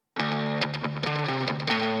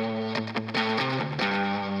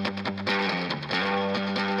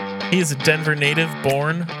He is a Denver native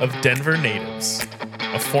born of Denver natives,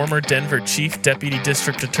 a former Denver Chief Deputy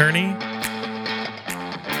District Attorney.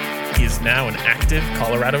 He is now an active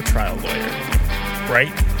Colorado trial lawyer.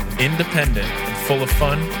 Bright, independent, and full of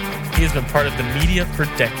fun, he has been part of the media for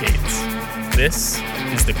decades. This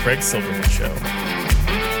is The Craig Silverman Show.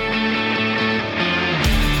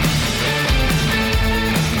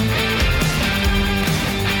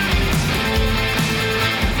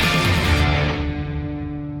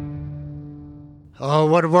 Oh,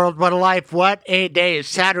 what a world, what a life, what a day.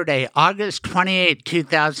 Saturday, August 28,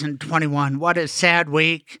 2021. What a sad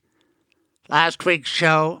week. Last week's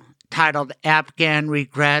show, titled Afghan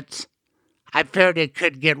Regrets. I feared it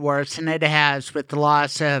could get worse, and it has, with the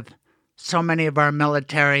loss of so many of our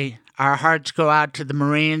military. Our hearts go out to the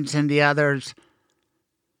Marines and the others.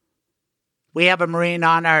 We have a Marine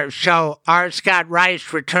on our show. Our Scott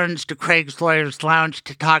Reisch returns to Craig's Lawyers Lounge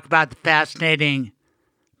to talk about the fascinating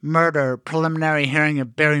murder preliminary hearing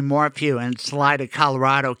of Barry Morphew in Salida,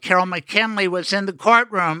 Colorado. Carole McKinley was in the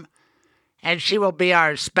courtroom, and she will be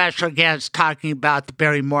our special guest talking about the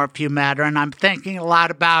Barry Morphew matter. And I'm thinking a lot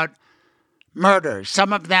about murders.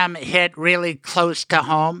 Some of them hit really close to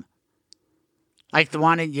home, like the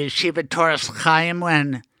one at Yeshiva Torah L'Chaim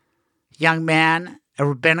when a young man, a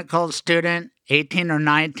rabbinical student, 18 or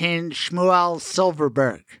 19, Shmuel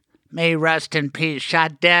Silverberg, may he rest in peace,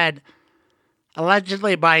 shot dead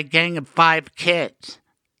allegedly by a gang of 5 kids.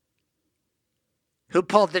 Who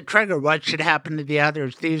pulled the trigger? What should happen to the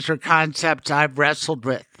others? These are concepts I've wrestled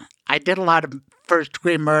with. I did a lot of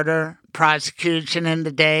first-degree murder prosecution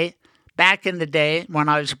back in the day when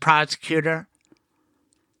I was a prosecutor.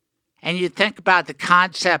 And you think about the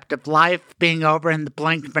concept of life being over in the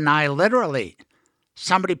blink of an eye, literally.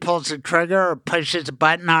 Somebody pulls the trigger or pushes a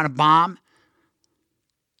button on a bomb,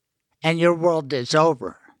 and your world is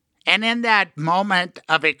over. And in that moment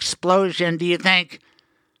of explosion, do you think,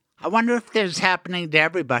 I wonder if this is happening to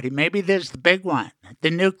everybody? Maybe there's the big one,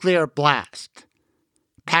 the nuclear blast.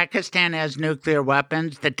 Pakistan has nuclear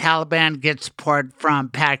weapons. The Taliban gets support from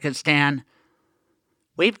Pakistan.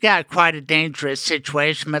 We've got quite a dangerous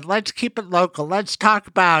situation, but let's keep it local. Let's talk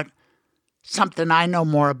about something I know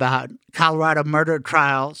more about, Colorado murder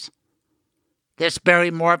trials. This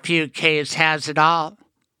Barry Morphew case has it all.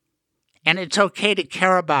 And it's okay to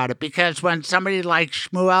care about it, because when somebody like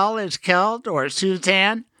Shmuel is killed, or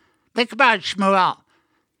Suzanne, think about Shmuel.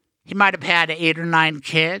 He might have had 8 or 9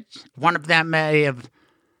 kids. One of them may have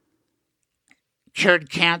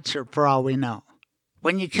cured cancer, for all we know.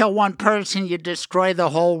 When you kill one person, you destroy the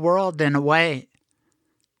whole world in a way.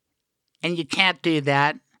 And you can't do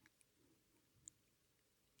that.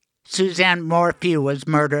 Suzanne Morphew was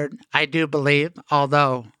murdered, I do believe,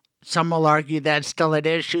 although some will argue that's still at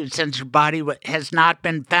issue since her body has not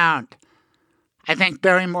been found. I think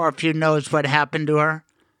Barry Morphew knows what happened to her,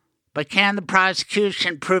 but can the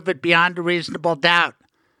prosecution prove it beyond a reasonable doubt?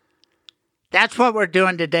 That's what we're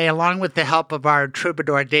doing today, along with the help of our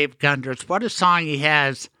Troubadour Dave Gunders. What a song he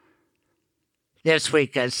has this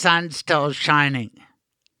week, A Sun Still Shining.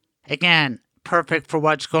 Again, perfect for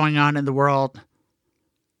what's going on in the world.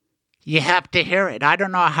 You have to hear it. I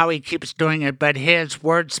don't know how he keeps doing it, but his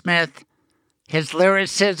wordsmith, his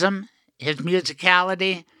lyricism, his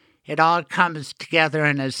musicality, it all comes together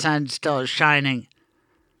in A Sun Still Shining.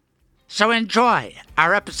 So enjoy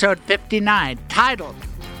our episode 59, titled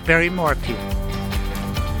Barry Morphew.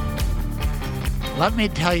 Let me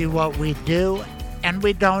tell you what we do and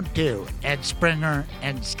we don't do at Springer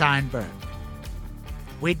and Steinberg.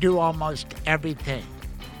 We do almost everything.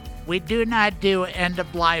 We do not do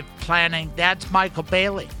end-of-life planning. That's Michael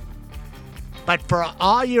Bailey. But for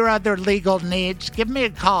all your other legal needs, give me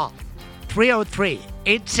a call.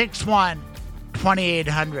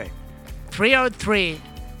 303-861-2800.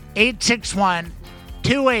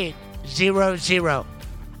 303-861-2800.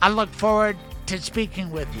 I look forward to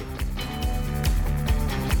speaking with you.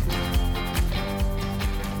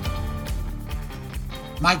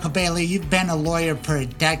 Michael Bailey, you've been a lawyer for a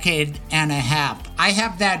decade and a half. I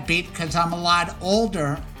have that beat because I'm a lot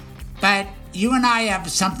older, but you and I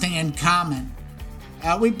have something in common.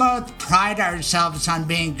 We both pride ourselves on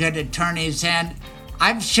being good attorneys, and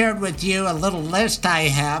I've shared with you a little list I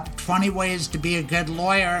have, 20 ways to be a good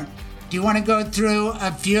lawyer. Do you want to go through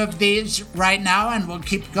a few of these right now, and we'll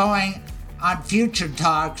keep going on future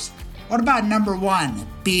talks? What about number 1,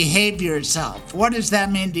 behave yourself? What does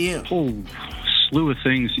that mean to you? Slew of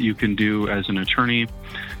things you can do as an attorney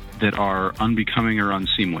that are unbecoming or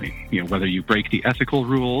unseemly. You know, whether you break the ethical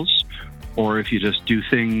rules or if you just do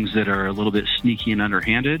things that are a little bit sneaky and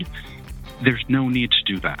underhanded, there's no need to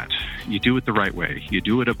do that. You do it the right way. You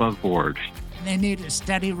do it above board. They need a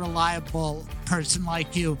steady, reliable person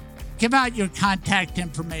like you. Give out your contact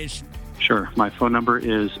information. Sure. My phone number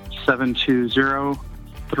is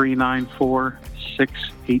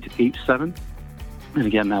 720-394-6887. And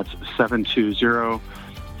again, that's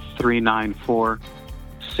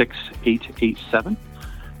 720-394-6887.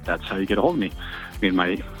 That's how you get a hold of me. I mean,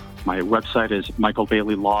 my website is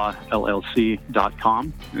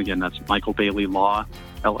michaelbaileylawllc.com. And again, that's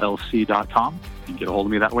michaelbaileylawllc.com. You can get a hold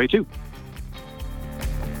of me that way too.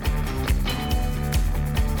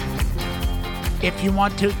 If you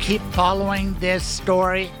want to keep following this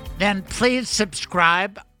story, then please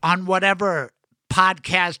subscribe on whatever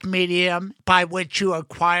podcast medium by which you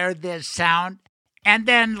acquire this sound, and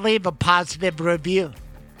then leave a positive review.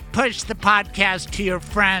 Push the podcast to your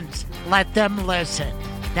friends. Let them listen.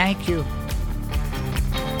 Thank you.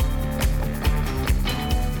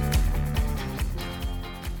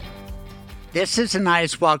 This is a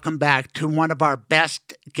nice welcome back to one of our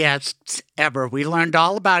best guests ever. We learned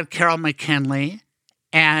all about Carole McKinley,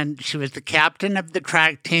 and she was the captain of the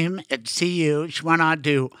track team at CU. She went on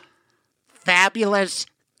to fabulous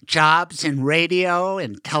jobs in radio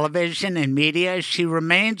and television and media. She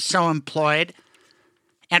remains so employed.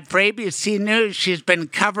 And for ABC News, she's been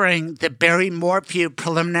covering the Barry Morphew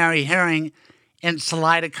preliminary hearing in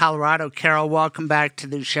Salida, Colorado. Carole, welcome back to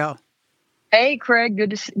the show. Hey, Craig.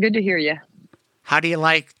 Good to hear you. How do you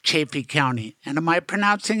like Chafee County? And am I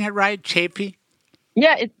pronouncing it right, Chafee?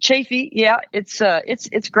 Yeah, Chafee. Yeah, it's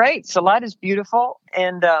great. Salida's beautiful,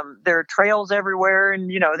 and there are trails everywhere. And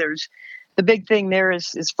there's the big thing there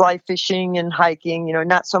is fly fishing and hiking.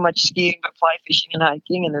 Not so much skiing, but fly fishing and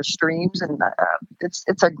hiking. And there's streams, and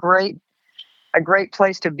it's a great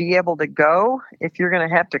place to be able to go if you're going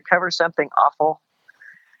to have to cover something awful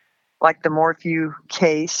like the Morphew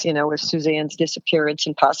case, with Suzanne's disappearance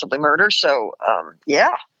and possibly murder. So,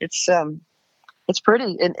 it's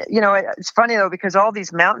pretty. And, it's funny, though, because all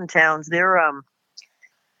these mountain towns,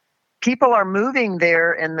 people are moving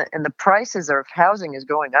there, and the prices of housing is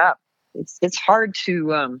going up. It's hard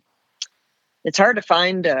to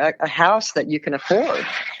find a house that you can afford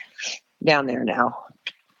down there now.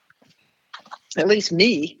 At least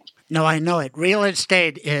me. No, I know it. Real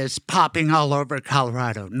estate is popping all over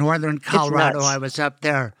Colorado. Northern Colorado, I was up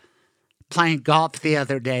there playing golf the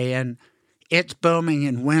other day, and it's booming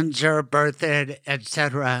in Windsor, Berthoud,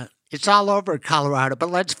 etc. It's all over Colorado,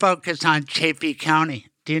 but let's focus on Chafee County.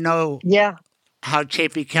 Do you know how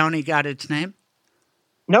Chafee County got its name?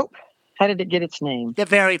 Nope. How did it get its name? The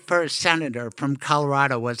very first senator from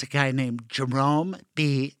Colorado was a guy named Jerome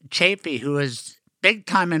B. Chafee, who was big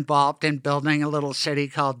time involved in building a little city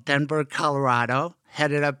called Denver, Colorado,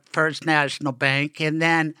 headed up First National Bank, and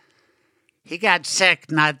then he got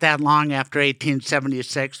sick not that long after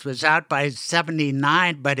 1876, was out by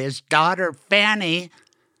 79, but his daughter Fanny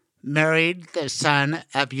married the son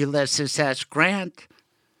of Ulysses S. Grant.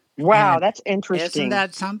 Wow, that's interesting. Isn't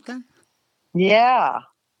that something? Yeah.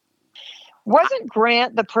 Wasn't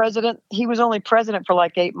Grant the president? He was only president for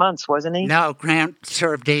like 8 months, wasn't he? No, Grant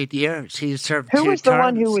served 8 years. He served Who 2 was the terms.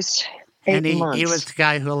 one who was 8 months? He was the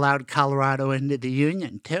guy who allowed Colorado into the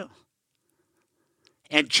Union, too.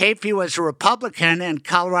 And Chafee was a Republican, and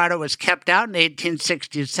Colorado was kept out in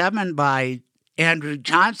 1867 by Andrew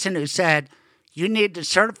Johnson, who said, you need to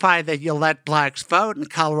certify that you'll let blacks vote, and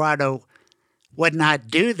Colorado would not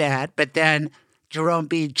do that. But then Jerome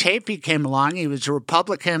B. Chafee came along. He was a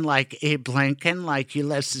Republican like Abe Lincoln, like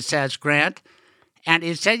Ulysses S. Grant. And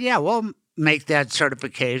he said, yeah, we'll make that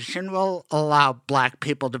certification. We'll allow black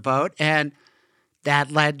people to vote. And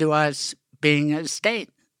that led to us being a state.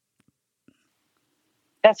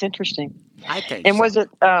 That's interesting. I think And so. was it,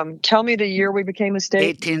 tell me the year we became a state?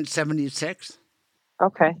 1876.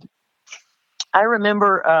 Okay. I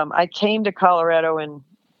remember I came to Colorado in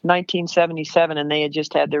 1977, and they had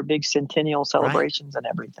just had their big centennial celebrations and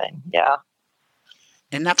everything. Yeah.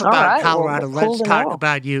 Enough about Colorado. Well, Let's talk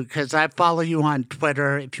about you, because I follow you on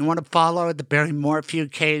Twitter. If you want to follow the Barry Morphew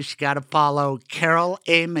case, you got to follow Carole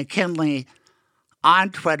A. McKinley on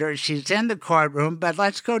Twitter. She's in the courtroom, but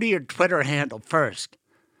let's go to your Twitter handle first.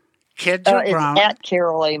 Kids are grown. It's at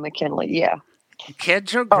Carole A. McKinley, yeah.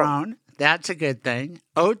 Kids are grown. That's a good thing.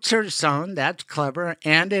 Oats are sown. That's clever.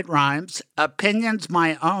 And it rhymes. Opinions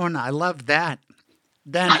my own. I love that.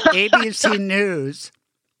 Then ABC News.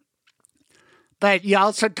 But you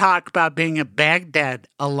also talk about being a Baghdad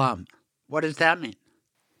alum. What does that mean?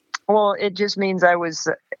 Well, it just means I was,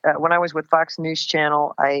 when I was with Fox News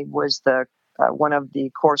Channel, I was the one of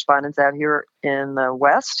the correspondents out here in the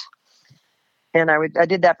West. And I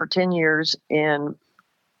did that for 10 years. And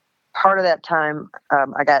part of that time,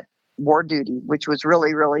 I got war duty, which was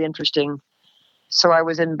really, really interesting. So I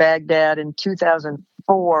was in Baghdad in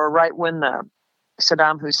 2004, right when the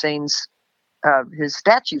Saddam Hussein's his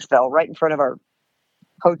statue fell right in front of our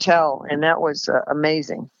hotel, and that was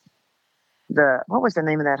amazing. What was the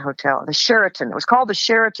name of that hotel? The Sheraton. It was called the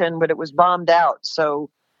Sheraton, but it was bombed out. So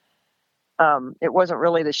it wasn't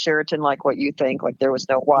really the Sheraton like what you think. Like there was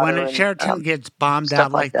no water. When a Sheraton gets bombed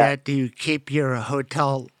out like that, do you keep your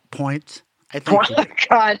hotel points? I think. Oh,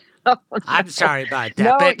 God. I'm sorry about that.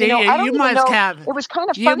 No, but I don't you even must know. have. It was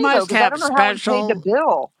kind of You funny though, must because I have don't know how he paid the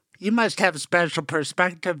bill. You must have special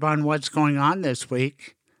perspective on what's going on this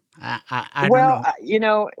week. I well, don't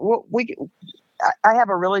know. I have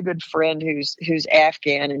a really good friend who's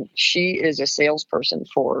Afghan, and she is a salesperson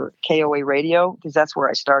for KOA Radio, because that's where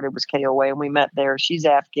I started, was KOA, and we met there. She's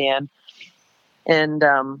Afghan, and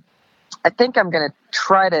I think I'm going to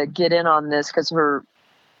try to get in on this because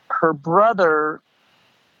her brother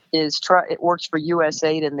it works for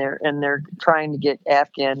USAID, and they're trying to get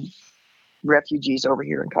Afghan refugees over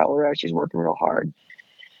here in Colorado. She's working real hard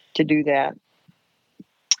to do that.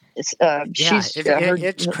 It's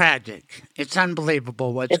it's tragic. It's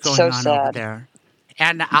unbelievable what's going so on sad over there.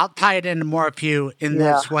 And I'll tie it into Morphew in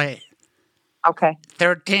this way. Okay.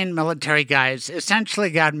 13 military guys essentially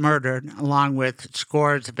got murdered, along with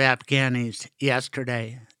scores of Afghanis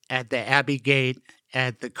yesterday at the Abbey Gate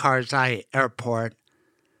at the Karzai airport.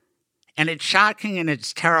 And it's shocking and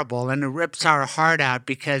it's terrible, and it rips our heart out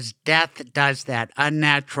because death does that,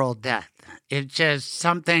 unnatural death. It's just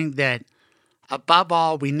something that, above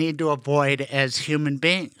all, we need to avoid as human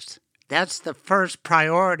beings. That's the first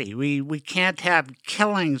priority. We can't have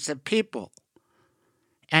killings of people.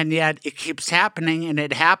 And yet it keeps happening, and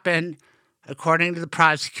it happened, according to the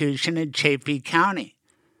prosecution, in Chafee County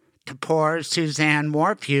to poor Suzanne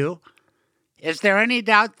Morphew. Is there any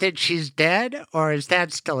doubt that she's dead, or is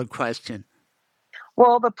that still a question?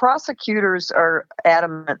 Well, the prosecutors are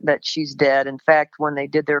adamant that she's dead. In fact, when they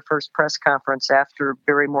did their first press conference after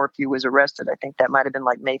Barry Morphew was arrested, I think that might have been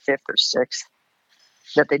like May 5th or 6th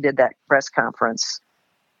that they did that press conference.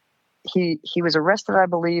 He was arrested, I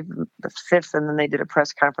believe, the 5th, and then they did a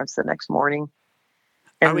press conference the next morning.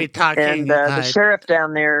 And, are we talking? And the sheriff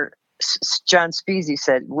down there, John Speasy,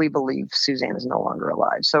 said, "We believe Suzanne is no longer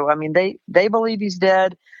alive." So, I mean, they believe he's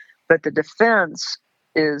dead, but the defense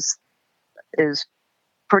is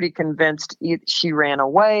pretty convinced she ran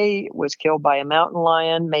away, was killed by a mountain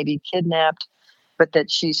lion, maybe kidnapped, but that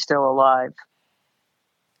she's still alive.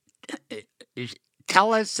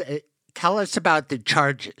 Tell us about the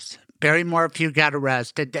charges. Barry Morphew got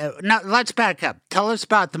arrested. No, let's back up. Tell us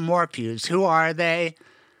about the Morphews. Who are they?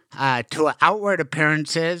 To outward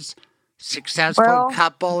appearances, successful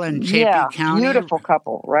couple in Chafee County. Beautiful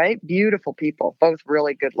couple, right? Beautiful people, both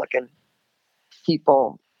really good-looking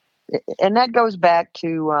people. And that goes back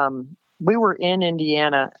to, we were in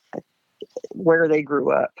Indiana where they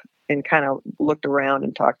grew up and kind of looked around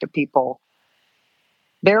and talked to people.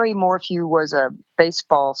 Barry Morphew was a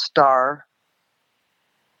baseball star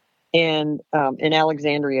in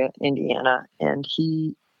Alexandria, Indiana. And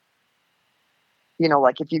he,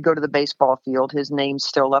 like if you go to the baseball field, his name's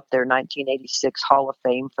still up there, 1986 Hall of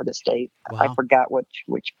Fame for the state. Wow. I forgot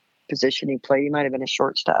which position he played. He might have been a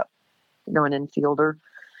shortstop, an infielder.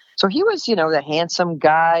 So he was, the handsome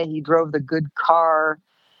guy. He drove the good car,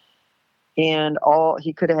 and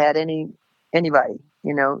he could have had anybody.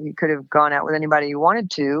 He could have gone out with anybody he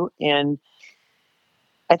wanted to. And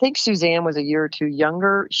I think Suzanne was a year or two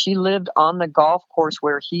younger. She lived on the golf course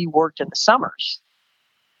where he worked in the summers.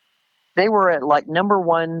 They were at like number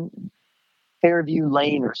 1 Fairview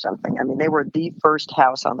Lane or something. I mean, they were the first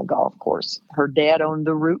house on the golf course. Her dad owned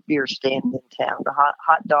the root beer stand in town, the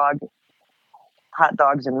hot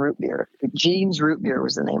dogs and root beer. Jean's Root Beer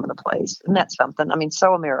was the name of the place. Isn't that something? I mean,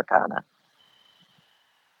 so Americana.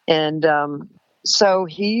 And so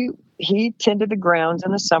he tended the grounds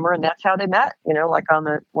in the summer, and that's how they met, like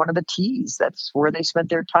on one of the tees. That's where they spent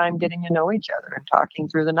their time getting to know each other and talking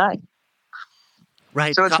through the night.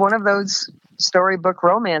 Right. So it's one of those storybook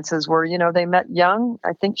romances where, they met young.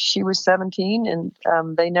 I think she was 17,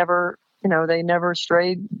 and they never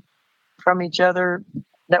strayed from each other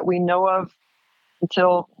that we know of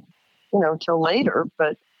until later.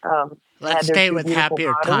 But let's stay with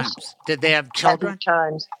happier times. Did they have children? Happier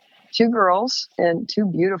times. 2 girls and 2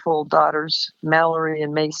 beautiful daughters, Mallory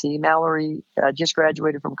and Macy. Mallory just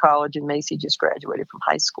graduated from college, and Macy just graduated from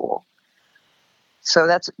high school. So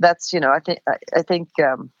that's I think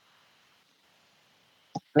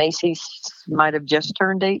Macy might have just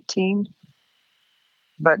turned 18.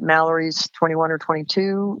 but Mallory's 21 or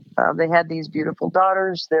 22. They had these beautiful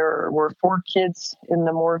daughters. There were 4 kids in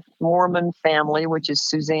the Mormon family, which is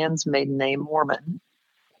Suzanne's maiden name, Mormon.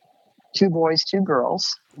 2 boys, 2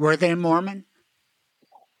 girls. Were they Mormon?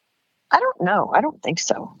 I don't know. I don't think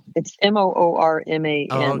so. It's Moorman.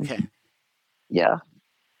 Oh, okay. Yeah.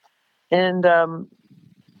 And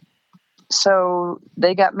so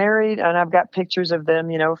they got married, and I've got pictures of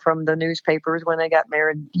them, from the newspapers when they got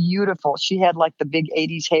married. Beautiful. She had like the big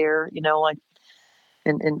 80s hair, like,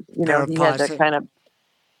 and he had that kind of,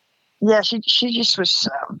 yeah, she just was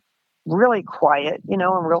really quiet,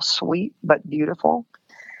 and real sweet, but beautiful.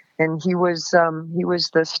 And he was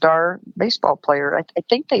the star baseball player. I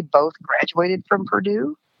think they both graduated from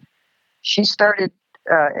Purdue. She started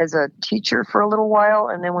as a teacher for a little while,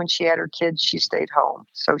 and then when she had her kids, she stayed home.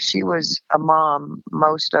 So she was a mom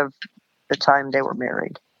most of the time they were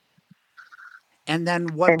married. And then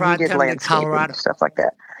what brought them to Colorado? Stuff like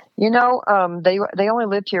that. They only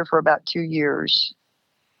lived here for about 2 years,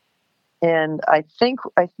 and I think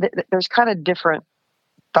there's kind of different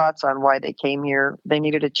thoughts on why they came here. They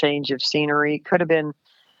needed a change of scenery. Could have been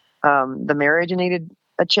the marriage needed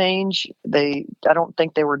a change. I don't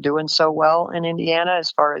think they were doing so well in Indiana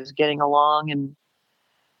as far as getting along,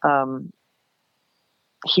 and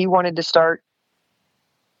he wanted to start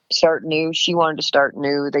new. She wanted to start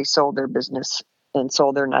new. They sold their business and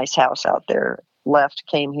sold their nice house out there. Left,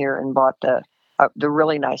 came here, and bought the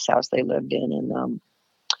really nice house they lived in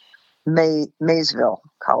Maysville,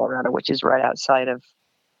 Colorado, which is right outside of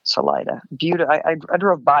Salida. Beautiful. I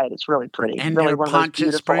drove by it. It's really pretty. And really one of those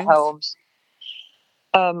beautiful Springs? homes.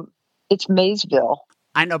 It's Maysville.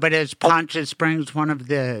 I know, but is Poncha Springs one of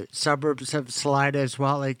the suburbs of Salida as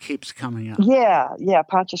well? It keeps coming up. Yeah.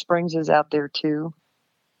 Poncha Springs is out there too.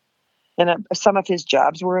 And some of his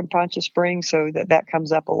jobs were in Poncha Springs, so that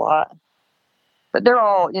comes up a lot. But they're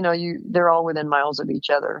all, they're all within miles of each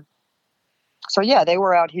other. So yeah, they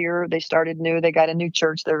were out here. They started new. They got a new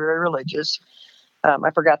church. They're very religious.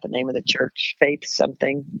 I forgot the name of the church, Faith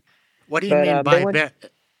something. What do you mean by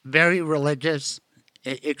very religious?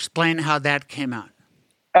 Explain how that came out.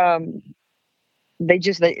 They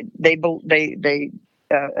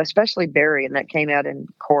especially Barry, and that came out in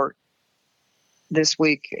court this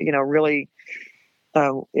week. Really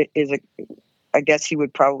I guess he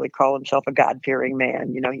would probably call himself a God-fearing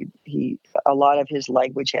man. He a lot of his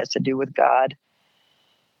language has to do with God.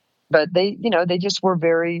 But they just were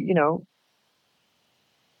very,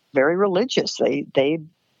 very religious.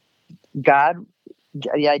 God,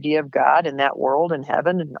 the idea of God and that world and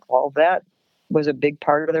heaven and all that was a big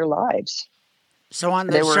part of their lives. So on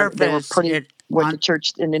the surface, they were pretty went to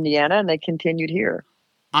church in Indiana, and they continued here.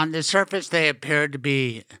 On the surface, they appeared to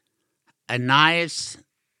be a nice,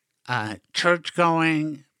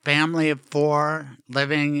 church-going family of 4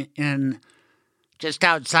 living in just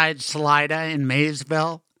outside Salida in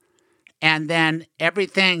Maysville. And then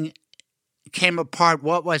everything came apart.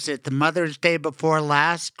 What was it, the Mother's Day before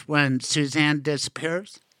last when Suzanne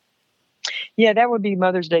disappears? Yeah, that would be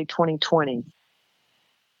Mother's Day 2020.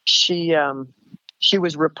 She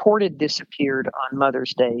was reported disappeared on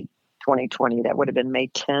Mother's Day 2020. That would have been May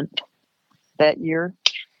 10th that year.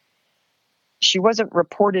 She wasn't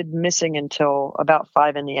reported missing until about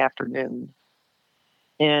 5 p.m.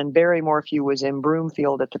 And Barry Morphew was in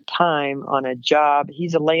Broomfield at the time on a job.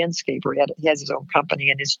 He's a landscaper. He has his own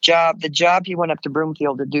company. And the job he went up to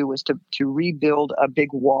Broomfield to do was to rebuild a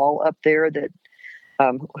big wall up there that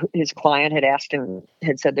his client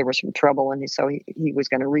had said there was some trouble. And so he was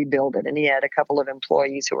going to rebuild it. And he had a couple of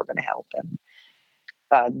employees who were going to help him.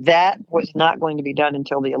 That was not going to be done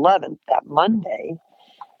until the 11th, that Monday.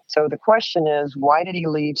 So the question is, why did he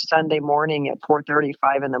leave Sunday morning at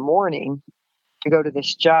 4:35 in the morning to go to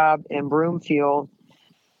this job in Broomfield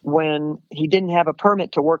when he didn't have a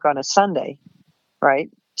permit to work on a Sunday, right?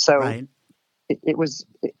 So right. It was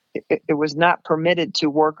not permitted to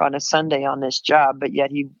work on a Sunday on this job, but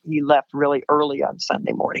yet he left really early on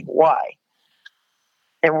Sunday morning. Why?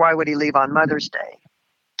 And why would he leave on Mother's Day?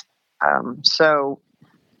 So,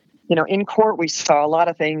 in court we saw a lot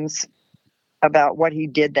of things about what he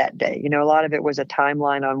did that day. A lot of it was a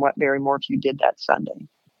timeline on what Barry Morphew did that Sunday.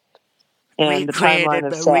 And the timeline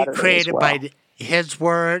of Saturday recreated as well. By his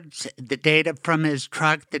words, the data from his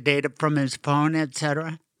truck, the data from his phone,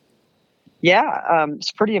 etc. Yeah,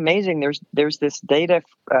 it's pretty amazing. There's this data,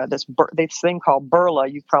 this thing called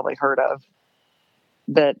Burla you've probably heard of.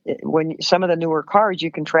 That when some of the newer cars,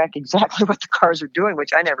 you can track exactly what the cars are doing,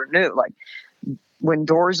 which I never knew. Like when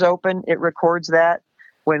doors open, it records that.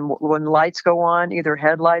 When lights go on, either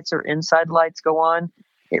headlights or inside lights go on,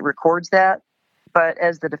 it records that. But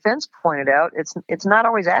as the defense pointed out, it's not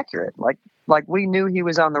always accurate. Like we knew he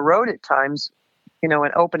was on the road at times, and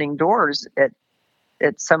opening doors at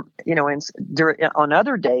some, on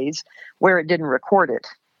other days where it didn't record it.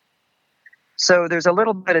 So there's a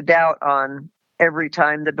little bit of doubt on every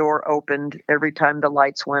time the door opened, every time the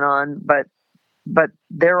lights went on, but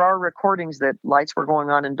there are recordings that lights were going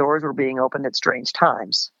on and doors were being opened at strange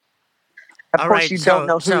times. Of course, you don't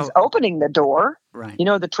know who's opening the door. Right. You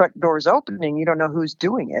know the truck door's opening. You don't know who's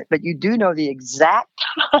doing it, but you do know the exact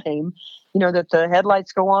time, that the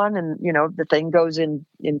headlights go on and, the thing goes in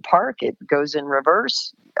park, it goes in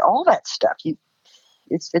reverse, all that stuff.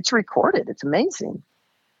 It's recorded. It's amazing.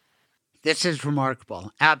 This is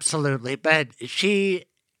remarkable. Absolutely. But she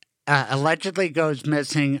allegedly goes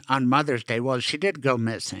missing on Mother's Day. Well, she did go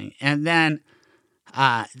missing. And then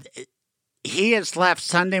he is left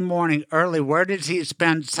Sunday morning early. Where does he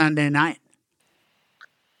spend Sunday night?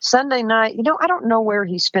 Sunday night, I don't know where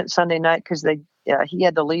he spent Sunday night because he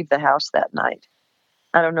had to leave the house that night.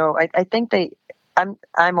 I don't know. I think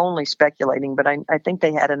I'm only speculating, but I think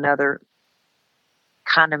they had another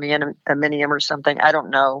condominium or something. I don't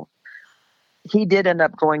know. He did end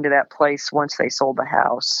up going to that place once they sold the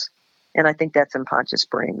house, and I think that's in Poncha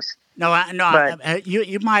Springs.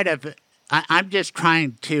 You might have. I'm just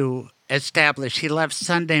trying to establish. He left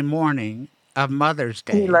Sunday morning of Mother's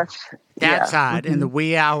Day. He left. That's odd, in the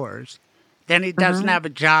wee hours. Then he doesn't have a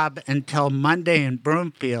job until Monday in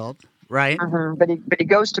Broomfield, right? But he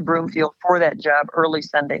goes to Broomfield for that job early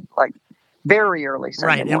Sunday, like very early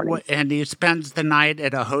Sunday morning. And he spends the night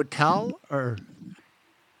at a hotel, or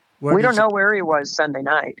we don't know where he was Sunday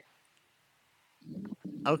night.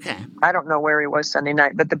 Okay. I don't know where he was Sunday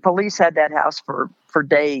night, but the police had that house for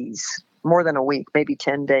days, more than a week, maybe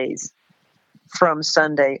 10 days, from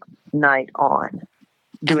Sunday night on,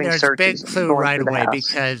 doing and there's searches. Big clue right away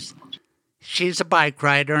because she's a bike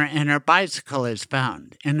rider and her bicycle is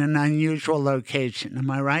found in an unusual location. Am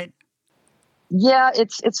I right? Yeah,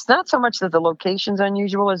 it's not so much that the location's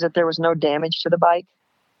unusual as that there was no damage to the bike.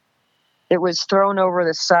 It was thrown over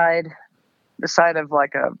the side of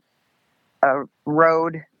like a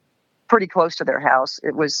road pretty close to their house.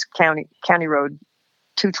 It was County Road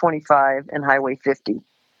 225 and Highway 50.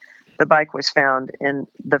 The bike was found, and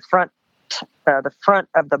the front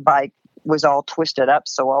of the bike was all twisted up,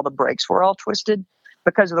 so all the brakes were all twisted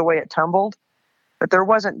because of the way it tumbled. But there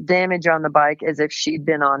wasn't damage on the bike as if she'd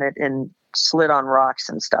been on it and slid on rocks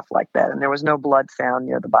and stuff like that, and there was no blood found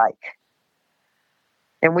near the bike.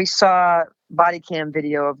 And we saw body cam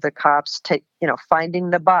video of the cops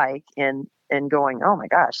finding the bike and going, oh my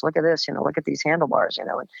gosh, look at this, look at these handlebars, and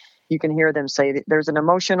you can hear them say that there's an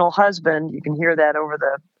emotional husband. You can hear that over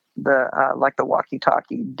the like the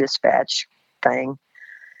walkie-talkie dispatch thing,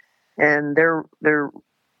 and they're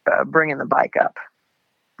bringing the bike up,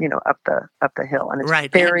 up the hill, and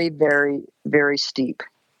it's very, very, very steep.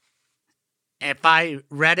 If I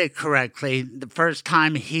read it correctly, the first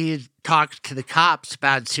time he talks to the cops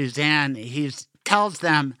about Suzanne, he tells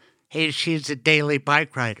them, hey, she's a daily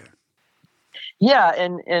bike rider. Yeah,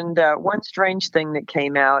 and one strange thing that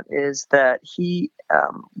came out is that he,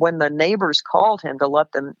 when the neighbors called him to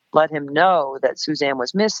let him know that Suzanne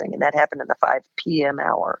was missing, and that happened in the 5 p.m.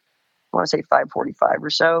 hour, I want to say 5:45 or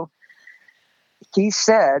so, he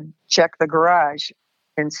said, check the garage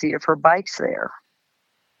and see if her bike's there,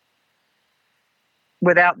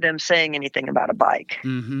 without them saying anything about a bike.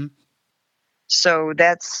 Mm-hmm. So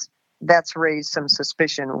that's raised some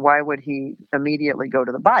suspicion. Why would he immediately go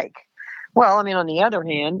to the bike? Well, I mean, on the other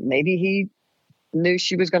hand, maybe he knew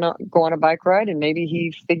she was going to go on a bike ride, and maybe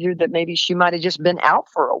he figured that maybe she might have just been out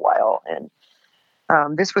for a while.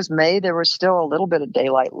 And this was May. There was still a little bit of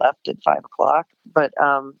daylight left at 5 o'clock, but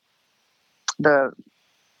the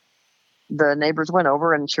neighbors went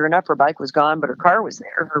over, and sure enough, her bike was gone, but her car was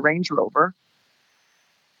there, her Range Rover.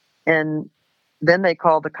 And then they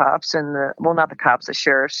called the cops, and not the cops, the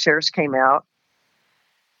sheriffs. Sheriffs came out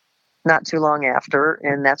not too long after,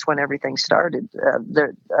 and that's when everything started.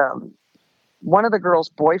 One of the girls'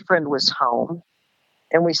 boyfriend was home,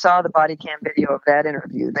 and we saw the body cam video of that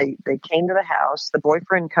interview. They came to the house. The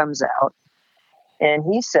boyfriend comes out, and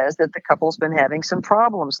he says that the couple's been having some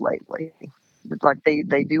problems lately. Like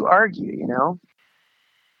they do argue,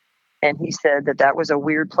 And he said that was a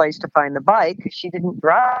weird place to find the bike because she didn't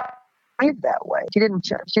drive that way. She didn't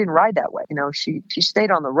ride that way. She stayed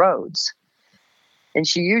on the roads. And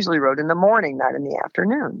she usually rode in the morning, not in the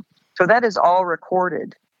afternoon. So that is all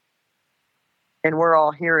recorded. And we're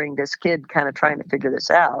all hearing this kid kind of trying to figure this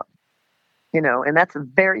out. And that's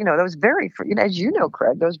those very, as you know,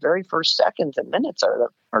 Craig, those very first seconds and minutes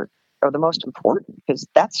are the most important, because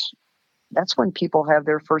that's that's when people have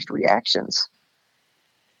their first reactions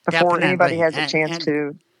before anybody has a chance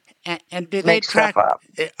to And do they make track? stuff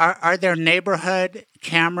up. Are there neighborhood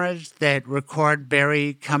cameras that record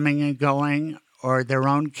Barry coming and going, or their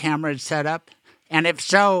own cameras set up? And if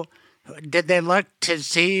so, did they look to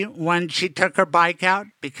see when she took her bike out?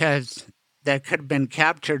 Because that could have been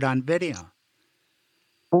captured on video.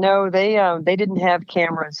 No, they didn't have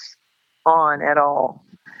cameras on at all.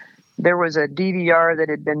 There was a DVR that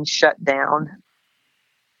had been shut down.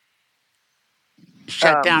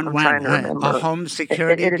 Shut down I'm when? trying to remember. A home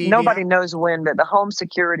security DVR? Nobody knows when, but the home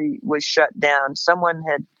security was shut down. Someone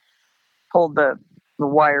had pulled the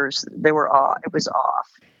wires. They were off. It was off.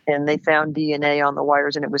 And they found DNA on the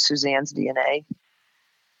wires, and it was Suzanne's DNA.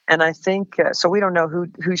 And I think, so we don't know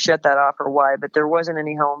who shut that off or why, but there wasn't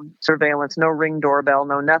any home surveillance, no Ring doorbell,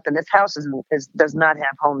 no nothing. This house does not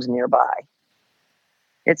have homes nearby.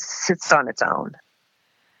 It sits on its own.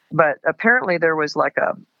 But apparently there was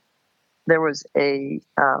a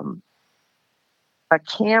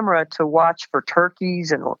camera to watch for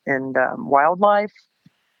turkeys and wildlife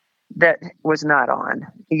that was not on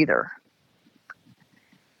either.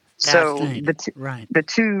 So the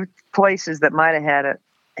two places that might have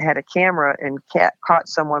had a camera and caught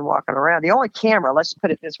someone walking around. The only camera, let's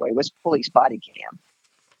put it this way, was police body cam.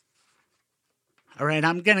 All right,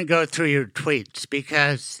 I'm going to go through your tweets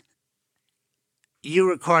because you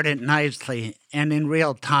record it nicely and in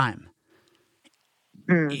real time.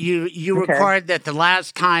 You okay. record that the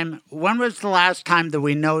last time, when was the last time that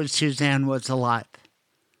we know Suzanne was alive?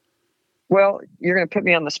 Well, you're going to put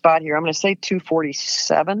me on the spot here. I'm going to say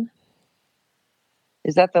 2:47.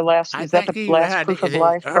 Is that the last? Is that the last proof of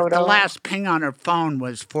life photo? The last ping on her phone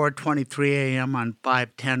was 4:23 a.m. on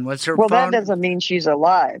 5/10. Was her phone? Well, that doesn't mean she's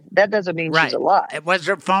alive. That doesn't mean she's alive. Was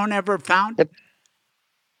her phone ever found?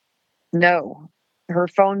 No, her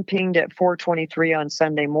phone pinged at 4:23 on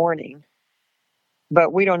Sunday morning.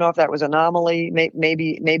 But we don't know if that was anomaly.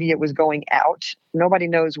 Maybe it was going out. Nobody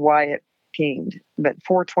knows why it pinged. But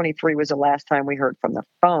 4:23 was the last time we heard from the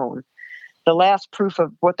phone. The last proof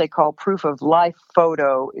of what they call proof of life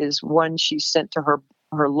photo is one she sent to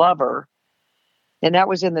her lover. And that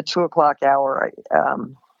was in the 2:00 hour.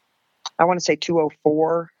 I want to say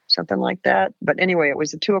 2:04, something like that. But anyway, it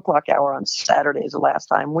was the 2:00 hour on Saturday is the last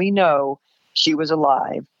time we know she was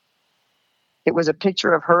alive. It was a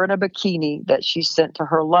picture of her in a bikini that she sent to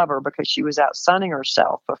her lover because she was out sunning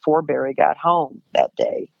herself before Barry got home that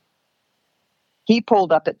day. He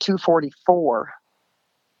pulled up at 2:44.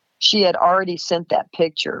 She had already sent that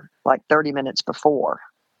picture like 30 minutes before.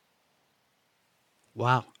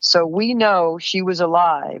 Wow. So we know she was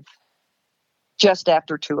alive just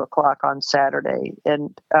after 2:00 on Saturday.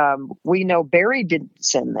 And we know Barry didn't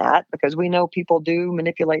send that because we know people do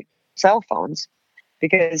manipulate cell phones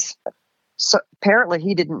because apparently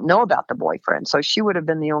he didn't know about the boyfriend. So she would have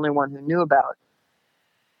been the only one who knew about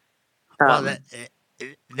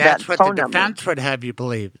that's what the defense number would have you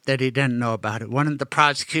believe, that he didn't know about it. Wouldn't the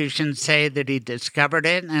prosecution say that he discovered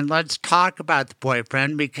it? And let's talk about the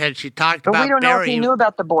boyfriend because she talked about Barry. But we don't know if he knew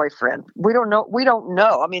about the boyfriend. We don't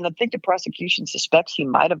know. I mean, I think the prosecution suspects he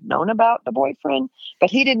might have known about the boyfriend, but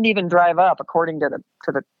he didn't even drive up according to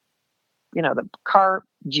the car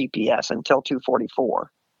GPS until 2:44.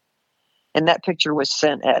 And that picture was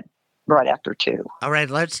sent at right after 2. All right,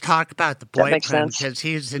 let's talk about the boyfriend because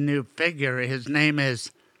he's a new figure. His name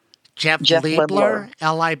is Jeff Liebler,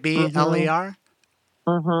 Libler.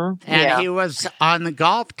 And he was on the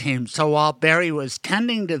golf team. So while Barry was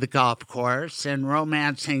tending to the golf course and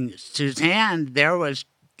romancing Suzanne, there was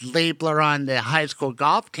Liebler on the high school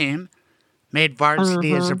golf team, made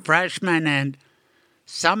varsity as a freshman, and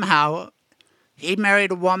somehow he married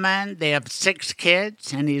a woman. They have 6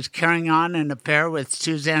 kids, and he's carrying on an affair with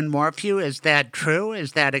Suzanne Morphew. Is that true?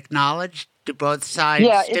 Is that acknowledged? Do both sides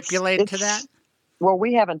stipulate to that? Well,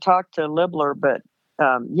 we haven't talked to Liebler, but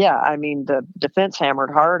I mean, the defense hammered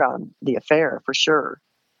hard on the affair for sure.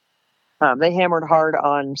 They hammered hard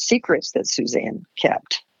on secrets that Suzanne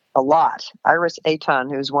kept a lot. Iris Aton,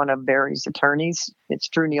 who's one of Barry's attorneys, it's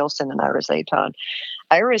Drew Nielsen and Iris Aton.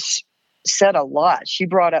 Iris said a lot. She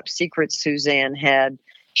brought up secrets Suzanne had.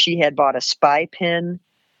 She had bought a spy pen,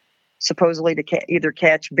 supposedly to either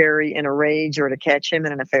catch Barry in a rage or to catch him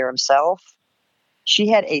in an affair himself. She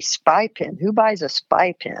had a spy pen. Who buys a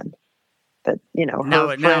spy pen? But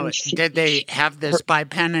did they have the spy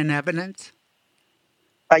pen in evidence?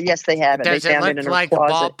 Yes, they have it. Does they found it look it in like her a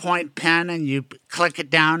closet. ballpoint pen and you click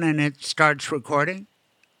it down and it starts recording?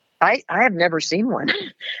 I have never seen one.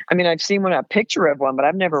 I mean, I've seen a picture of one, but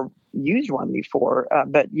I've never used one before.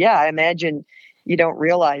 But yeah, I imagine you don't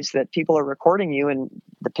realize that people are recording you and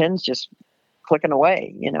the pen's just clicking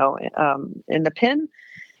away, and the pen,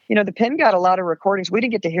 the pen got a lot of recordings. We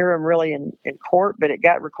didn't get to hear them really in court, but it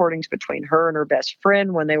got recordings between her and her best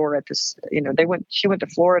friend when they were at this, she went to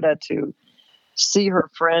Florida to see her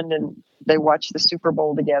friend and they watched the Super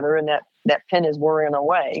Bowl together, and that pen is whirring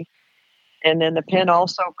away. And then the pen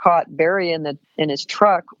also caught Barry in his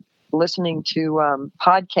truck listening to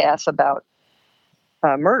podcasts about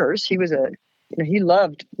murders. He was he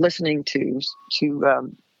loved listening to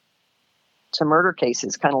murder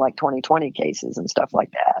cases, kind of like 2020 cases and stuff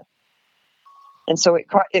like that. And so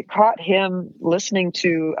it caught him listening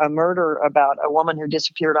to a murder about a woman who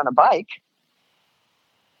disappeared on a bike.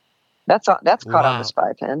 That's caught on the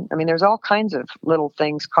spy pen. I mean, there's all kinds of little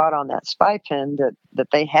things caught on that spy pen that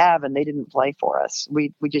they have, and they didn't play for us.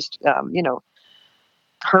 We just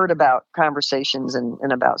heard about conversations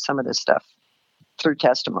and about some of this stuff through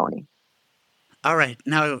testimony. All right.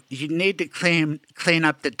 Now, you need to clean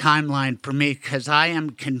up the timeline for me because I am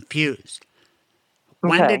confused. Okay.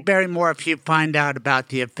 When did Barry Morphew find out about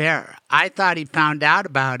the affair? I thought he found out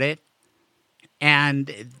about it,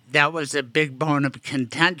 and that was a big bone of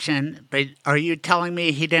contention. But are you telling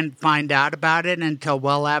me he didn't find out about it until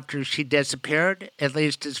well after she disappeared, at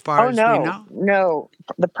least as far as we know? No.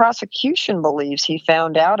 The prosecution believes he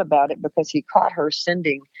found out about it because he caught her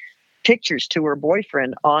sending pictures to her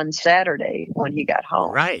boyfriend on Saturday when he got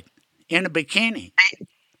home. Right. In a bikini.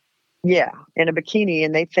 Yeah, in a bikini,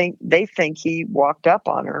 and they think he walked up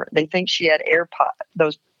on her. They think she had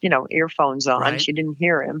those earphones on. Right. She didn't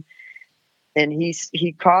hear him, and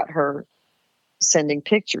he caught her sending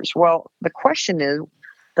pictures. Well, the question is,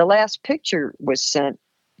 the last picture was sent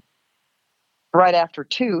right after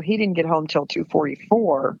 2. He didn't get home till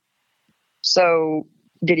 2:44. So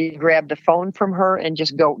did he grab the phone from her and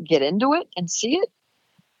just go get into it and see it,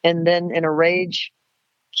 and then in a rage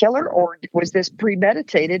kill her, or was this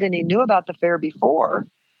premeditated and he knew about the affair before,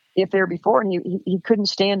 and he couldn't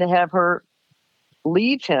stand to have her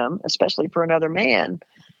leave him, especially for another man,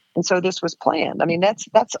 and so this was planned? I mean,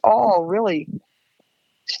 that's all really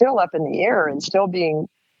still up in the air and still being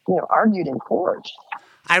argued in court.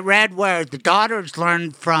 I read where the daughters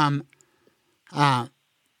learned from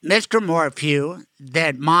Mr. Morphew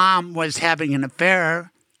that mom was having an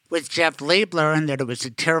affair with Jeff Liebler and that it was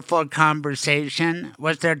a tearful conversation.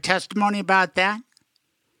 Was there testimony about that?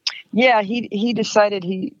 Yeah, he decided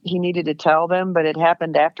he needed to tell them, but it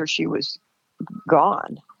happened after she was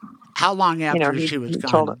gone. How long after she was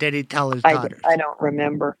gone did he tell his daughters? I don't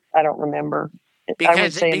remember. Because, I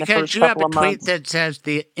would say in the first you have a couple of tweet months. that says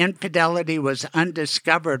the infidelity was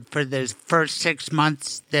undiscovered for the first 6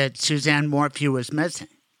 months that Suzanne Morphew was missing.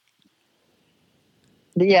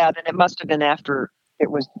 Yeah, then it must have been after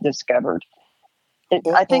it was discovered.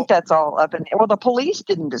 I think that's all up in. Well, the police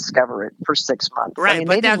didn't discover it for 6 months. Right, I mean,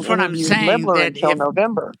 but that's what I'm saying. That until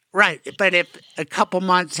November. Right, but if a couple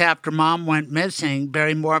months after mom went missing,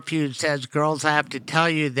 Barry Morphew says, "Girls, I have to tell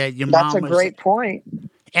you that your mom was." That's a great point.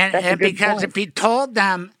 And because if he told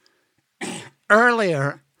them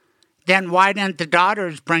earlier, then why didn't the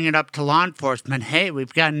daughters bring it up to law enforcement? Hey,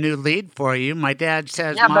 we've got a new lead for you. My dad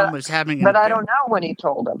says mom was having an affair. I don't know when he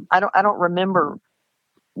told them. I don't remember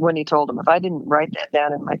when he told them. If I didn't write that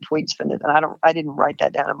down in my tweets, and I didn't write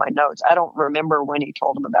that down in my notes. I don't remember when he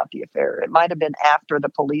told them about the affair. It might have been after the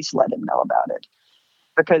police let him know about it,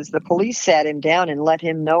 because the police sat him down and let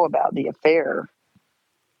him know about the affair.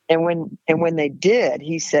 And when they did,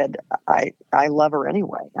 he said, I love her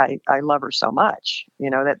anyway. I love her so much. He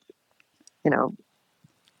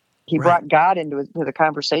brought God into the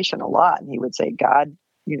conversation a lot. And he would say, God,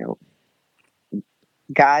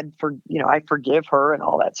 I forgive her and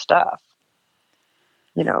all that stuff.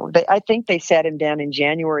 I think they sat him down in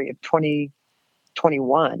January of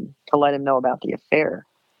 2021 to let him know about the affair.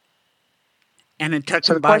 And it took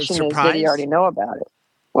him by surprise. So the question is, did he already know about it?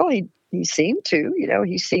 Well, he seemed to,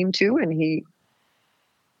 and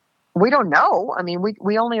we don't know. I mean,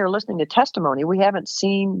 we only are listening to testimony. We haven't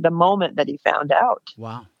seen the moment that he found out.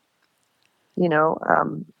 Wow.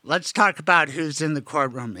 Let's talk about who's in the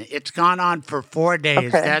courtroom. It's gone on for 4 days. Okay.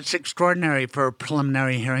 That's extraordinary for a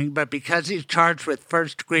preliminary hearing. But because he's charged with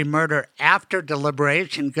first-degree murder after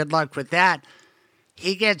deliberation, good luck with that,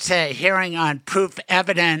 he gets a hearing on proof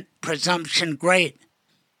evident, presumption great.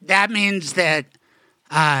 That means that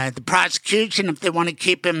the prosecution, if they want to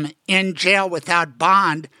keep him in jail without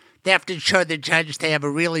bond, they have to show the judge they have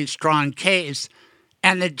a really strong case.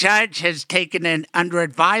 And the judge has taken it under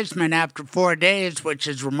advisement after 4 days, which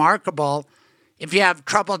is remarkable. If you have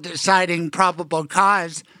trouble deciding probable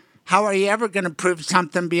cause, how are you ever going to prove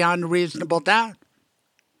something beyond a reasonable doubt?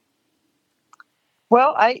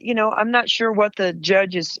 Well, I'm not sure what the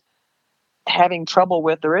judge is having trouble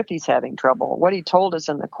with, or if he's having trouble. What he told us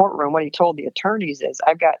in the courtroom, what he told the attorneys is,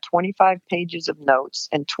 I've got 25 pages of notes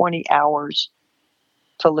and 20 hours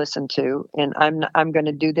to listen to, and I'm going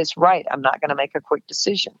to do this right. I'm not going to make a quick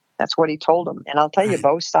decision. That's what he told them. And I'll tell you,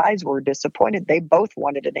 both sides were disappointed. They both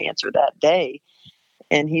wanted an answer that day.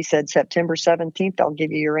 And he said, September 17th, I'll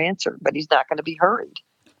give you your answer, but he's not going to be hurried.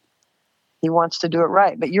 He wants to do it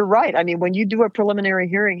right. But you're right. I mean, when you do a preliminary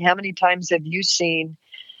hearing, how many times have you seen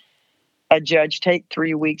a judge take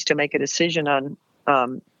 3 weeks to make a decision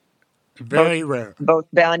on Very rare. Both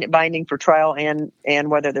binding for trial and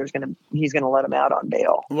whether he's going to let him out on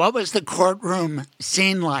bail? What was the courtroom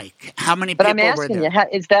scene like? How many but people I'm were asking there?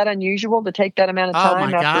 you, is that unusual to take that amount of time?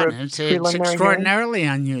 Oh my after God, it's preliminary extraordinarily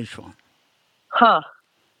unusual. Huh.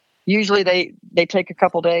 Usually they take a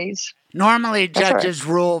couple days. Normally, judges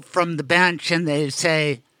right. rule from the bench and they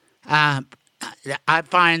say, I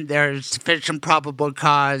find there's sufficient probable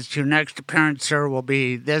cause. Your next appearance, sir, will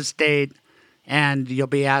be this date, and you'll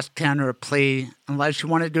be asked to enter a plea unless you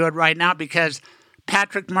want to do it right now, because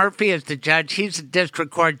Patrick Murphy is the judge. He's a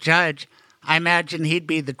district court judge. I imagine he'd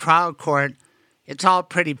be the trial court. It's all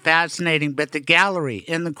pretty fascinating, but the gallery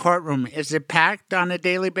in the courtroom, is it packed on a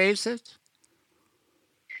daily basis?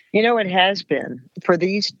 It has been. For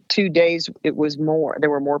these 2 days, it was more. There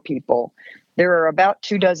were more people. There are about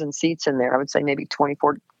 24 seats in there. I would say maybe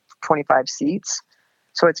 24, 25 seats.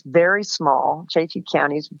 So it's very small. Chafee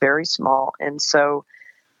County is very small. And so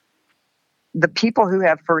the people who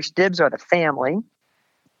have first dibs are the family.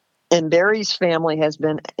 And Barry's family has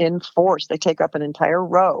been enforced. They take up an entire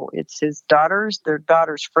row. It's their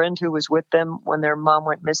daughter's friend who was with them when their mom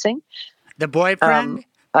went missing. The boyfriend?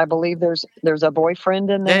 I believe there's a boyfriend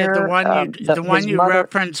in there. The one you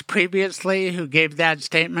referenced previously, who gave that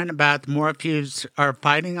statement about the Morphews are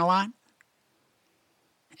fighting a lot?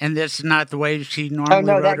 And this is not the way she normally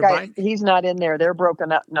rode her bike? He's not in there. They're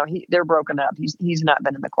broken up. No, they're broken up. He's not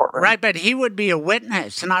been in the courtroom. Right, but he would be a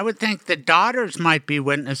witness, and I would think the daughters might be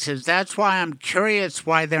witnesses. That's why I'm curious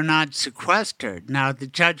why they're not sequestered. Now, the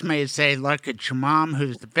judge may say, look, it's your mom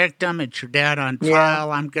who's the victim, it's your dad on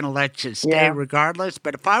trial, I'm going to let you stay regardless.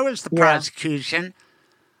 But if I was the prosecution,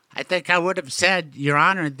 I think I would have said, Your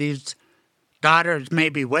Honor, these daughters may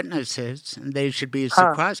be witnesses, and they should be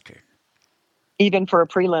sequestered. Even for a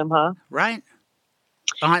prelim, huh? Right.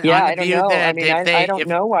 I don't know. I don't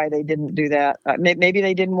know why they didn't do that. Maybe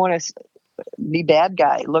they didn't want to be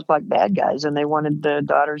look like bad guys, and they wanted the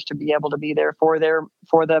daughters to be able to be there for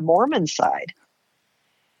the Mormon side.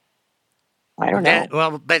 I don't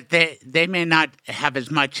know. But they may not have as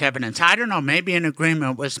much evidence. I don't know. Maybe an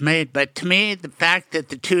agreement was made. But to me, the fact that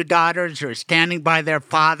the two daughters are standing by their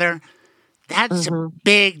father, that's a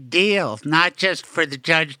big deal, not just for the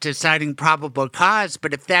judge deciding probable cause,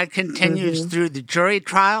 but if that continues through the jury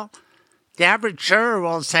trial, the average juror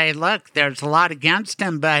will say, look, there's a lot against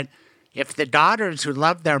him, but if the daughters who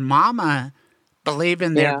love their mama believe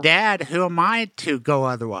in their dad, who am I to go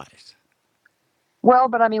otherwise? Well,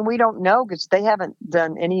 but I mean, we don't know because they haven't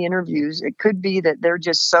done any interviews. It could be that they're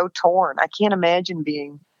just so torn. I can't imagine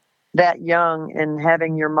being that young and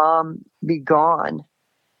having your mom be gone,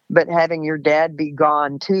 but having your dad be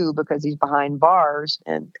gone too because he's behind bars.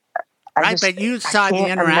 And but you saw the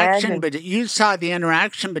interaction. But you saw the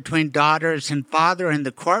interaction between daughters and father in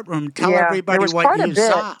the courtroom. Tell everybody what you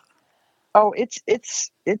saw. Oh,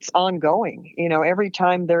 it's ongoing. Every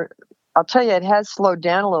time I'll tell you, it has slowed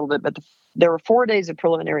down a little bit. But there were 4 days of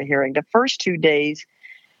preliminary hearing. The first 2 days,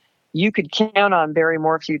 you could count on Barry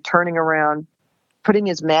Morphew turning around, putting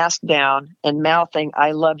his mask down, and mouthing,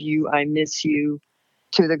 "I love you, I miss you,"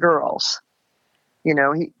 to the girls.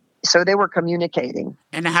 So they were communicating.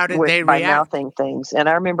 And how did they react? By mouthing things. And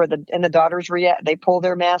I remember the daughters react. They pull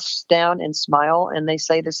their masks down and smile, and they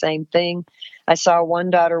say the same thing. I saw one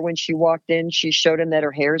daughter when she walked in, she showed him that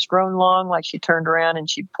her hair's grown long, like she turned around and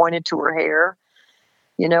she pointed to her hair.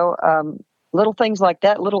 Little things like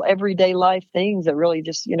that, little everyday life things that really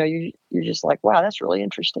just, you're just like, wow, that's really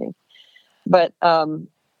interesting. But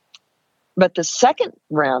the second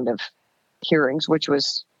round of hearings, which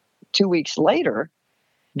was 2 weeks later,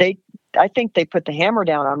 I think they put the hammer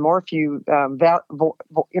down on Morphew,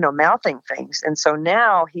 mouthing things. And so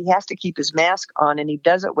now he has to keep his mask on, and he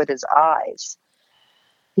does it with his eyes.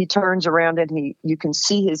 He turns around and you can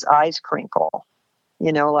see his eyes crinkle,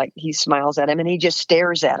 like he smiles at him, and he just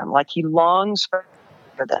stares at him like he longs for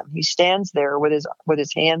them. He stands there with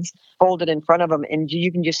his hands folded in front of him, and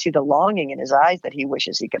you can just see the longing in his eyes that he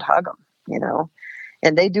wishes he could hug him,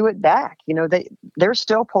 And they do it back. They're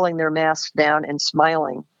still pulling their masks down and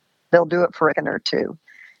smiling. They'll do it for a second or two.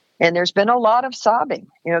 And there's been a lot of sobbing.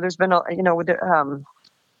 There's been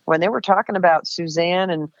when they were talking about Suzanne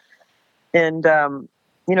and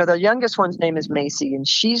the youngest one's name is Macy, and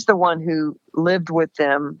she's the one who lived with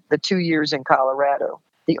them the 2 years in Colorado.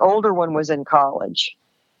 The older one was in college.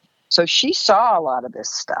 So she saw a lot of this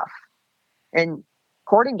stuff. And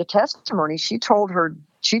according to testimony, she told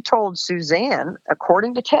Suzanne,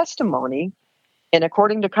 according to testimony, and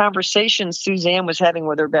according to conversations Suzanne was having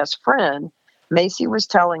with her best friend, Macy was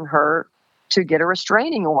telling her to get a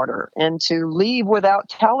restraining order and to leave without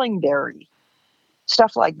telling Barry.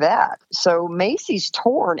 Stuff like that. So Macy's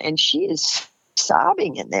torn and she is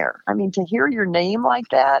sobbing in there. I mean, to hear your name like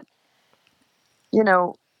that,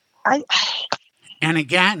 And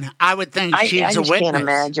again, I would think she's I a witness. Can't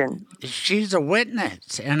imagine. She's a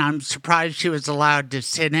witness, and I'm surprised she was allowed to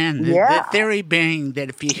sit in. Yeah. The theory being that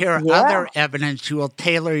if you hear other evidence, you will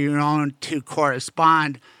tailor your own to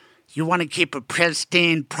correspond. You want to keep a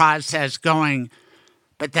pristine process going,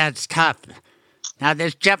 but that's tough. Now,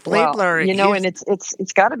 there's Jeff Liebler. And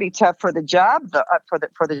it's got to be tough for the job,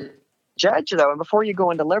 for the judge, though. And before you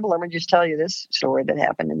go into liberal, let me just tell you this story that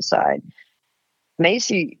happened inside.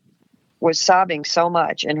 Macy was sobbing so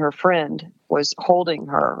much, and her friend was holding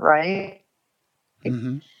her, right?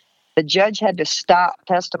 Mm-hmm. The judge had to stop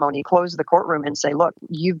testimony, close the courtroom, and say, look,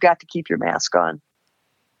 you've got to keep your mask on.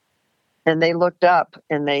 And they looked up,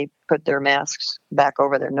 and they put their masks back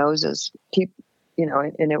over their noses.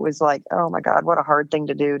 And it was like, oh, my God, what a hard thing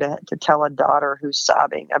to do, to tell a daughter who's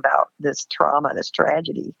sobbing about this trauma, this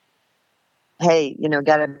tragedy. Hey,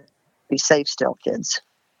 got to be safe still, kids.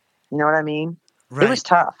 You know what I mean? Right. It was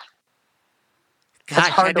tough.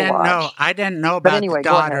 Gosh, I didn't know about the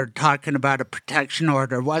daughter talking about a protection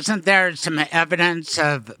order. Wasn't there some evidence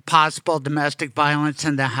of possible domestic violence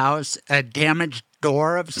in the house? A damaged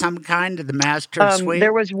door of some kind to the master suite?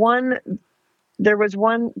 There was one.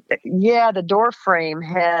 Yeah, the door frame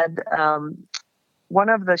had one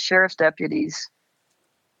of the sheriff's deputies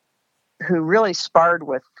who really sparred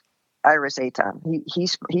with Iris Aton. He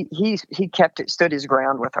stood his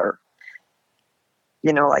ground with her.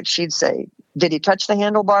 Like she'd say, did he touch the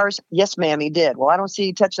handlebars? Yes, ma'am, he did. Well, I don't see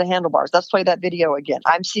he touch the handlebars. Let's play that video again.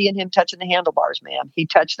 I'm seeing him touching the handlebars, ma'am. He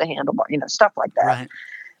touched the handlebar, stuff like that. Right.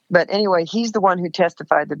 But anyway, he's the one who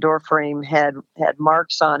testified the door frame had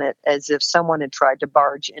marks on it as if someone had tried to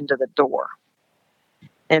barge into the door.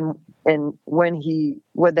 And when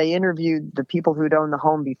they interviewed the people who'd owned the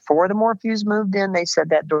home before the Morphews moved in, they said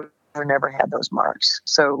that door never had those marks.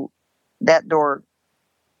 So that door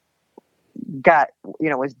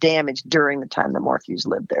was damaged during the time the Morphews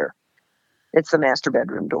lived there. It's the master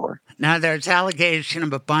bedroom door. Now, there's allegation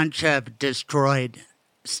of a bunch of destroyed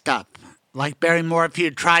stuff. Like Barry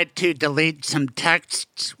Morphew tried to delete some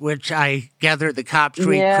texts, which I gather the cops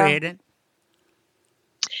recreated.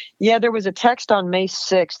 Yeah, there was a text on May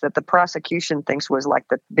 6th that the prosecution thinks was like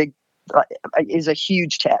the big, is a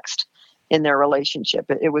huge text in their relationship.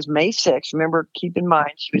 It was May 6th. Remember, keep in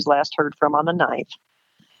mind, she was last heard from on the 9th.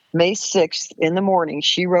 May 6th in the morning,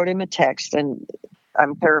 she wrote him a text, and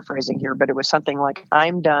I'm paraphrasing here, but it was something like,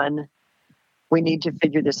 I'm done. We need to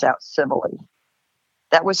figure this out civilly.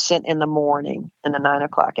 That was sent in the morning in the 9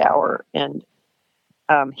 o'clock hour. And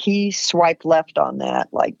he swiped left on that,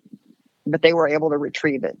 but they were able to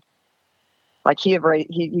retrieve it. Like he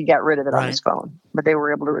got rid of it on his phone, but they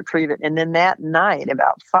were able to retrieve it. And then that night,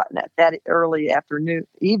 about that early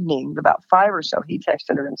evening, about 5 or so, he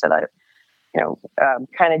texted her and said,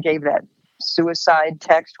 kind of gave that suicide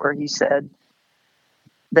text where he said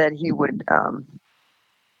that he would,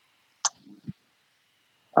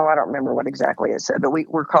 I don't remember what exactly it said, but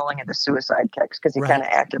we're calling it the suicide text because he kind of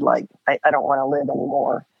acted like, I don't want to live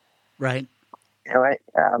anymore. Right.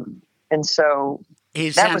 And so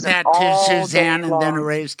he sent that to Suzanne and then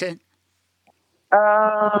erased it?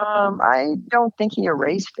 I don't think he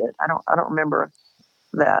erased it. I don't remember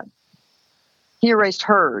that. He erased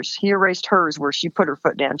hers. Where she put her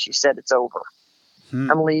foot down. She said, it's over.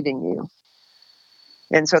 I'm leaving you.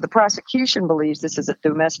 And so the prosecution believes this is a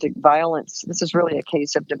domestic violence. This is really a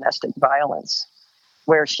case of domestic violence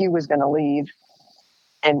where she was going to leave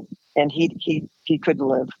and he couldn't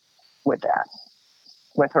live with that,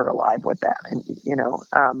 with her alive with that. And,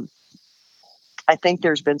 I think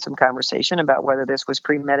there's been some conversation about whether this was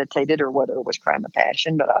premeditated or whether it was crime of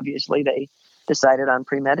passion, but obviously they decided on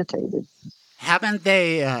premeditated. Haven't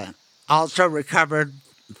they also recovered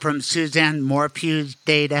from Suzanne Morphew's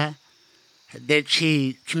data that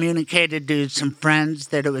she communicated to some friends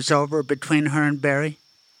that it was over between her and Barry?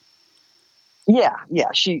 Yeah.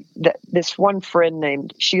 This one friend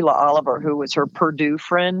named Sheila Oliver, who was her Purdue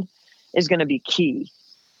friend, is going to be key.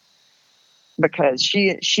 because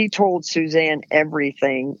she told Suzanne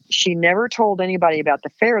everything. She never told anybody about the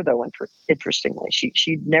affair, though. Interestingly,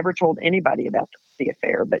 she never told anybody about the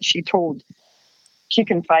affair, but she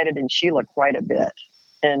confided in Sheila quite a bit,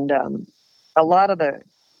 and a lot of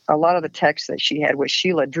the texts that she had with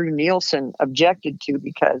Sheila, Drew Nielsen objected to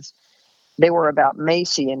because they were about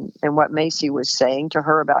Macy and what Macy was saying to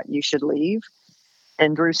her about you should leave.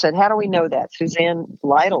 And Drew said, "How do we know that? Suzanne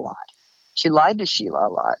lied a lot. She lied to Sheila a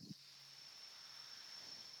lot."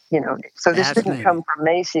 So this didn't come from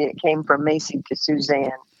Macy. It came from Macy to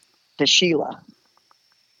Suzanne to Sheila.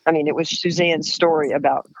 I mean, it was Suzanne's story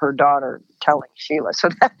about her daughter telling Sheila. So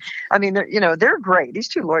they're great. These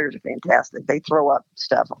two lawyers are fantastic. They throw up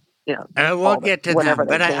stuff, We'll get to them,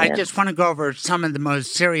 but I can. just want to go over some of the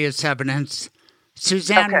most serious evidence.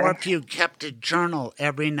 Suzanne Morphew kept a journal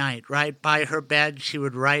every night, right by her bed. She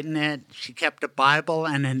would write in it. She kept a Bible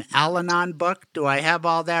and an Al-Anon book. Do I have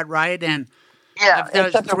all that right? And yeah, of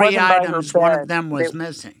those three items, one of them was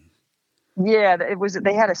missing. Yeah, it was.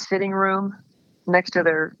 They had a sitting room next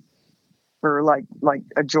to or like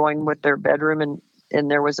adjoined with their bedroom,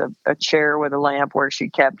 and there was a chair with a lamp where she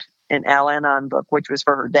kept an Al-Anon book, which was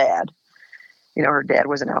for her dad. Her dad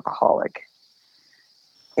was an alcoholic,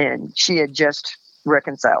 and she had just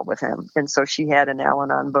reconciled with him, and so she had an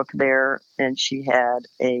Al-Anon book there, and she had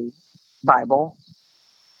a Bible,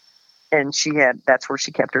 and that's where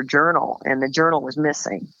she kept her journal, and the journal was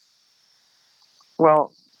missing.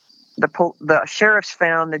 Well, the sheriffs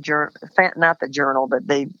found the journal, not the journal, but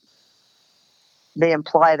they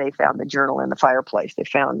imply they found the journal in the fireplace. They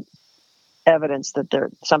found evidence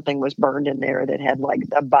that something was burned in there that had like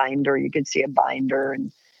a binder. You could see a binder,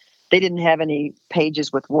 and they didn't have any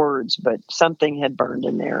pages with words, but something had burned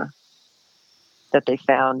in there that they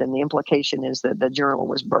found, and the implication is that the journal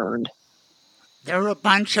was burned. There were a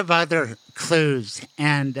bunch of other clues,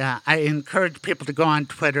 and I encourage people to go on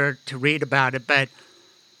Twitter to read about it, but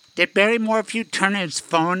did Barry Morphew turn his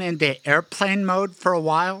phone into airplane mode for a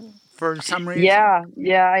while for some reason?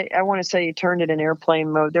 Yeah. I want to say he turned it in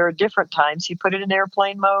airplane mode. There are different times he put it in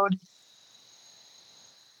airplane mode.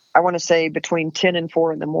 I want to say between 10 and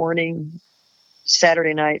 4 in the morning,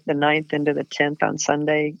 Saturday night, the 9th into the 10th on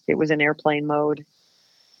Sunday, it was in airplane mode.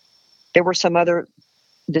 There were some other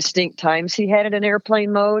distinct times he had it in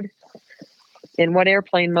airplane mode. And what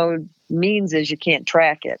airplane mode means is you can't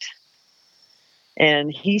track it.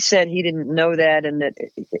 And he said he didn't know that, and that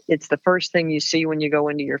it's the first thing you see when you go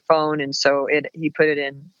into your phone. And so he put it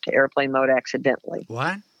into airplane mode accidentally.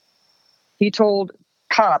 What? He told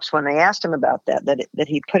cops when they asked him about that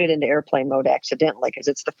he put it into airplane mode accidentally, because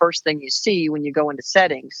it's the first thing you see when you go into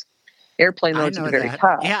settings. Airplane mode's at the very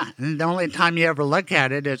top. Yeah, and the only time you ever look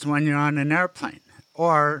at it is when you're on an airplane.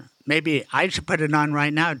 Or maybe I should put it on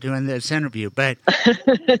right now doing this interview, but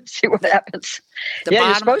see what happens.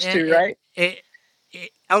 You're supposed to, right?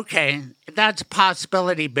 Okay, that's a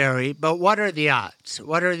possibility, Barry, but what are the odds?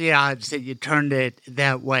 What are the odds that you turned it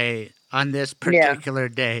that way on this particular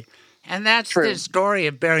day? And that's the story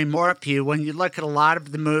of Barry Morphew. When you look at a lot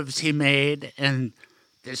of the moves he made and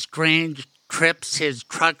the strange trips his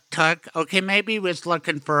truck took, okay, maybe he was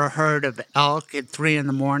looking for a herd of elk at 3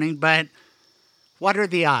 a.m, but what are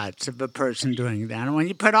the odds of a person doing that? And when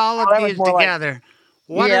you put all of these together,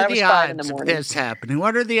 what are the odds of this happening?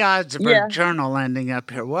 What are the odds of her journal ending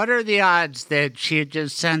up here? What are the odds that she had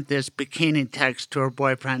just sent this bikini text to her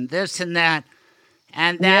boyfriend, this and that?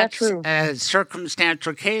 And that's a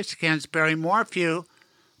circumstantial case against Barry Morphew.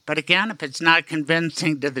 But again, if it's not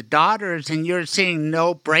convincing to the daughters and you're seeing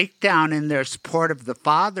no breakdown in their support of the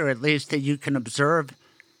father, at least that you can observe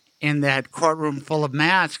in that courtroom full of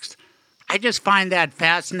masks, I just find that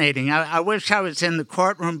fascinating. I wish I was in the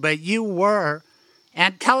courtroom, but you were.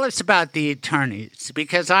 And tell us about the attorneys,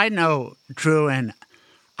 because I know Drew and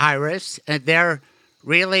Iris, they're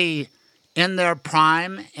really in their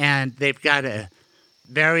prime, and they've got a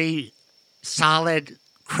very solid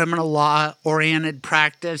criminal law-oriented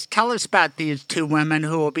practice. Tell us about these two women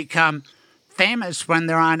who will become famous when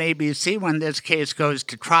they're on ABC when this case goes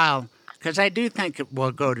to trial, because I do think it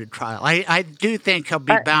will go to trial. I do think he'll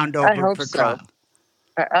be bound over for trial.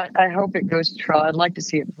 I hope it goes to trial. I'd like to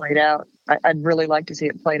see it played out. I'd really like to see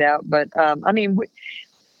it played out. But, I mean,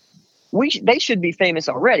 they should be famous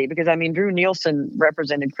already because, I mean, Drew Nielsen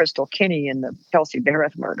represented Crystal Kinney in the Kelsey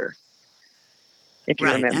Barrett murder, if you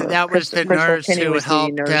remember. And that was the nurse who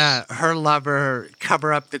helped her lover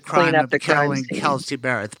cover up the crime of killing Kelsey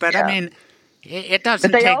Barrett. But, I mean, it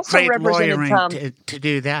doesn't take great lawyering to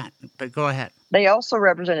do that. But go ahead. They also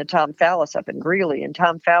represented Tom Fallis up in Greeley, and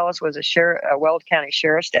Tom Fallis was a Weld County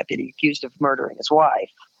Sheriff's deputy accused of murdering his wife.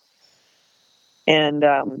 And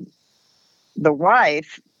the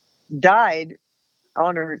wife died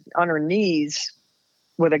on her knees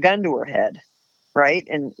with a gun to her head, right?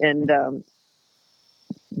 And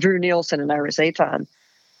Drew Nielsen and Iris Aton,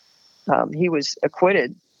 he was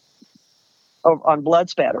acquitted on blood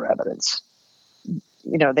spatter evidence.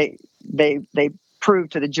 You know, they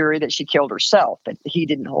proved to the jury that she killed herself, that he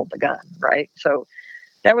didn't hold the gun, right? So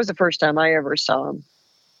that was the first time I ever saw him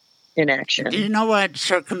in action. Do you know what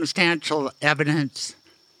circumstantial evidence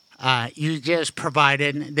you just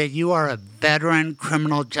provided? That you are a veteran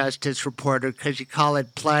criminal justice reporter because you call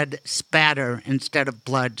it blood spatter instead of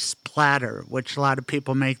blood splatter, which a lot of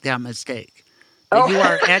people make that mistake. That you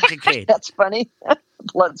are educated. That's funny.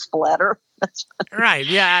 Blood splatter. That's funny. Right.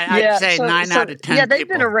 Yeah, I'd say 9 out of 10 Yeah, they've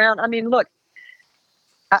people. been around. I mean, look,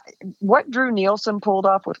 what Drew Nielsen pulled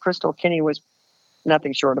off with Crystal Kinney was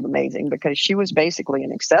nothing short of amazing, because she was basically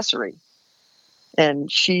an accessory.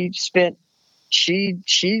 And she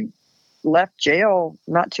left jail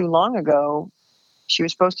not too long ago. She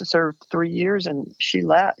was supposed to serve 3 years, and she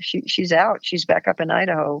left. She's out. She's back up in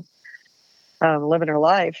Idaho, living her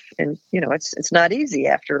life. And you know, it's not easy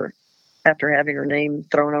after having her name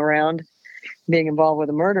thrown around, being involved with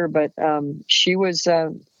a murder. But she was.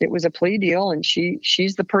 It was a plea deal, and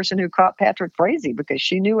she's the person who caught Patrick Frazee, because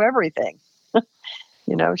she knew everything.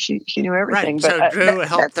 You know, she knew everything. Right. But So Drew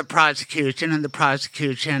helped the prosecution, and the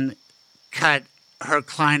prosecution cut her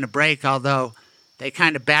client a break, although they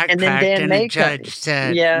kind of backtracked, and the judge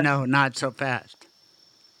said, no, not so fast.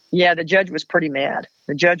 Yeah, the judge was pretty mad.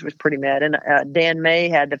 And Dan May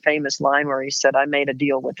had the famous line where he said, "I made a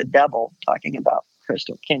deal with the devil," talking about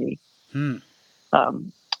Crystal Kinney.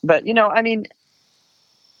 But, you know, I mean,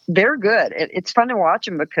 they're good. It's fun to watch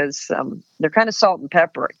them because they're kind of salt and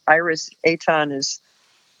pepper. Iris Aton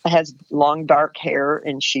has long dark hair,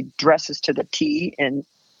 and she dresses to the T, and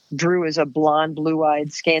Drew is a blonde,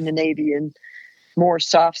 blue-eyed Scandinavian, more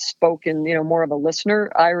soft-spoken, you know, more of a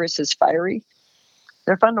listener. Iris is fiery.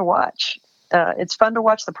 They're fun to watch. It's fun to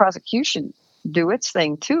watch the prosecution do its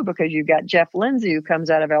thing, too, because you've got Jeff Lindsay, who comes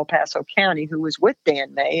out of El Paso County, who was with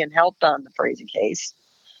Dan May and helped on the Frazee case.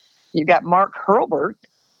 You've got Mark Hurlburt.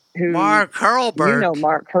 Mark Hurlburt. You know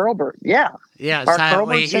Mark Hurlburt, yeah. Yes,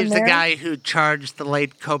 Mark he's the guy who charged the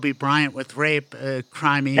late Kobe Bryant with rape, a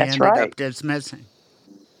crime he ended up dismissing.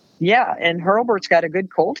 Yeah, and Hurlburt's got a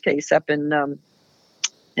good cold case up in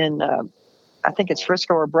I think it's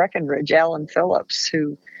Frisco or Breckenridge. Alan Phillips,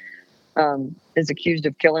 who is accused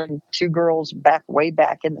of killing 2 girls way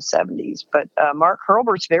back in the 70s. But Mark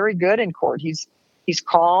Hurlburt's very good in court. He's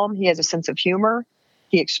calm. He has a sense of humor.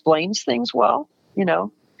 He explains things well, you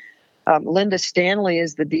know. Linda Stanley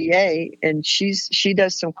is the DA, and she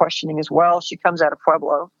does some questioning as well. She comes out of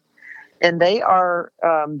Pueblo, and they're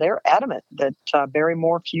adamant that Barry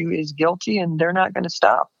Morphew is guilty, and they're not going to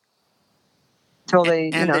stop until they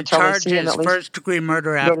the charge is first-degree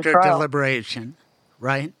murder after deliberation,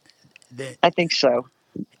 right? I think so.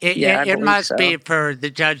 It must be for the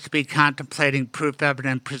judge to be contemplating proof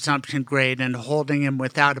evident presumption grade and holding him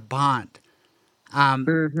without a bond.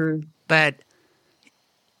 But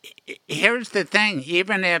here's the thing.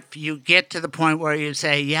 Even if you get to the point where you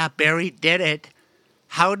say, yeah, Barry did it,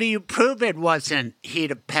 how do you prove it wasn't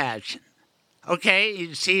heat of passion? Okay,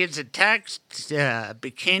 you see it's a text,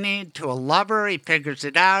 bikini to a lover. He figures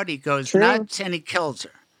it out. He goes nuts and he kills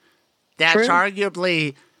her. That's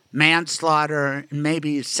arguably manslaughter and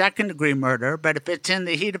maybe second-degree murder. But if it's in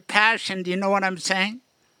the heat of passion, do you know what I'm saying?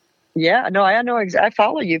 Yeah, no, I know. I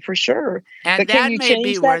follow you for sure. And but can you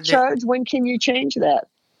change that charge? When can you change that,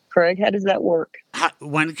 Craig? How does that work?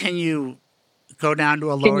 When can you go down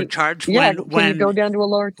to a lower charge? Can you go down to a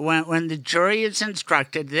lower? When the jury is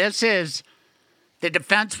instructed, the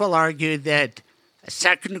defense will argue that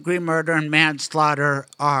second-degree murder and manslaughter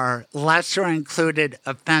are lesser included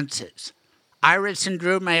offenses. Iris and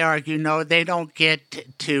Drew may argue, no, they don't get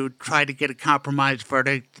to try to get a compromise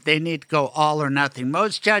verdict. They need to go all or nothing.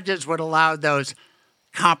 Most judges would allow those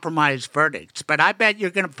compromise verdicts. But I bet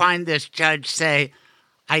you're going to find this judge say,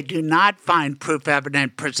 I do not find proof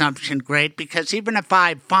evident presumption great, because even if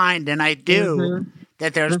I find, and I do,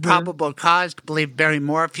 that there's probable cause to believe Barry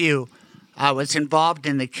Morphew was involved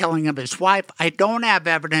in the killing of his wife, I don't have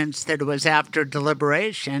evidence that it was after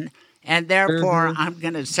deliberation. And therefore, I'm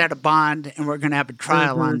going to set a bond, and we're going to have a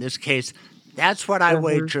trial on this case. That's what I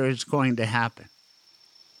wager is going to happen.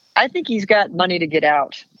 I think he's got money to get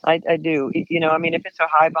out. I do. You know, I mean, if it's a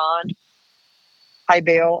high bond, high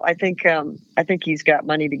bail, I think he's got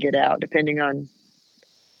money to get out, depending on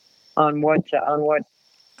whether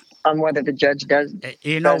the judge does.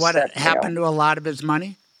 You know what happened to a lot of his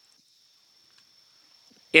money?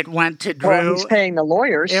 It went to Drew. Well, he's paying the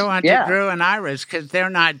lawyers. It went to Drew and Iris because they're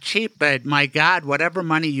not cheap. But my God, whatever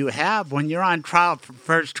money you have, when you're on trial for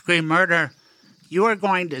first-degree murder, you are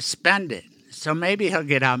going to spend it. So maybe he'll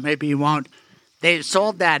get out, maybe he won't. They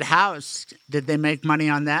sold that house. Did they make money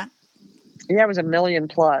on that? Yeah, it was $1 million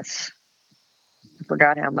plus. I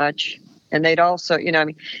forgot how much. And they'd also,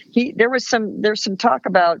 there's some talk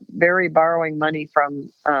about Barry borrowing money from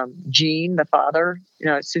Gene, the father,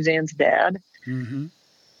 Suzanne's dad. Mm-hmm.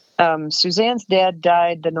 Suzanne's dad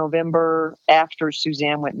died the November after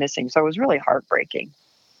Suzanne went missing, so it was really heartbreaking.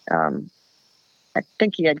 I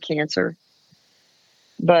think he had cancer,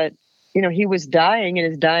 but he was dying, and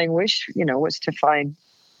his dying wish, was to find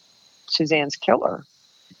Suzanne's killer.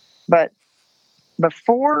 But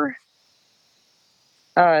before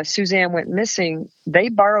Suzanne went missing, they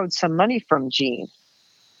borrowed some money from Gene.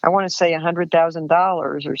 I want to say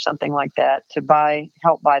 $100,000 or something like that to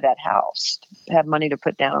help buy that house, have money to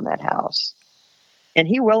put down on that house. And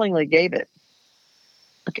he willingly gave it.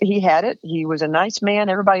 He had it. He was a nice man.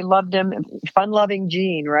 Everybody loved him. Fun-loving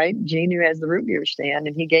Gene, right? Gene, who has the root beer stand.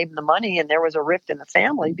 And he gave him the money, and there was a rift in the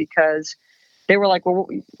family because they were like, well,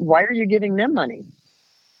 why are you giving them money?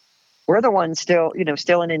 We're the ones still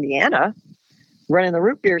in Indiana running the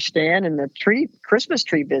root beer stand and the Christmas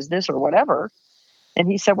tree business or whatever. And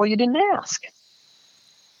he said, well, you didn't ask.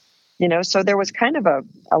 So there was kind of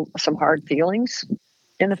some hard feelings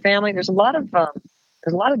in the family. There's a lot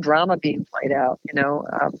of drama being played out.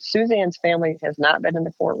 Suzanne's family has not been in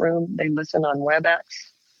the courtroom. They listen on WebEx.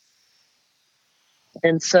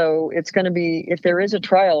 And so it's going to be, if there is a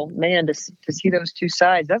trial, man, to see those two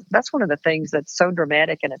sides, that's one of the things that's so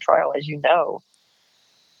dramatic in a trial, as you know,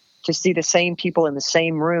 to see the same people in the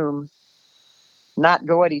same room not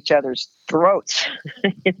go at each other's throats.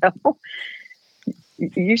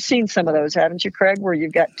 You've seen some of those, haven't you, Craig, where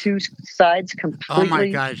you've got two sides completely. Oh my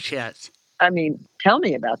gosh, yes. I mean, tell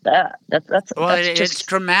me about that. It's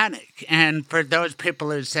dramatic. And for those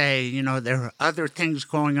people who say, there are other things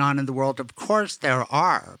going on in the world, of course there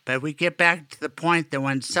are. But we get back to the point that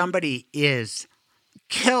when somebody is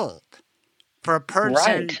killed, for a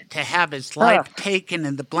person to have his life taken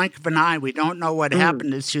in the blink of an eye, we don't know what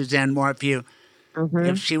happened to Suzanne Morphew. Mm-hmm.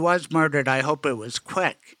 If she was murdered, I hope it was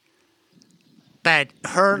quick. But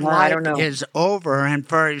her life is over, and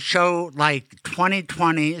for a show like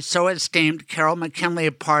 2020, so esteemed, Carole McKinley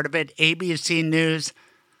a part of it, ABC News,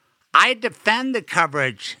 I defend the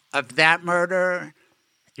coverage of that murder,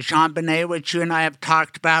 JonBenet, which you and I have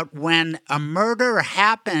talked about. When a murder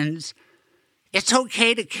happens, it's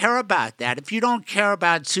okay to care about that. If you don't care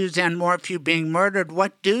about Suzanne Morphew being murdered,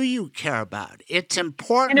 what do you care about? It's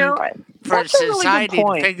important for society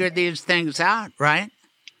to figure these things out, right?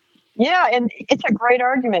 Yeah, and it's a great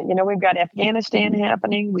argument. We've got Afghanistan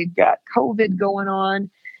happening. We've got COVID going on.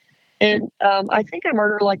 And I think a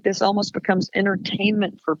murder like this almost becomes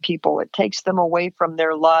entertainment for people. It takes them away from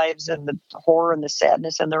their lives and the horror and the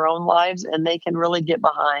sadness in their own lives, and they can really get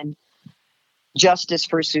behind justice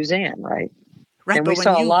for Suzanne, right? Right, and we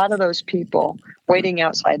saw a lot of those people waiting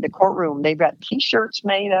outside the courtroom. They've got T-shirts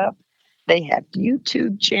made up. They have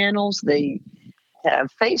YouTube channels. They have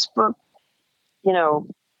Facebook,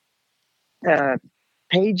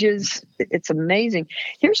 pages. It's amazing.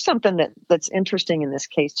 Here's something that's interesting in this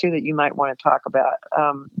case, too, that you might want to talk about.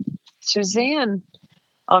 Suzanne,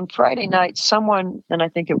 on Friday night, someone, and I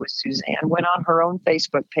think it was Suzanne, went on her own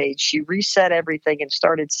Facebook page. She reset everything and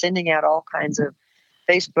started sending out all kinds of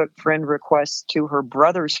Facebook friend requests to her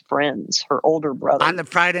brother's friends, her older brother. On the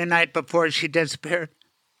Friday night before she disappeared?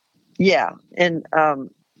 Yeah. And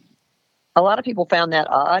a lot of people found that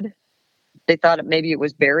odd. They thought maybe it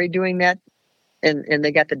was Barry doing that. And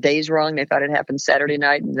they got the days wrong. They thought it happened Saturday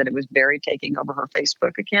night and that it was Barry taking over her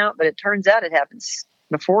Facebook account. But it turns out it happened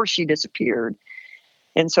before she disappeared.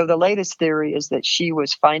 And so the latest theory is that she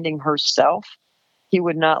was finding herself. He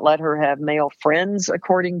would not let her have male friends,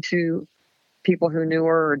 according to people who knew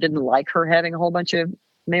her or didn't like her having a whole bunch of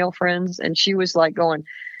male friends. And she was like going,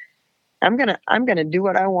 I'm gonna do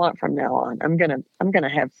what I want from now on. I'm gonna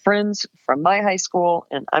have friends from my high school,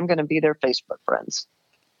 and I'm gonna be their Facebook friends.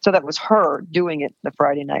 So that was her doing it the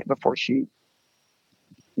Friday night before she,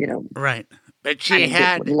 right. But she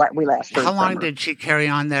had. We last heard how long from her. did she carry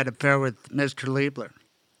on that affair with Mr. Liebler?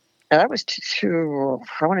 That was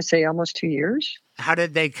I want to say almost 2 years. How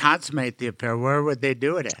did they consummate the affair? Where would they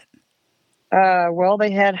do it at? Well,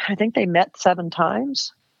 I think they met 7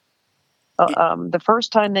 times. The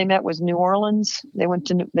first time they met was New Orleans. They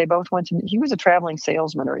both went to, he was a traveling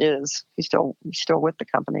salesman, or is. He's still with the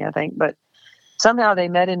company, I think. But somehow they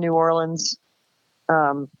met in New Orleans.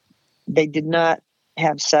 They did not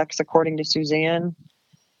have sex, according to Suzanne.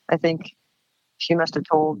 I think she must have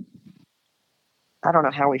told, I don't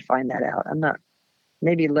know how we find that out.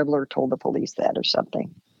 Maybe Libler told the police that or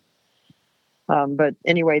something. But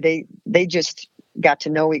anyway, they just got to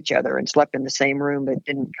know each other and slept in the same room, but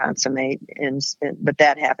didn't consummate. But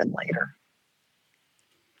that happened later.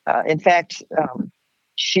 In fact,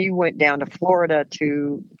 she went down to Florida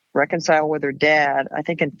to reconcile with her dad, I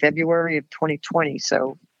think in February of 2020.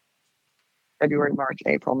 So February, March,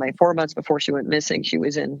 April, May, 4 months before she went missing, she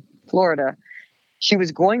was in Florida. She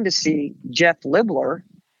was going to see Jeff Libler,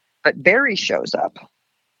 but Barry shows up.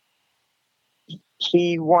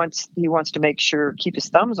 He wants to make sure, keep his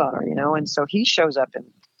thumbs on her, and so he shows up in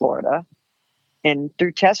Florida. And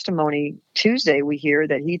through testimony Tuesday, we hear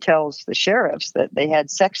that he tells the sheriffs that they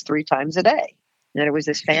had sex 3 times a day. And it was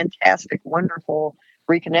this fantastic, wonderful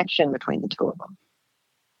reconnection between the two of them.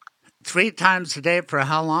 3 times a day for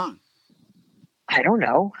how long? I don't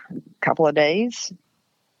know, a couple of days.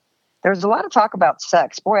 There was a lot of talk about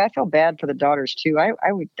sex. Boy, I feel bad for the daughters too.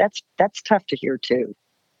 I would. That's tough to hear too.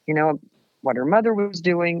 What her mother was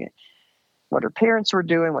doing, what her parents were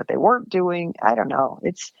doing, what they weren't doing. I don't know.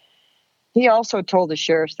 He also told the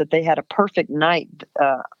sheriffs that they had a perfect night,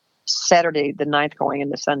 Saturday the 9th going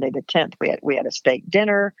into Sunday the 10th. We had a steak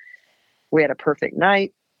dinner. We had a perfect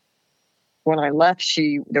night. When I left,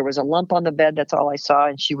 there was a lump on the bed. That's all I saw.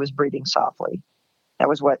 And she was breathing softly. That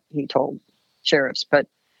was what he told sheriffs. But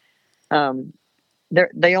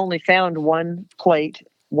they only found 1 plate,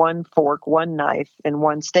 1 fork, 1 knife, and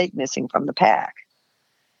 1 steak missing from the pack.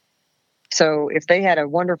 So if they had a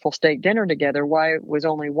wonderful steak dinner together, why was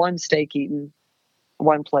only 1 steak eaten,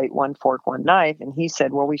 1 plate, 1 fork, 1 knife? And he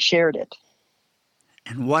said, well, we shared it.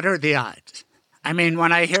 And what are the odds? I mean,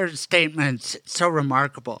 when I hear statements, it's so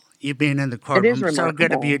remarkable. You being in the courtroom, so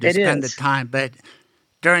good of you to spend the time. But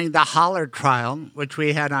during the Holler trial, which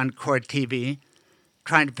we had on Court TV,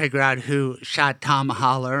 trying to figure out who shot Tom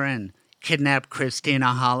Holler and kidnapped Christina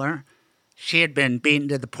Holler, she had been beaten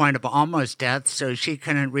to the point of almost death, so she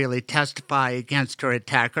couldn't really testify against her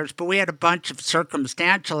attackers. But we had a bunch of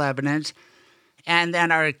circumstantial evidence, and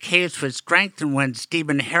then our case was strengthened when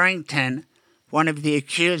Stephen Harrington, one of the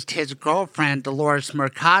accused, his girlfriend, Dolores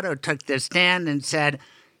Mercado, took the stand and said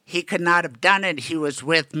he could not have done it. He was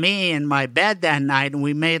with me in my bed that night, and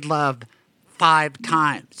we made love 5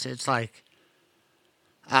 times. It's like,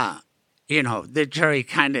 the jury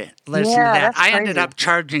kind of listened to that. I ended up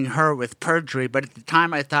charging her with perjury, but at the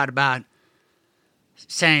time I thought about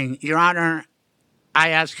saying, Your Honor, I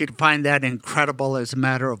ask you to find that incredible as a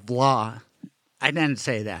matter of law. I didn't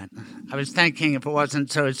say that. I was thinking if it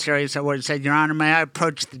wasn't so serious, I would have said, Your Honor, may I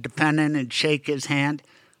approach the defendant and shake his hand?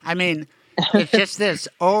 I mean, it's just this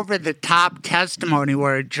over-the-top testimony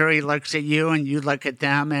where a jury looks at you and you look at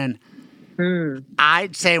them. And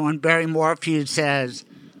I'd say when Barry Morphew says,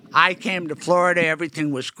 I came to Florida,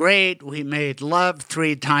 everything was great, we made love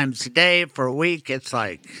 3 times a day for a week, it's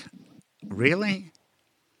like, really?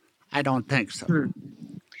 I don't think so.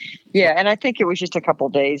 Yeah, and I think it was just a couple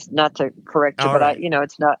of days, not to correct you, but right.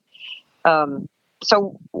 It's not.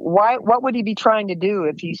 So what would he be trying to do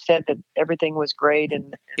if he said that everything was great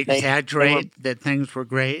and exaggerate that things were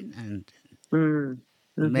great and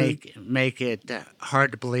make it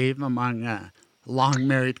hard to believe among a long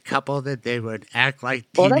married couple that they would act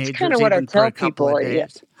like teenagers? Well, that's kind of what I tell people. Yeah.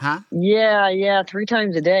 Huh? Yeah, 3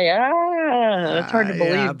 times a day. That's hard to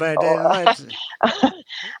believe. Yeah, but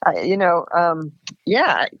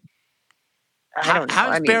yeah. I don't know.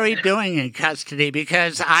 How's Barry doing in custody?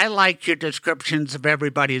 Because I like your descriptions of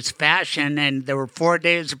everybody's fashion, and there were 4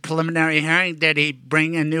 days of preliminary hearing. Did he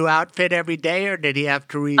bring a new outfit every day, or did he have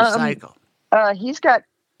to recycle?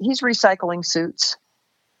 He's recycling suits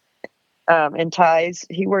and ties.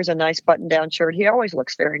 He wears a nice button-down shirt. He always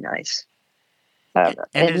looks very nice. And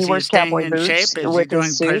he wears cowboy boots. Is he doing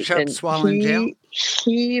push-ups while in jail?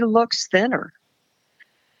 He looks thinner.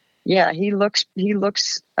 Yeah, he looks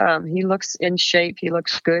in shape. He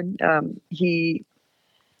looks good.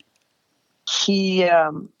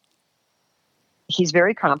 He's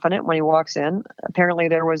very confident when he walks in. Apparently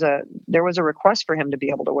there was a request for him to be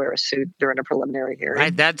able to wear a suit during a preliminary hearing.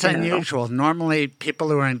 Right, that's unusual. Normally people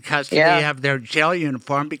who are in custody have their jail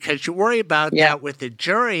uniform because you worry about that with the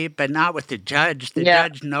jury, but not with the judge. The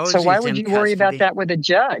judge knows. So why would you worry about that with a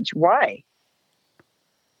judge? Why?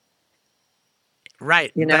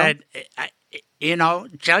 Right, but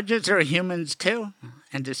judges are humans too,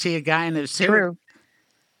 and to see a guy in a suit. True.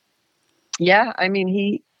 Yeah, I mean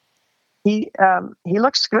he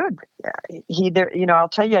looks good. I'll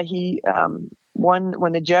tell you,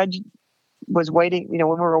 when the judge was waiting, when we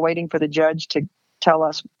were waiting for the judge to tell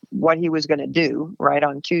us what he was going to do, right?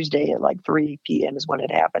 On Tuesday at like 3 p.m. is when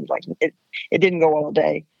it happened. Like it didn't go all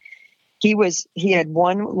day. He had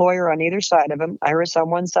one lawyer on either side of him, Iris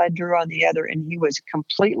on one side, Drew on the other, and he was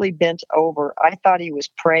completely bent over. I thought he was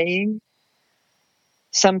praying.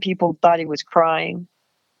 Some people thought he was crying.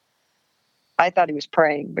 I thought he was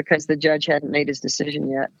praying because the judge hadn't made his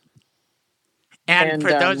decision yet. And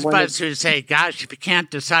for those of us who say, gosh, if you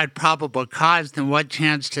can't decide probable cause, then what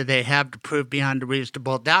chance do they have to prove beyond a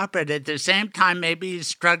reasonable doubt? But at the same time, maybe he's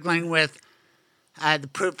struggling with the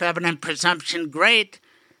proof evident presumption great.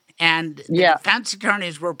 And the defense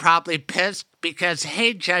attorneys were probably pissed because,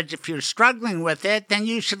 hey, Judge, if you're struggling with it, then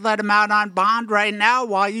you should let him out on bond right now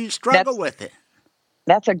while you struggle with it.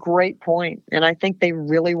 That's a great point. And I think they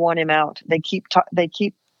really want him out. They keep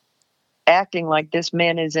acting like this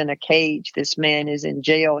man is in a cage. This man is in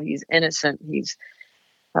jail. He's innocent. He's,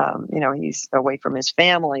 he's away from his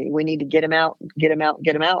family. We need to get him out, get him out,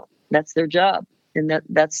 get him out. That's their job. And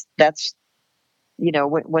that's when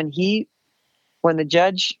the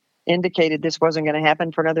judge indicated this wasn't going to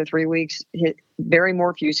happen for another 3 weeks, Barry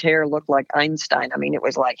Morphew's hair looked like Einstein. I mean, it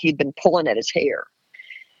was like he'd been pulling at his hair.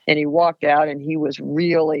 And he walked out and he was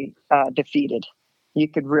really defeated. You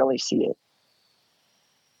could really see it.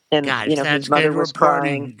 And, Gosh, his that's mother good was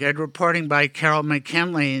reporting. crying. Good reporting by Carole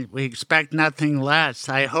McKinley. We expect nothing less.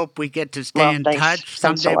 I hope we get to stay in touch.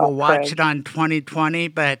 Someday we'll watch it on 2020,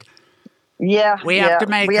 but we have to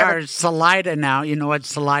make our Salida now. You know what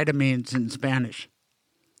Salida means in Spanish?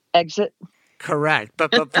 Exit. Correct.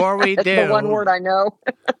 But before we do... the one word I know.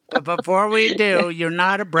 But before we do, you're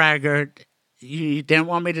not a braggart. You didn't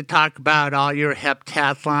want me to talk about all your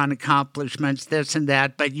heptathlon accomplishments, this and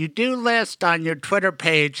that, but you do list on your Twitter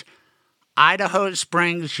page, Idaho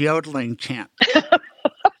Springs yodeling champ.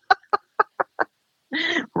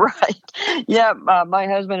 Right. Yeah, my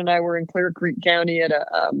husband and I were in Clear Creek County at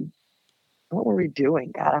what were we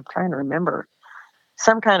doing? God, I'm trying to remember.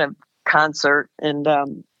 Some kind of concert, and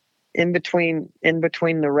in between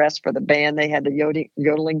the rest for the band, they had the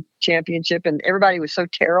yodeling championship, and everybody was so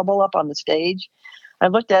terrible up on the stage. I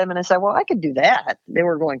looked at them and I said, well, I could do that. They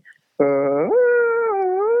were going, oh.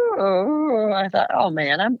 I thought, oh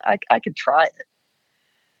man, I could try it.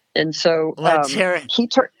 And so let's hear it.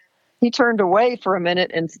 He turned away for a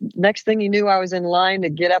minute, and next thing he knew, I was in line to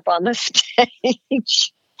get up on the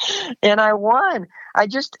stage, and I won. I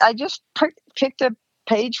just picked a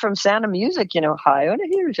page from Sound of Music, high on a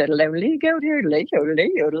hill, said a lonely goat here,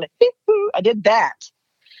 yodeling. I did that.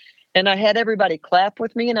 And I had everybody clap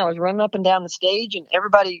with me, and I was running up and down the stage, and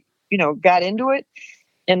everybody, got into it.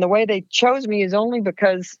 And the way they chose me is only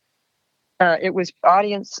because it was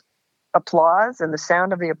audience applause and the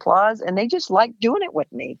sound of the applause, and they just liked doing it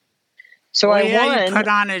with me. So I won. You put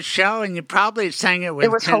on a show, and you probably sang it with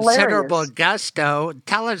considerable hilarious. Gusto.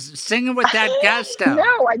 Tell us, sing it with that gusto.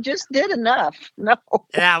 No, I just did enough. No.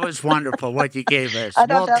 That was wonderful what you gave us. I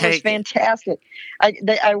thought that was fantastic.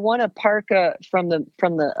 I won a parka from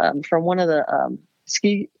one of the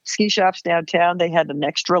ski shops downtown. They had an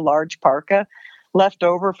extra large parka left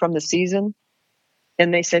over from the season,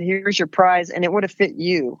 and they said, "Here's your prize," and it would have fit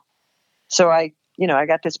you. So I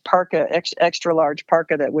got this parka, extra large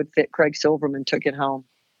parka that would fit Craig Silverman, took it home.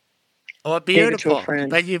 Oh, beautiful.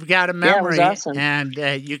 But you've got a memory, it was awesome. And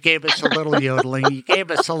you gave us a little yodeling. You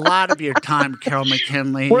gave us a lot of your time, Carole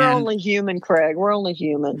McKinley. We're only human, Craig. We're only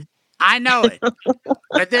human. I know it.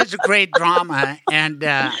 But there's a great drama, and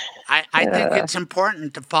I think it's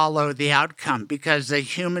important to follow the outcome, because the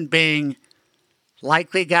human being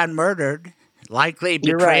likely got murdered, likely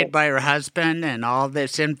betrayed by her husband, and all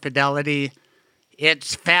this infidelity.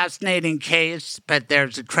 It's a fascinating case, but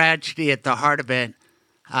there's a tragedy at the heart of it.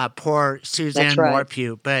 Poor Suzanne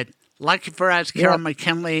Morphew. But lucky for us, Carole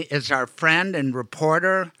McKinley is our friend and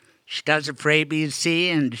reporter. She does it for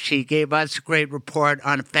ABC, and she gave us a great report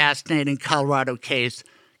on a fascinating Colorado case.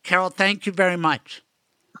 Carole, thank you very much.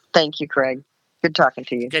 Thank you, Craig. Good talking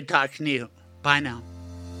to you. Good talking to you. Bye now.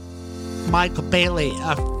 Michael Bailey,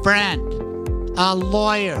 a friend, a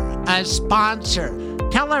lawyer, a sponsor.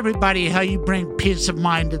 Tell everybody how you bring peace of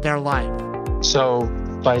mind to their life. So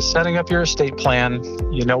by setting up your estate plan,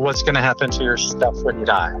 you know what's going to happen to your stuff when you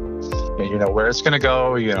die. You know where it's going to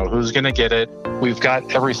go, you know who's going to get it. We've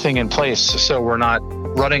got everything in place, so we're not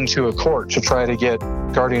running to a court to try to get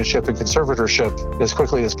guardianship and conservatorship as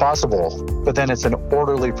quickly as possible. But then it's an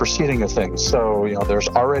orderly proceeding of things. So, there's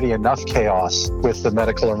already enough chaos with the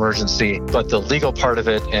medical emergency, but the legal part of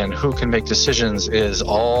it and who can make decisions is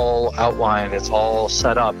all outlined. It's all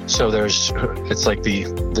set up. So it's like the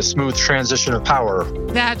smooth transition of power.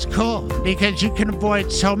 That's cool, because you can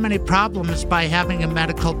avoid so many problems by having a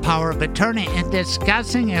medical power of attorney and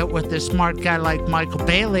discussing it with a smart guy like Michael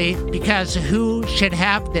Bailey, because who should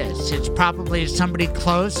have this? It's probably somebody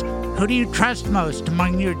close. Who do you trust most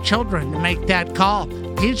among your children to make that call?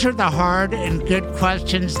 These are the hard and good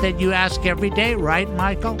questions that you ask every day, right,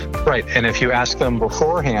 Michael? Right. And if you ask them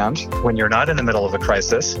beforehand, when you're not in the middle of a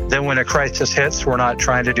crisis, then when a crisis hits, we're not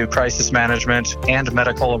trying to do crisis management and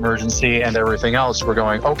medical emergency and everything else. We're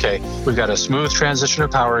going, okay, we've got a smooth transition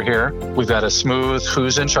of power here. We've got a smooth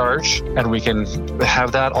who's in charge, and we can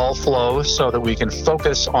have that all flow so that we can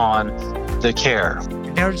focus on the care.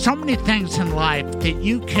 There are so many things in life that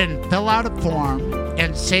you can fill out a form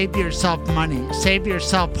and save yourself money, save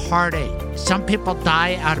yourself heartache. Some people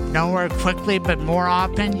die out of nowhere quickly, but more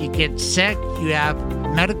often you get sick, you have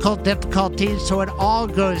medical difficulties, so it all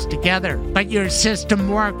goes together. But your system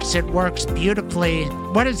works, it works beautifully.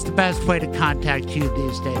 What is the best way to contact you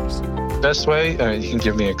these days? Best way, you can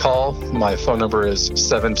give me a call. My phone number is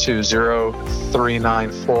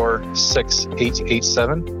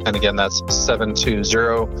 720-394-6887. And again, that's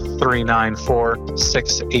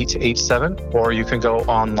 720-394-6887. Or you can go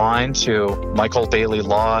online to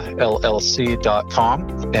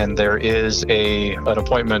michaelbaileylawllc.com. And there is an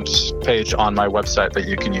appointment page on my website that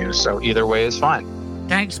you can use. So either way is fine.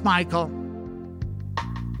 Thanks, Michael.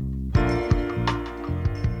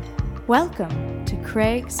 Welcome to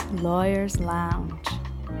Craig's Lawyers Lounge.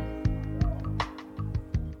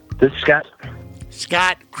 This is Scott.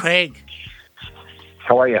 Scott, Craig.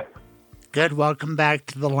 How are you? Good. Welcome back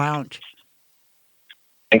to the lounge.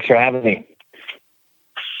 Thanks for having me.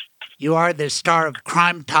 You are the star of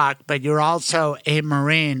Crime Talk, but you're also a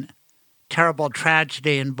Marine. Terrible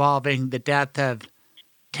tragedy involving the death of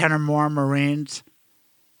 10 or more Marines.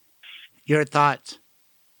 Your thoughts?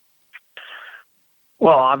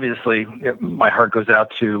 Well, obviously, my heart goes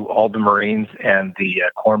out to all the Marines and the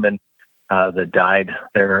corpsmen that died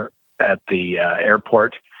there at the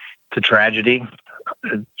airport. It's a tragedy.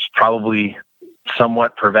 It's probably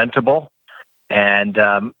somewhat preventable, and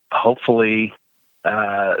hopefully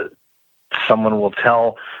someone will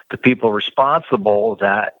tell the people responsible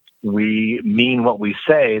that we mean what we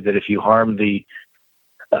say, that if you harm the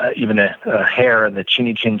even a hair in the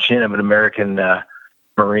chinny chin chin of an American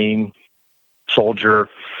Marine, soldier,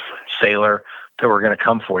 sailor, that we're going to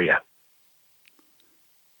come for you.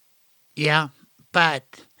 Yeah,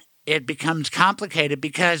 but it becomes complicated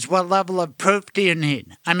because what level of proof do you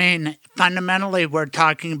need? I mean, fundamentally, we're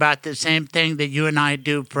talking about the same thing that you and I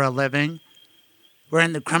do for a living. We're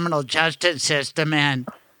in the criminal justice system, and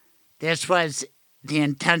this was the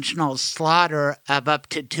intentional slaughter of up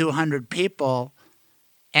to 200 people.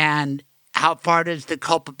 And how far does the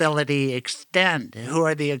culpability extend? Who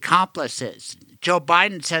are the accomplices? Joe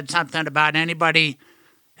Biden said something about anybody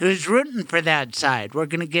who's rooting for that side. We're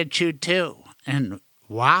going to get you too. And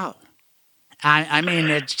wow. I mean,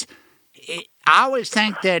 I always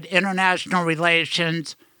think that international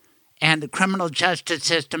relations and the criminal justice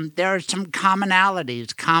system, there are some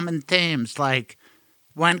commonalities, common themes, like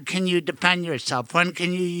when can you defend yourself? When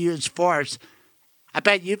can you use force? I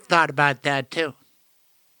bet you've thought about that too.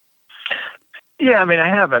 Yeah, I mean, I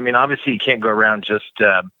have. I mean, obviously, you can't go around just,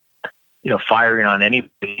 firing on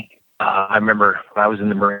anybody. I remember when I was in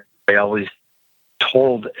the Marine, I always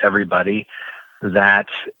told everybody that,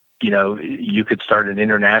 you could start an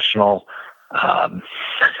international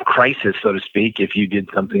crisis, so to speak, if you did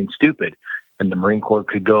something stupid. And the Marine Corps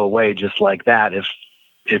could go away just like that if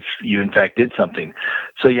you, in fact, did something.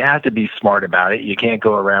 So you have to be smart about it. You can't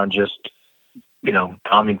go around just,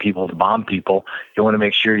 bombing people to bomb people. You want to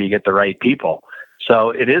make sure you get the right people. So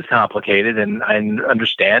it is complicated, and I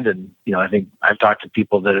understand. And, I think I've talked to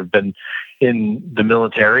people that have been in the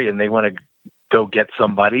military and they want to go get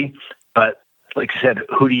somebody. But like I said,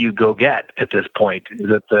 who do you go get at this point? Is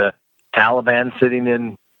it the Taliban sitting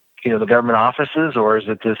in, the government offices, or is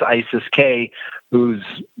it this ISIS-K who's,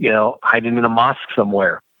 hiding in a mosque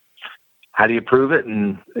somewhere? How do you prove it,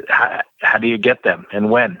 and how do you get them, and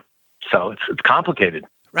when? So it's complicated.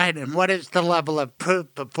 Right, and what is the level of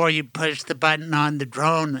proof before you push the button on the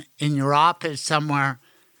drone in your office somewhere?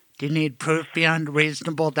 Do you need proof beyond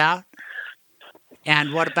reasonable doubt?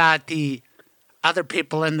 And what about the other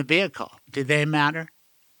people in the vehicle? Do they matter?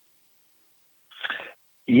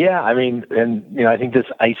 Yeah, I mean, and, I think this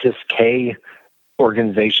ISIS-K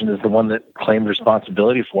organization is the one that claimed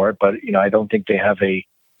responsibility for it. But, I don't think they have a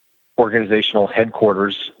organizational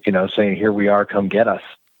headquarters, saying, here we are, come get us.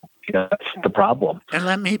 That's the problem. And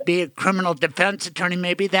let me be a criminal defense attorney.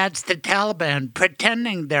 Maybe that's the Taliban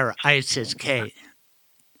pretending they're ISIS-K.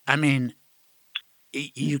 I mean,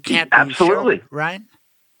 you can't be Absolutely. sure, right?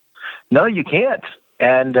 No, you can't.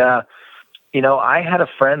 And, I had a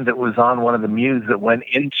friend that was on one of the Mews that went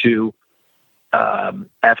into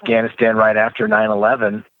Afghanistan right after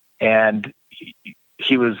 9/11, and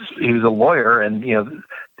he was a lawyer, and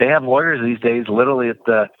they have lawyers these days literally at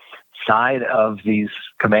the side of these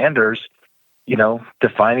commanders,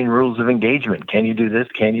 defining rules of engagement. Can you do this?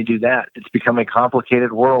 Can you do that? It's become a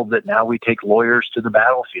complicated world that now we take lawyers to the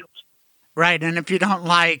battlefield. Right, and if you don't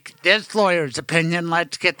like this lawyer's opinion,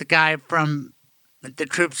 let's get the guy from the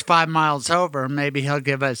troops 5 miles over. Maybe he'll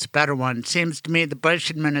give us a better one. Seems to me the Bush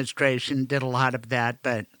administration did a lot of that,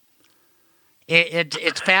 but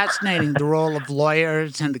it's fascinating, the role of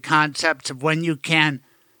lawyers and the concepts of when you can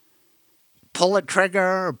pull a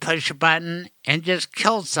trigger or push a button and just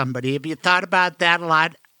kill somebody. Have you thought about that a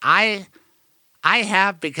lot? I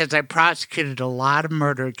have, because I prosecuted a lot of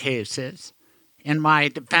murder cases. In my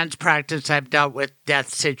defense practice, I've dealt with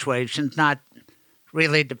death situations, not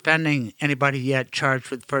really defending anybody yet charged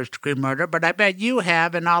with first-degree murder, but I bet you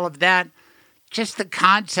have, and all of that. Just the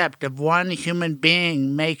concept of one human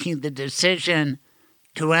being making the decision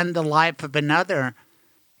to end the life of another,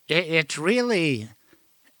 it's really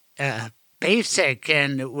basic,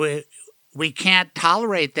 and we can't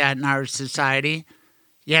tolerate that in our society,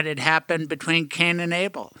 yet it happened between Cain and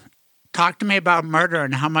Abel. Talk to me about murder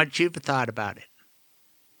and how much you've thought about it.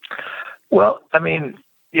 Well, I mean,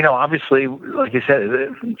 obviously, like you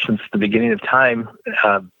said, since the beginning of time,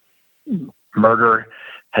 murder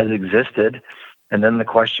has existed. And then the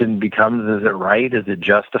question becomes, is it right? Is it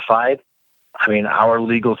justified? I mean, our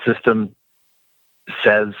legal system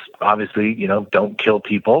says, obviously, don't kill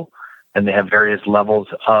people. And they have various levels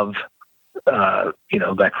of,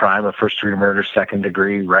 that crime of first-degree murder,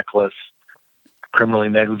 second-degree, reckless, criminally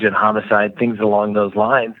negligent homicide, things along those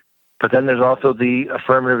lines. But then there's also the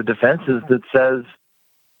affirmative defenses that says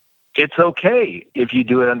it's okay if you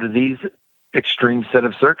do it under these extreme set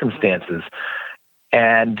of circumstances.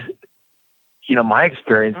 And, my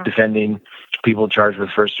experience defending people charged with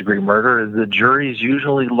first-degree murder is the juries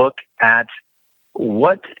usually look at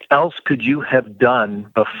what else could you have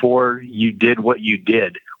done before you did what you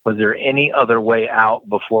did? Was there any other way out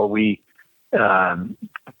before we, find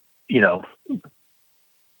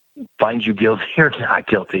you guilty or not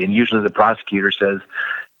guilty? And usually the prosecutor says,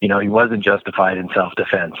 he wasn't justified in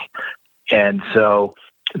self-defense. And so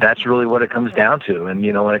that's really what it comes down to. And,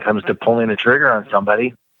 when it comes to pulling a trigger on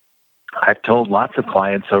somebody, I've told lots of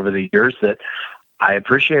clients over the years that I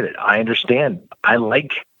appreciate it. I understand. I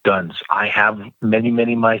like guns. I have many,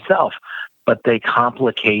 many myself, but they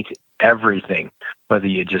complicate everything. Whether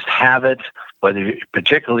you just have it,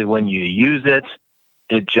 particularly when you use it,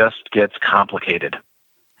 it just gets complicated.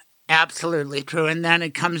 Absolutely true. And then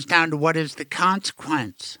it comes down to what is the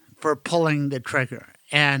consequence for pulling the trigger.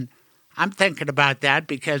 And I'm thinking about that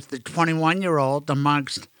because the 21-year-old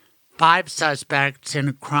amongst 5 suspects in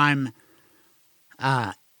a crime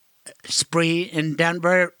spree in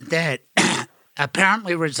Denver that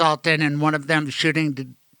apparently resulted in one of them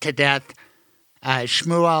shooting to death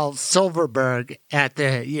Shmuel Silverberg at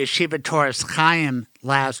the Yeshiva Torres Chaim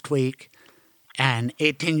last week, an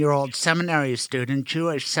 18-year-old seminary student,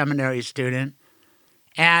 Jewish seminary student.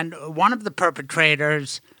 And one of the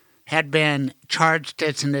perpetrators had been charged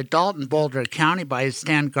as an adult in Boulder County by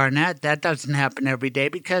Stan Garnett. That doesn't happen every day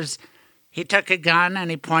because he took a gun and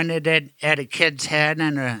he pointed it at a kid's head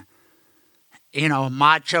in a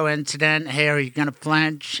macho incident. Hey, are you going to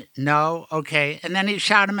flinch? No? Okay. And then he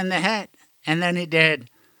shot him in the head. And then he did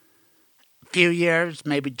a few years,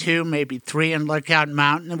 maybe 2, maybe 3 in Lookout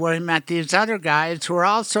Mountain, where he met these other guys who were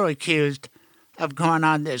also accused of going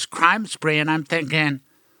on this crime spree. And I'm thinking,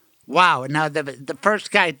 wow. Now, the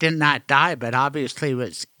first guy did not die, but obviously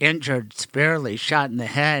was injured severely, shot in the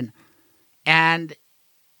head. And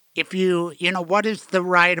if what is the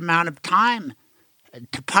right amount of time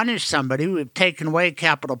to punish somebody? We've taken away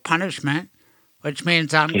capital punishment, which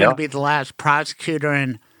means I'm going to be the last prosecutor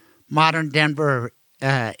in modern Denver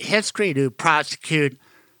history to prosecute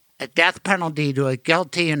a death penalty to a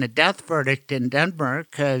guilty and a death verdict in Denver,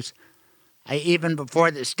 because even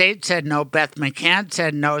before the state said no, Beth McCann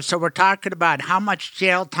said no. So we're talking about how much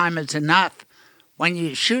jail time is enough when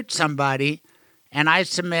you shoot somebody, and I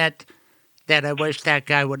submit that I wish that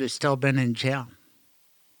guy would have still been in jail.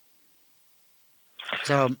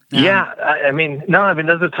 So I mean,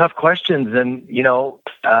 those are tough questions, and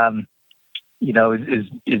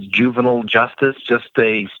is juvenile justice just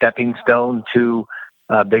a stepping stone to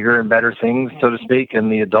bigger and better things, so to speak, in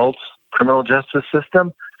the adult criminal justice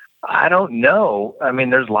system? I don't know. I mean,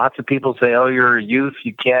 there's lots of people say, "Oh, you're a youth,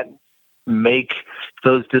 you can't make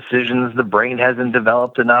those decisions. The brain hasn't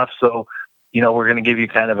developed enough, so we're going to give you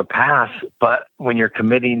kind of a pass." But when you're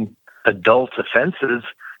committing adult offenses,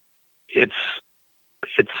 it's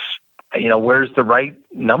where's the right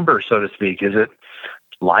number, so to speak? Is it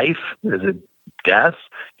life? Is it death?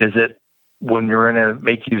 Is it when you're going to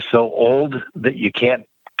make you so old that you can't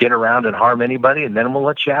get around and harm anybody, and then we'll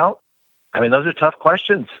let you out? I mean, those are tough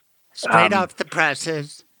questions. Straight off the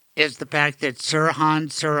presses is the fact that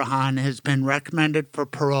Sirhan has been recommended for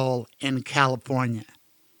parole in California.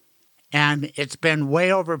 And it's been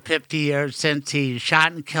way over 50 years since he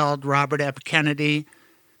shot and killed Robert F. Kennedy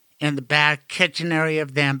in the back kitchen area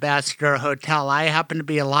of the Ambassador Hotel. I happened to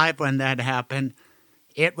be alive when that happened.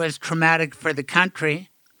 It was traumatic for the country.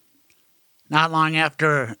 Not long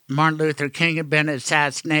after Martin Luther King had been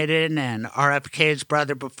assassinated and RFK's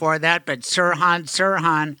brother before that. But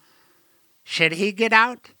Sirhan, should he get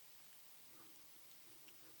out?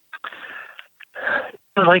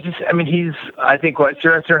 Like you said, I mean, I think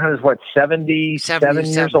Sirhan is 77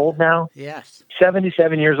 years old now? Yes.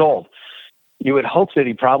 77 years old. You would hope that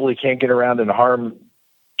he probably can't get around and harm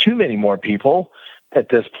too many more people at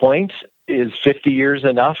this point. Is 50 years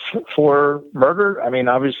enough for murder? I mean,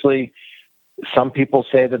 obviously, some people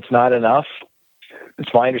say that's not enough.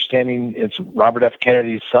 It's my understanding it's Robert F.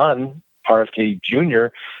 Kennedy's son, RFK Jr.,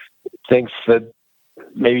 thinks that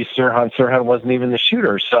maybe Sirhan wasn't even the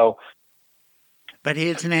shooter. So, but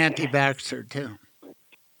he's an anti-vaxxer too.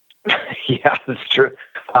 Yeah, that's true.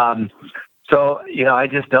 So, I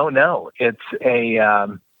just don't know. It's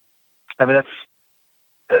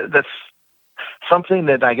that's something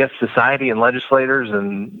that I guess society and legislators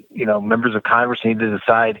and, members of Congress need to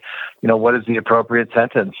decide, what is the appropriate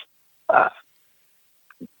sentence,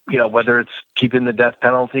 whether it's keeping the death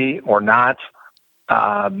penalty or not.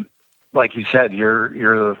 Like you said,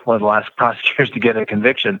 you're one of the last prosecutors to get a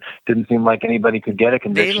conviction. Didn't seem like anybody could get a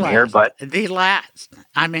conviction here, but the last.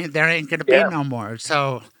 I mean, there ain't going to be no more.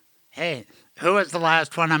 So, hey, who was the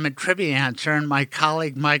last one? I'm a trivia answer, and my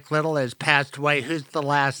colleague Mike Little has passed away. Who's the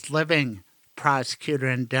last living prosecutor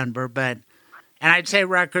in Denver? And I'd say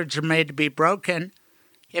records are made to be broken.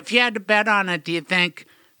 If you had to bet on it, do you think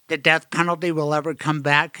the death penalty will ever come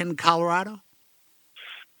back in Colorado?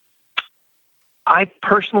 I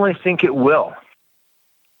personally think it will.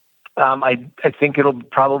 I think it'll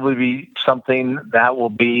probably be something that will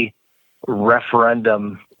be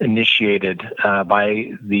referendum initiated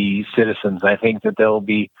by the citizens. I think that there will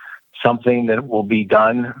be something that will be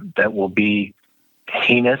done that will be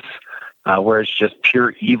heinous, where it's just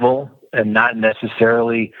pure evil and not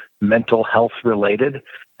necessarily mental health related.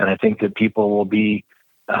 And I think that people will be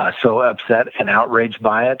so upset and outraged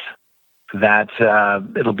by it that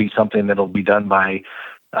it'll be something that'll be done by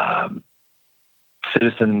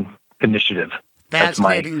citizen initiative.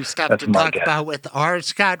 Fascinating stuff to talk about with our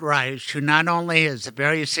Scott Reisch, who not only is a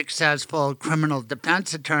very successful criminal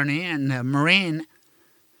defense attorney and a Marine,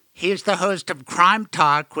 he's the host of Crime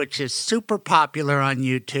Talk, which is super popular on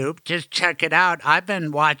YouTube. Just check it out. I've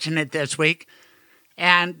been watching it this week,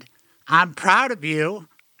 and I'm proud of you.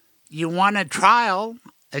 You won a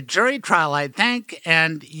jury trial, I think,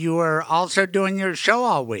 and you were also doing your show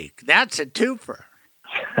all week. That's a twofer.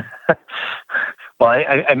 Well,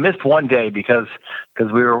 I missed one day because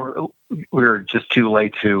we were just too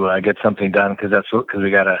late to get something done because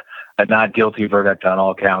we got a not guilty verdict on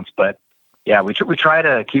all counts. But yeah, we try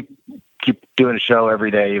to keep doing a show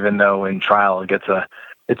every day, even though in trial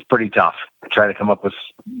it's pretty tough. We try to come up with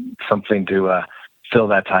something to fill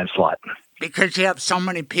that time slot. Because you have so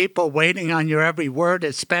many people waiting on your every word,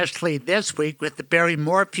 especially this week with the Barry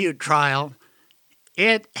Morphew trial.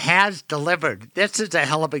 It has delivered. This is a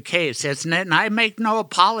hell of a case, isn't it? And I make no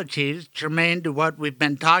apologies, germane to what we've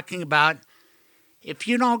been talking about. If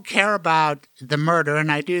you don't care about the murder, and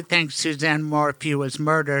I do think Suzanne Morphew was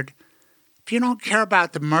murdered, if you don't care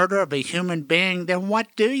about the murder of a human being, then what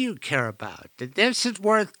do you care about? This is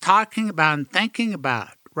worth talking about and thinking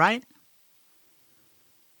about, right?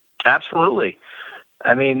 Absolutely.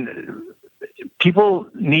 I mean, people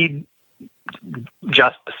need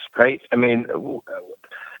justice, right? I mean,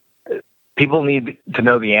 people need to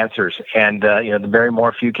know the answers. And, the Barry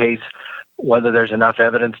Morphew case, whether there's enough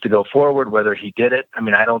evidence to go forward, whether he did it. I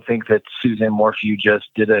mean, I don't think that Suzanne Morphew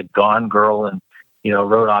just did a Gone Girl and,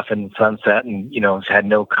 rode off in the sunset and, had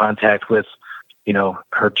no contact with,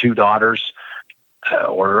 her two daughters.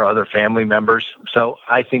 or other family members. So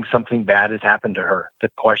I think something bad has happened to her. The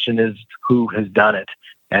question is who has done it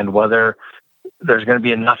and whether there's going to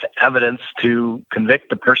be enough evidence to convict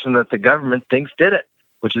the person that the government thinks did it,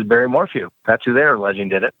 which is Barry Morphew. That's who they're alleging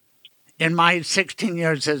did it. In my 16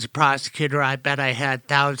 years as a prosecutor, I bet I had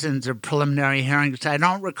thousands of preliminary hearings. I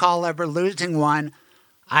don't recall ever losing one.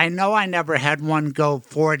 I know I never had one go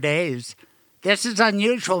 4 days. This is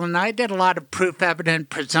unusual, and I did a lot of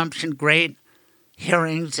proof-evident presumption grade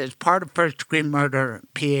hearings as part of first-degree murder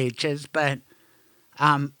PHs, but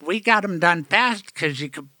we got them done fast because you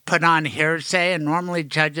could put on hearsay, and normally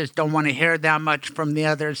judges don't want to hear that much from the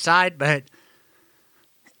other side, but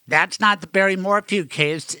that's not the Barry Morphew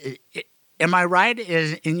case. Am I right?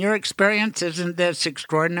 In your experience, isn't this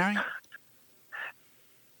extraordinary?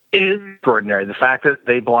 It is extraordinary. The fact that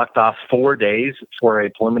they blocked off 4 days for a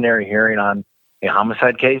preliminary hearing on a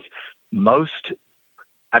homicide case,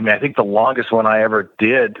 I think the longest one I ever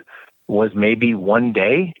did was maybe 1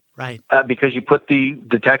 day. Right. Because you put the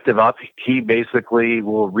detective up, he basically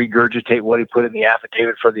will regurgitate what he put in the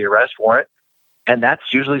affidavit for the arrest warrant, and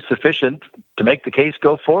that's usually sufficient to make the case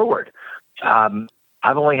go forward.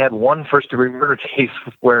 I've only had one first-degree murder case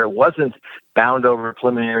where it wasn't bound over a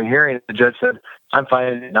preliminary hearing. The judge said, I'm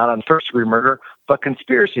finding it not on first-degree murder, but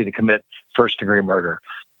conspiracy to commit first-degree murder.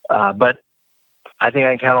 But I think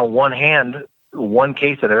I can count on one hand one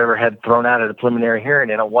case that I've ever had thrown out at a preliminary hearing,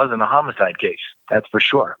 and it wasn't a homicide case. That's for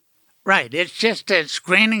sure. Right. It's just a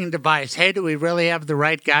screening device. Hey, do we really have the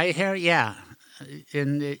right guy here? Yeah.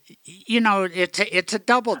 And, it's a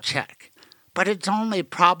double check, but it's only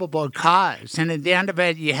probable cause. And at the end of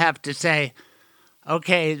it, you have to say,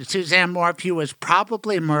 okay, Suzanne Morphew was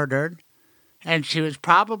probably murdered, and she was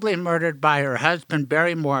probably murdered by her husband,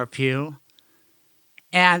 Barry Morphew.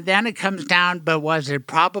 And then it comes down, but was it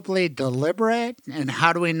probably deliberate? And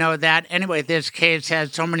how do we know that? Anyway, this case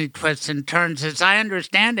has so many twists and turns. As I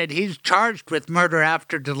understand it, he's charged with murder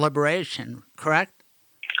after deliberation, correct?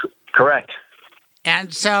 Correct.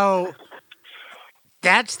 And so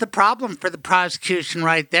that's the problem for the prosecution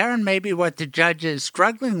right there, and maybe what the judge is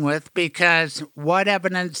struggling with, because what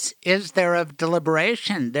evidence is there of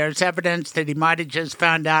deliberation? There's evidence that he might have just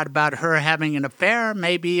found out about her having an affair,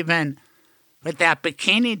 maybe even with that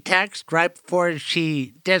bikini text right before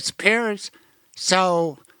she disappears.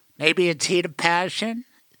 So maybe it's heat of passion.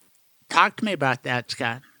 Talk to me about that,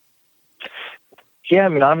 Scott. Yeah,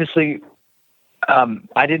 obviously,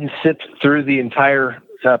 I didn't sit through the entire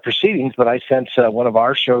proceedings, but I sent one of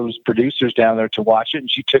our show's producers down there to watch it,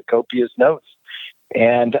 and she took copious notes.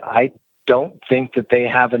 And I don't think that they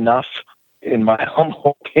have enough, in my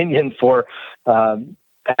humble opinion, for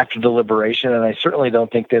after deliberation, and I certainly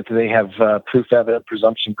don't think that they have proof evident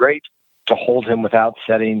presumption great to hold him without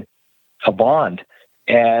setting a bond.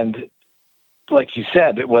 And like you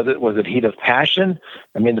said, was it heat of passion?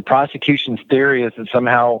 The prosecution's theory is that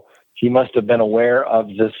somehow he must have been aware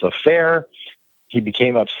of this affair. He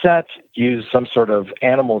became upset, used some sort of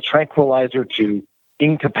animal tranquilizer to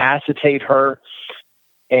incapacitate her,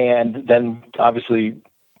 and then obviously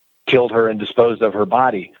killed her and disposed of her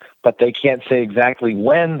body. But they can't say exactly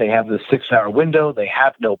when. They have the 6-hour window. They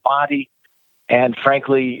have no body. And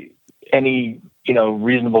frankly, any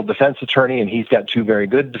reasonable defense attorney, and he's got two very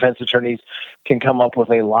good defense attorneys, can come up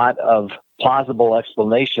with a lot of plausible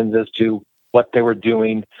explanations as to what they were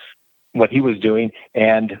doing, what he was doing,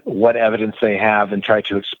 and what evidence they have, and try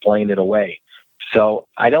to explain it away. So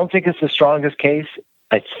I don't think it's the strongest case.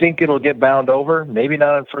 I think it'll get bound over, maybe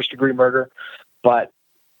not on first-degree murder, but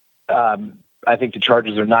I think the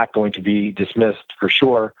charges are not going to be dismissed for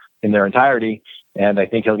sure in their entirety, and I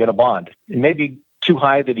think he'll get a bond. It may be too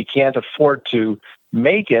high that he can't afford to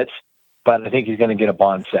make it, but I think he's going to get a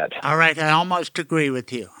bond set. All right, I almost agree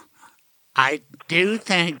with you. I do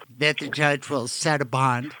think that the judge will set a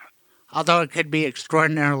bond, although it could be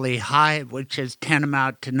extraordinarily high, which is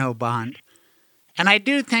tantamount to no bond. And I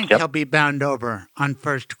do think he'll be bound over on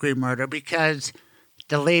first-degree murder because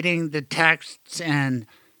deleting the texts, and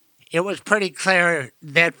it was pretty clear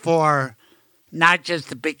that for not just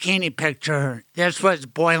the bikini picture, this was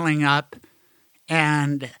boiling up.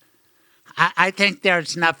 And I think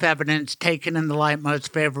there's enough evidence taken in the light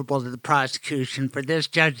most favorable to the prosecution for this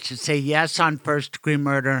judge to say yes on first-degree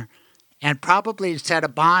murder and probably set a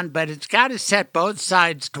bond, but it's got to set both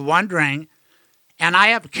sides to wondering. And I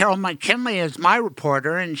have Carole McKinley as my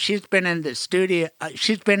reporter, and she's been in the studio,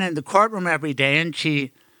 she's been in the courtroom every day, and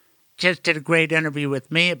she just did a great interview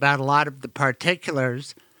with me about a lot of the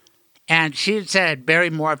particulars. And she said Barry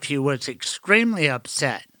Morphew was extremely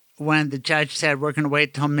upset when the judge said, we're going to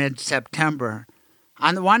wait till mid-September.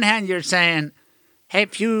 On the one hand, you're saying, hey,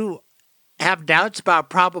 if you have doubts about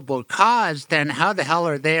probable cause, then how the hell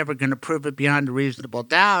are they ever going to prove it beyond a reasonable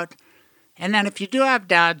doubt? And then if you do have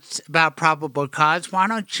doubts about probable cause, why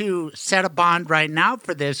don't you set a bond right now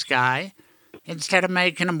for this guy instead of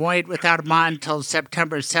making him wait without a bond until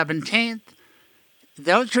September 17th?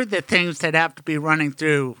 Those are the things that have to be running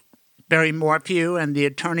through Barry Morphew and the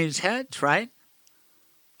attorney's heads, right?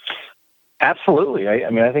 Absolutely. I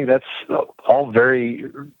mean, I think that's all very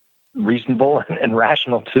reasonable and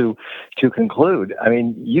rational to conclude. I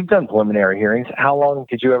mean, you've done preliminary hearings. How long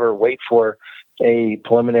did you ever wait for a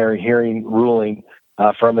preliminary hearing ruling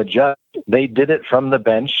from a judge? They did it from the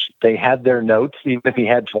bench. They had their notes, even if he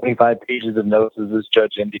had 25 pages of notes, as this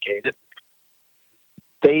judge indicated.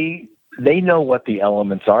 They know what the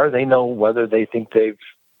elements are. They know whether they think they've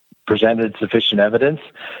presented sufficient evidence.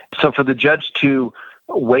 So for the judge to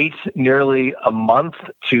wait nearly a month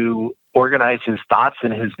to organize his thoughts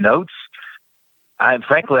and his notes,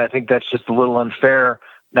 frankly, I think that's just a little unfair,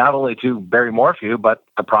 not only to Barry Morphew, but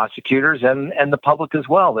the prosecutors and the public as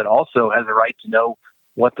well, that also has a right to know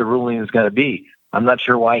what the ruling is going to be. I'm not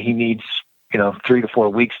sure why he needs, 3 to 4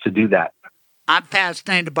 weeks to do that. I'm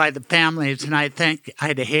fascinated by the families, and I think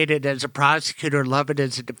I'd hate it as a prosecutor, love it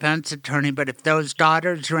as a defense attorney, but if those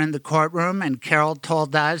daughters are in the courtroom, and Carol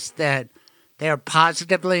told us that they are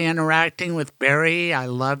positively interacting with Barry, I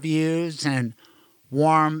love yous, and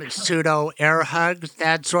warm pseudo air hugs,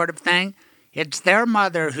 that sort of thing. It's their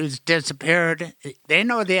mother who's disappeared. They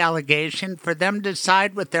know the allegation. For them to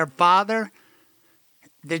side with their father,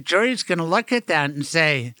 the jury's going to look at that and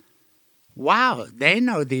say, wow, they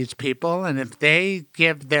know these people, and if they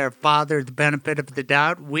give their father the benefit of the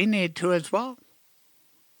doubt, we need to as well.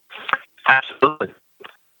 Absolutely.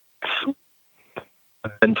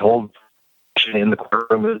 I've been told in the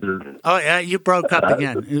courtroom. Oh, yeah, you broke up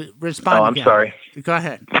again. Respond I'm again. sorry. Go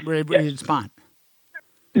ahead. Respond.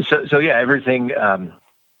 So yeah, everything,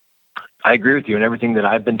 I agree with you, and everything that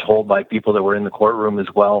I've been told by people that were in the courtroom as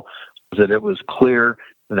well, was that it was clear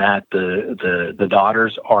that the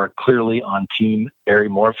daughters are clearly on team Barry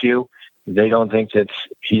Morphew. They don't think that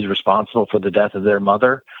he's responsible for the death of their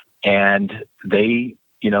mother, and they're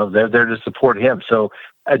there to support him. So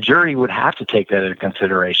a jury would have to take that into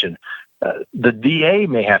consideration. The DA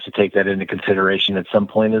may have to take that into consideration at some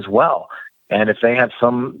point as well. And if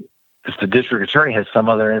the district attorney has some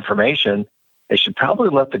other information, they should probably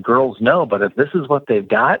let the girls know. But if this is what they've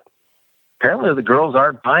got, apparently the girls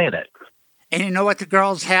aren't buying it. And you know what the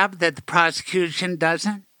girls have that the prosecution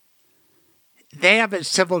doesn't? They have a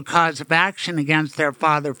civil cause of action against their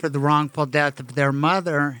father for the wrongful death of their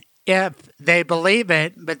mother if they believe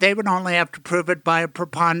it, but they would only have to prove it by a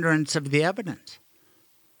preponderance of the evidence.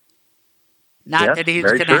 Not that he's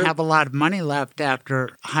going to have a lot of money left after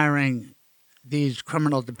hiring these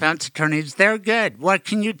criminal defense attorneys. They're good. What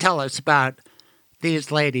can you tell us about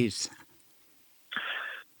these ladies?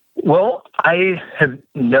 Well, I have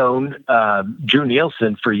known Drew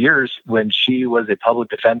Nielsen for years. When she was a public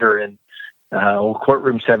defender in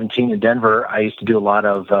courtroom 17 in Denver, I used to do a lot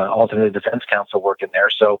of alternate defense counsel work in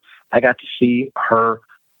there. So I got to see her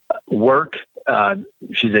work.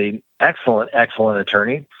 She's an excellent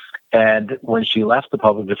attorney. And when she left the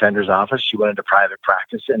public defender's office, she went into private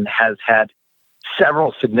practice and has had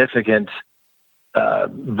several significant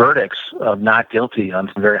verdicts of not guilty on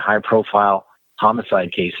some very high-profile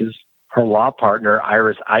homicide cases. Her law partner,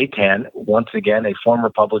 Iris Aitan, once again, a former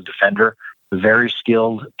public defender, very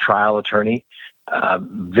skilled trial attorney,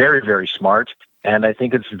 very, very smart. And I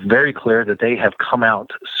think it's very clear that they have come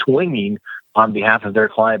out swinging on behalf of their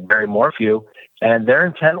client, Barry Morphew, and their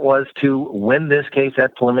intent was to win this case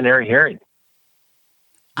at preliminary hearing.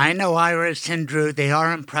 I know Iris and Drew. They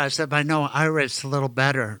are impressive. I know Iris a little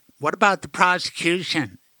better. What about the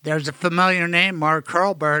prosecution? There's a familiar name, Mark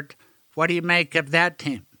Hurlburt. What do you make of that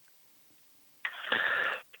team?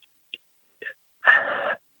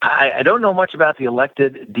 I don't know much about the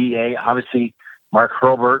elected DA. Obviously, Mark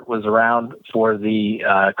Hurlburt was around for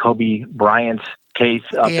the Kobe Bryant case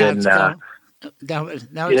up in... That was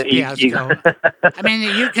fiasco. I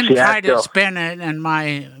mean, you can try to spin it, and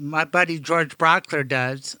my buddy George Brockler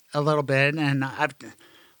does a little bit, and I've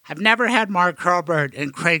never had Mark Hurlburt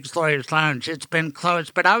in Craig's Lawyers Lounge. It's been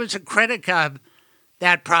close, but I was a critic of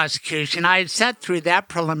that prosecution. I had sat through that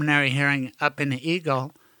preliminary hearing up in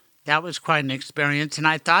Eagle. That was quite an experience, and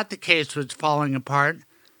I thought the case was falling apart,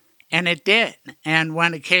 and it did. And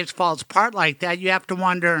when a case falls apart like that, you have to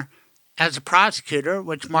wonder, as a prosecutor,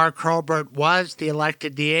 which Mark Hurlburt was, the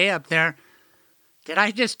elected DA up there, did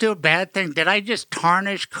I just do a bad thing? Did I just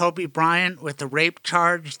tarnish Kobe Bryant with a rape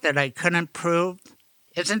charge that I couldn't prove?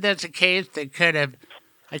 Isn't this a case that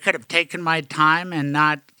I could have taken my time and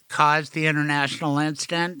not caused the international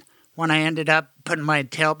incident when I ended up putting my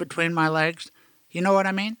tail between my legs. You know what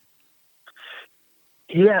I mean?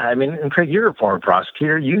 Yeah, I mean, and Craig, you're a former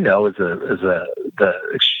prosecutor. You know, the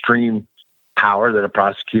extreme power that a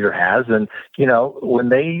prosecutor has, and when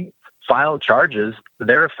they file charges,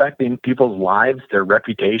 they're affecting people's lives, their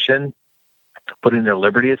reputation, putting their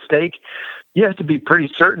liberty at stake. You have to be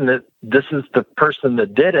pretty certain that this is the person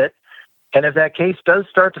that did it. And if that case does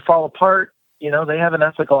start to fall apart, they have an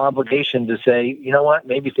ethical obligation to say, you know what,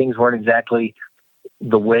 maybe things weren't exactly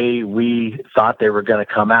the way we thought they were going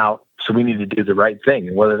to come out. So we need to do the right thing.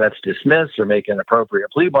 And whether that's dismiss or make an appropriate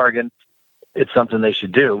plea bargain, it's something they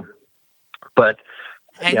should do. But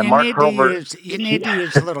and yeah, you need to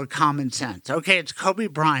use a little common sense. Okay, it's Kobe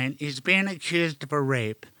Bryant. He's being accused of a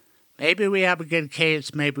rape. Maybe we have a good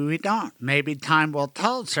case, maybe we don't. Maybe time will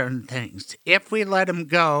tell certain things. If we let him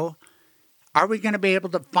go, are we going to be able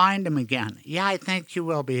to find him again? Yeah, I think you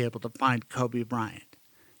will be able to find Kobe Bryant.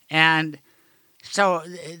 And so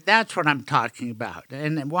that's what I'm talking about.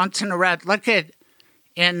 And once in a arrest, look at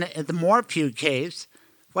in the Morphew case,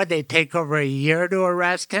 they take over a year to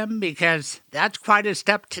arrest him? Because that's quite a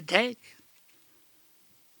step to take.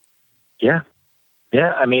 Yeah.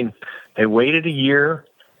 Yeah, I mean, they waited a year,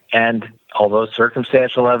 and although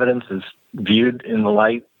circumstantial evidence is viewed in the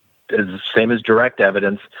light as the same as direct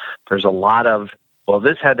evidence, there's a lot of,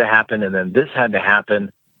 this had to happen and then this had to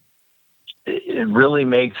happen. It really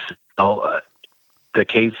makes the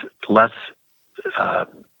case less,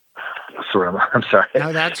 I'm sorry.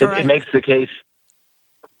 No, that's all right. It makes the case,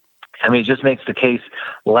 it just makes the case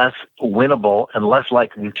less winnable and less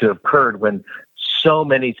likely to have occurred when so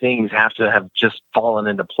many things have to have just fallen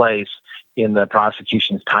into place in the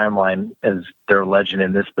prosecution's timeline, as they're alleging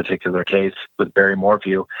in this particular case with Barry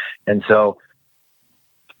Morphew. And so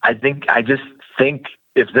I just think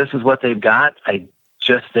if this is what they've got, I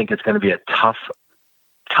just think it's going to be a tough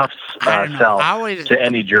sell to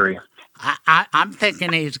any jury. I'm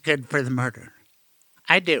thinking he's good for the murder.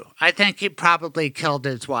 I do. I think he probably killed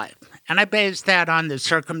his wife. And I base that on the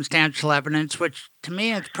circumstantial evidence, which to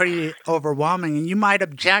me is pretty overwhelming. And you might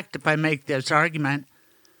object if I make this argument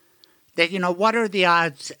that, what are the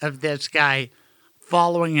odds of this guy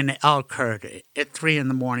following an elk herd at 3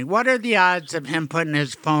 a.m? What are the odds of him putting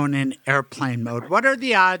his phone in airplane mode? What are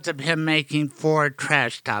the odds of him making 4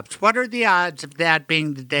 trash stops? What are the odds of that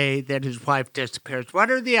being the day that his wife disappears?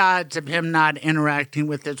 What are the odds of him not interacting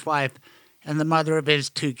with his wife and the mother of his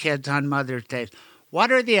 2 kids on Mother's Day?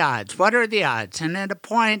 What are the odds? What are the odds? And at a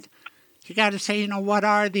point, you got to say, what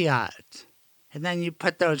are the odds? And then you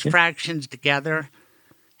put those fractions together.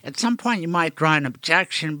 At some point, you might draw an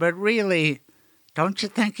objection, but really, don't you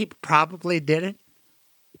think he probably did it?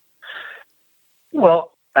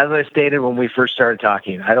 Well, as I stated when we first started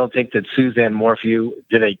talking, I don't think that Suzanne Morphew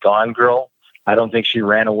did a Gone Girl. I don't think she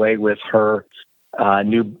ran away with her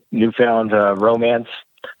newfound romance.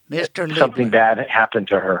 Mr. Libley. Something bad happened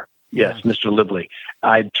to her. Yes, Mr. Libley.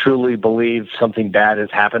 I truly believe something bad has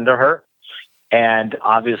happened to her. And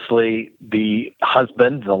obviously, the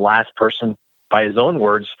husband, the last person, by his own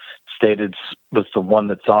words, stated was the one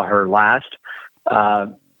that saw her last,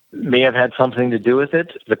 may have had something to do with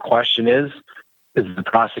it. The question is the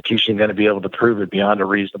prosecution going to be able to prove it beyond a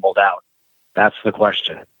reasonable doubt? That's the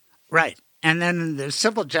question. Right. And then in the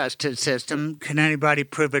civil justice system, can anybody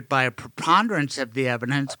prove it by a preponderance of the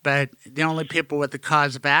evidence? But the only people with the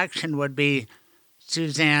cause of action would be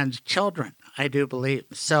Suzanne's children, I do believe.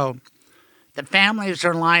 So the families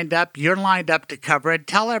are lined up. You're lined up to cover it.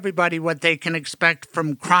 Tell everybody what they can expect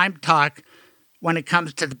from Crime Talk when it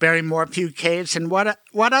comes to the Barry Morphew case, and what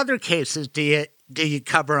other cases do you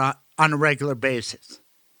cover on a regular basis?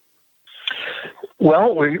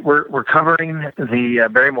 Well, we're covering the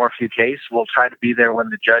Barry Morphew case. We'll try to be there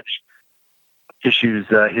when the judge issues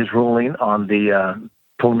his ruling on the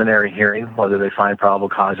preliminary hearing, whether they find probable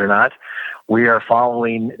cause or not. We are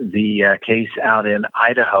following the case out in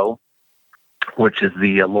Idaho, which is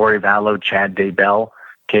the Lori Vallow, Chad Daybell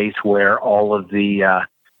case, where all of the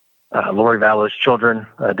Lori Vallow's children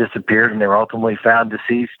disappeared, and they were ultimately found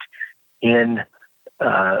deceased in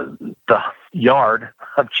the yard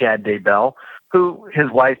of Chad Daybell, who his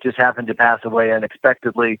wife just happened to pass away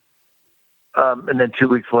unexpectedly. And then 2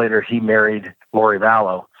 weeks later, he married Lori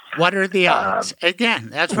Vallow. What are the odds? Again,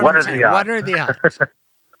 that's what I'm saying. What are the odds?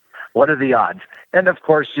 What are the odds? And of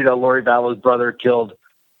course, Lori Vallow's brother killed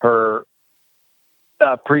her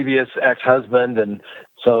previous ex-husband, and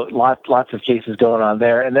so lots of cases going on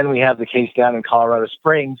there. And then we have the case down in Colorado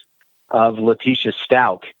Springs of Letitia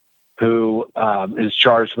Stout, who is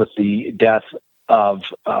charged with the death of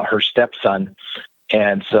her stepson.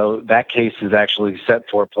 And so that case is actually set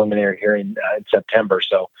for a preliminary hearing in September.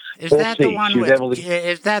 So Is we'll that see. the one with?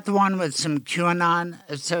 Is that the one with some QAnon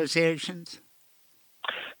associations?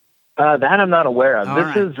 That I'm not aware of. All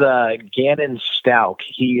This right. is Gannon Stauch.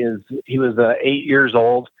 He was 8 years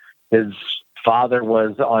old. His father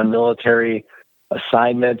was on military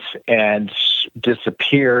assignments and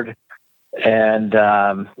disappeared, and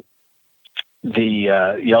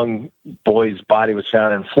the young boy's body was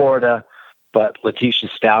found in Florida. But Letitia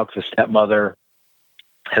Stauch, the stepmother,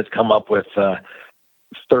 has come up with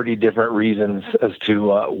 30 different reasons as to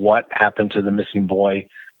what happened to the missing boy,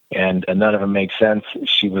 and none of them make sense.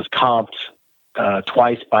 She was comped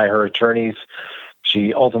twice by her attorneys.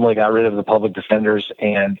 She ultimately got rid of the public defenders,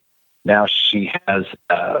 and now she has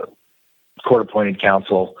court-appointed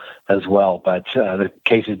counsel as well. But the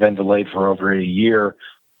case has been delayed for over a year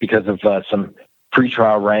because of some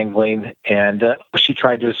pretrial wrangling, and she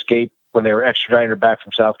tried to escape when they were extraditing her back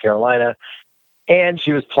from South Carolina, and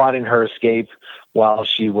she was plotting her escape while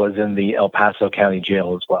she was in the El Paso County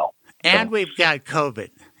Jail as well. And we've got COVID.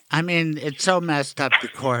 I mean, it's so messed up, the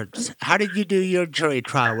courts. How did you do your jury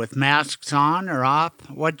trial? With masks on or off?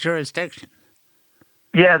 What jurisdiction?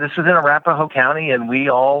 Yeah, this was in Arapahoe County, and we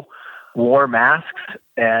all wore masks,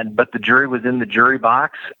 but the jury was in the jury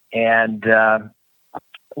box, and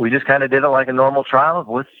we just kind of did it like a normal trial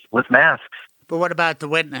with masks. But what about the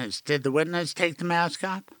witness? Did the witness take the mask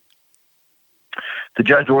off? The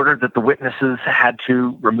judge ordered that the witnesses had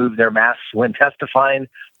to remove their masks when testifying,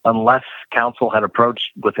 unless counsel had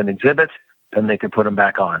approached with an exhibit, then they could put them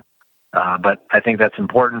back on. But I think that's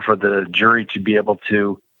important for the jury to be able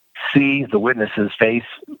to see the witness's face,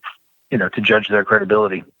 to judge their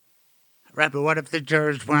credibility. Right, but what if the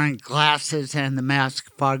juror's wearing glasses and the mask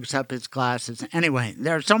fogs up his glasses? Anyway,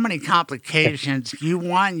 there are so many complications. You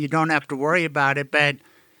don't have to worry about it, but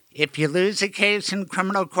if you lose a case in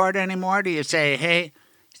criminal court anymore, do you say, hey,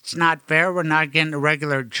 it's not fair, we're not getting a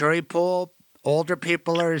regular jury pool, older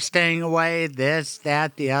people are staying away, this,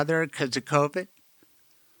 that, the other, because of COVID?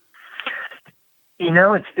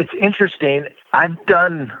 It's interesting. I've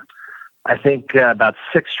done, I think, about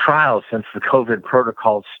 6 trials since the COVID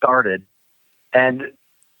protocol started. And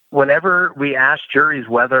whenever we ask juries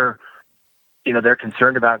whether, they're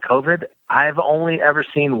concerned about COVID, I've only ever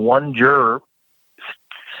seen one juror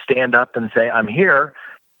stand up and say, I'm here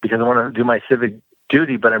because I want to do my civic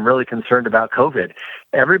duty, but I'm really concerned about COVID.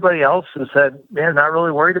 Everybody else has said, man, not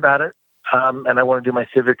really worried about it, and I want to do my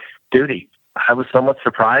civic duty. I was somewhat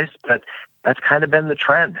surprised, but that's kind of been the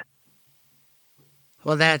trend.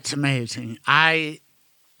 Well, that's amazing. I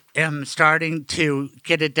am starting to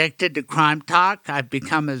get addicted to crime talk. I've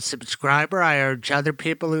become a subscriber. I urge other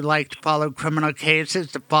people who like to follow criminal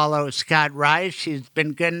cases to follow Scott Reisch. He's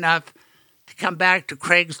been good enough to come back to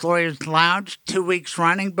Craig's Lawyers Lounge 2 weeks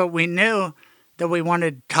running, but we knew that we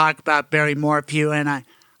wanted to talk about Barry Morphew, and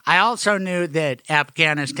I also knew that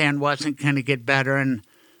Afghanistan wasn't going to get better, and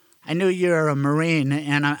I knew you're a Marine,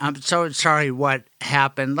 and I'm so sorry what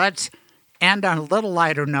happened. Let's end on a little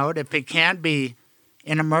lighter note, if it can be,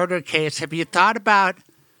 in a murder case. Have you thought about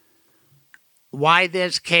why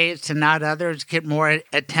this case and not others get more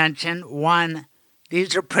attention? One,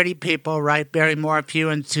 these are pretty people, right? Barry Morphew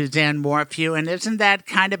and Suzanne Morphew. And isn't that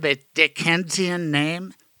kind of a Dickensian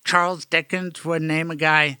name? Charles Dickens would name a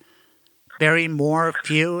guy Barry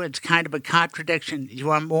Morphew. It's kind of a contradiction. You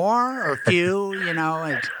want more or few?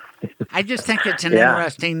 I just think it's an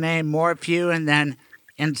interesting name, Morphew. And then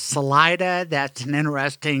in Salida, that's an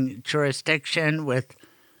interesting jurisdiction with,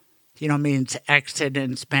 means exit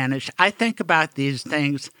in Spanish. I think about these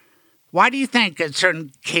things. Why do you think a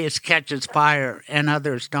certain case catches fire and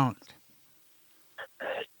others don't?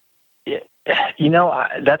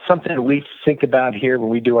 That's something we think about here when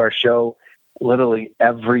we do our show literally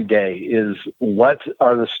every day, is what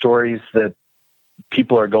are the stories that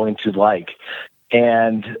people are going to like?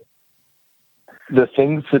 And the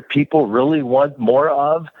things that people really want more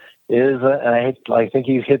of is, and I think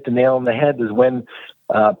you hit the nail on the head, is when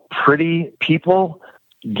pretty people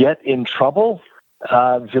get in trouble.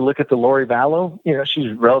 If you look at the Lori Vallow,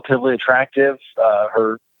 she's relatively attractive.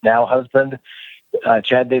 Her now husband,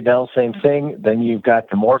 Chad Daybell, same thing. Then you've got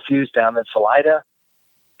the Morphews down in Salida,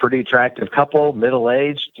 pretty attractive couple,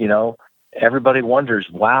 middle-aged. Everybody wonders,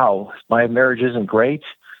 wow, my marriage isn't great.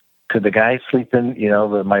 Could the guy sleeping,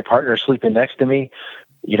 my partner sleeping next to me,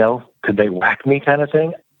 could they whack me, kind of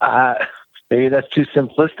thing? Maybe that's too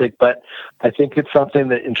simplistic, but I think it's something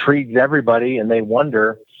that intrigues everybody, and they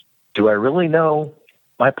wonder, do I really know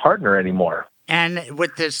my partner anymore? And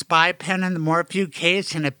with the spy pen in the Morphew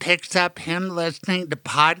case, and it picks up him listening to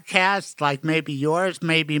podcasts like maybe yours,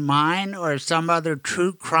 maybe mine, or some other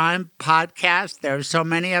true crime podcast. There are so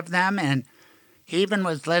many of them. And he even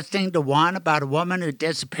was listening to one about a woman who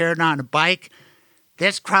disappeared on a bike.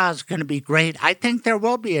 This trial is going to be great. I think there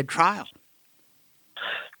will be a trial.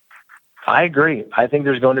 I agree. I think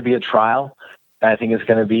there's going to be a trial. I think it's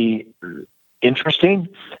going to be interesting,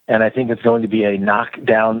 and I think it's going to be a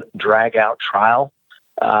knockdown, drag-out trial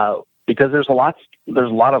because there's a lot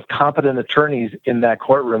of competent attorneys in that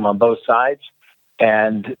courtroom on both sides.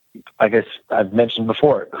 And I guess I've mentioned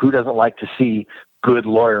before, who doesn't like to see good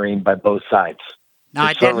lawyering by both sides? Now,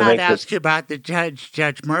 I did not ask you about the judge,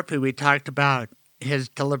 Judge Murphy. We talked about his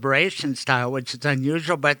deliberation style, which is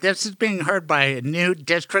unusual, but this is being heard by a new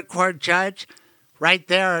district court judge. Right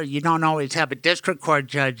there, you don't always have a district court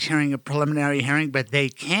judge hearing a preliminary hearing, but they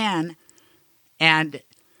can. And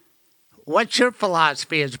what's your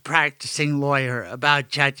philosophy as a practicing lawyer about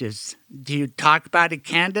judges? Do you talk about it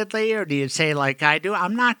candidly, or do you say, like I do,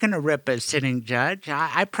 I'm not going to rip a sitting judge?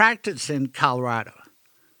 I practice in Colorado.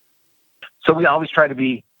 So we always try to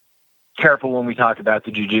be careful when we talk about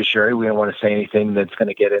the judiciary. We don't want to say anything that's going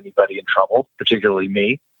to get anybody in trouble, particularly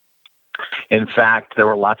me. In fact, there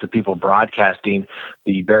were lots of people broadcasting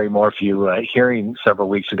the Barry Morphew hearing several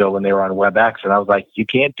weeks ago when they were on WebEx, and I was like, you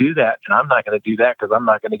can't do that, and I'm not going to do that because I'm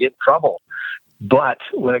not going to get in trouble. But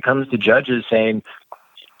when it comes to judges saying,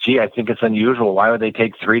 gee, I think it's unusual, why would they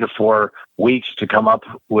take 3 to 4 weeks to come up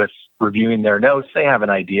with reviewing their notes? They have an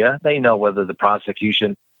idea. They know whether the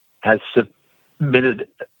prosecution has submitted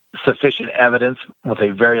sufficient evidence with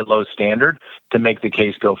a very low standard to make the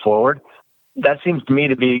case go forward. That seems to me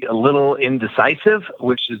to be a little indecisive,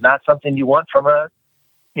 which is not something you want from a,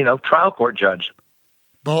 trial court judge.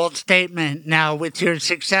 Bold statement. Now, with your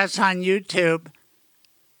success on YouTube,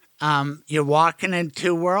 you're walking in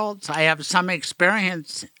two worlds. I have some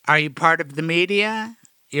experience. Are you part of the media?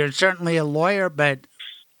 You're certainly a lawyer, but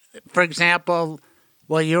for example,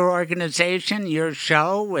 will your organization, your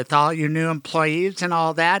show with all your new employees and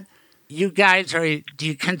all that, you guys, do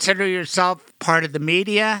you consider yourself part of the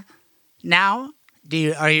media now?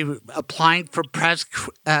 Are you applying for press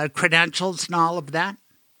credentials and all of that?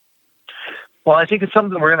 Well, I think it's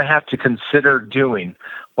something we're going to have to consider doing,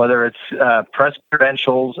 whether it's press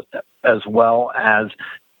credentials as well as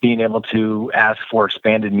being able to ask for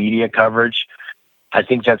expanded media coverage. I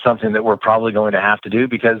think that's something that we're probably going to have to do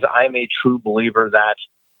because I'm a true believer that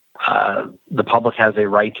the public has a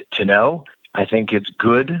right to know. I think it's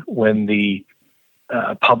good when the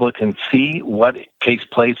public can see what takes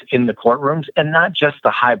place in the courtrooms, and not just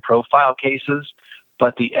the high-profile cases,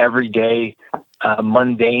 but the everyday,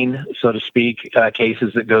 mundane, so to speak,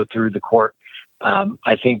 cases that go through the court.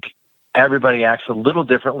 I think everybody acts a little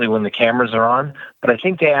differently when the cameras are on, but I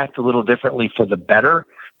think they act a little differently for the better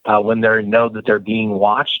when they know that they're being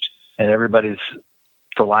watched and everybody's,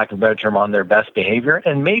 for lack of a better term, on their best behavior.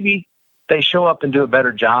 And maybe they show up and do a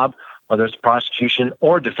better job, whether it's prosecution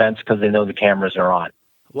or defense, because they know the cameras are on.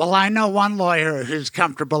 Well, I know one lawyer who's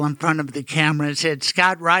comfortable in front of the cameras. It's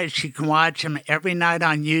Scott Reisch. You can watch him every night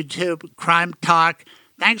on YouTube, Crime Talk.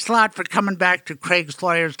 Thanks a lot for coming back to Craig's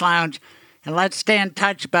Lawyers Lounge. And let's stay in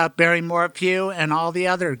touch about Barry Morphew and all the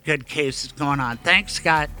other good cases going on. Thanks,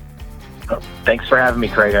 Scott. Thanks for having me,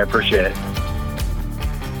 Craig. I appreciate it.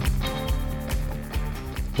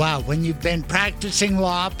 Wow, when you've been practicing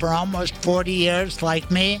law for almost 40 years like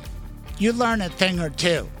me, you learn a thing or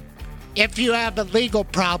two. If you have a legal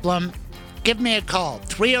problem, give me a call,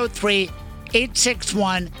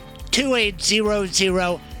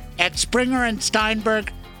 303-861-2800. At Springer &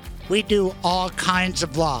 Steinberg, we do all kinds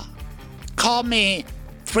of law. Call me,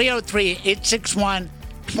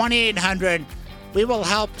 303-861-2800. We will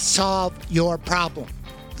help solve your problem.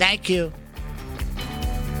 Thank you.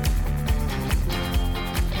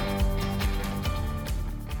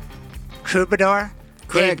 Troubadour?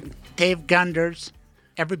 Craig. Dave Gunders.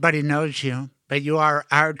 Everybody knows you, but you are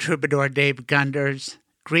our Troubadour Dave Gunders.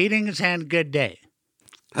 Greetings and good day.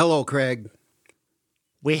 Hello, Craig.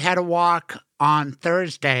 We had a walk on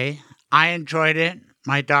Thursday. I enjoyed it.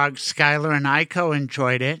 My dogs Skylar and Aiko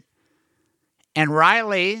enjoyed it. And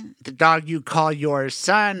Riley, the dog you call your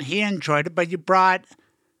son, he enjoyed it, but you brought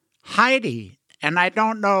Heidi. And I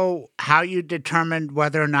don't know how you determined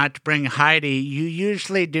whether or not to bring Heidi. You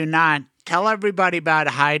usually do not. Tell everybody about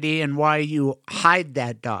Heidi and why you hide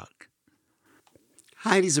that dog.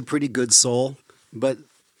 Heidi's a pretty good soul, but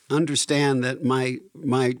understand that my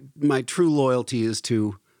true loyalty is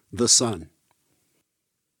to the son.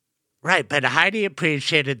 Right, but Heidi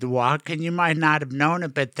appreciated the walk, and you might not have known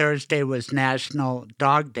it, but Thursday was National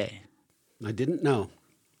Dog Day. I didn't know.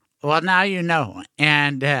 Well, now you know.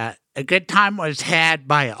 And a good time was had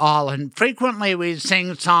by all. And frequently we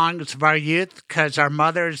sing songs of our youth because our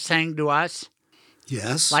mothers sang to us.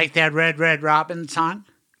 Yes. Like that Red, Red Robin song.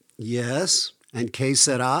 Yes. And Que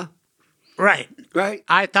Sera. Right. Right.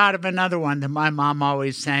 I thought of another one that my mom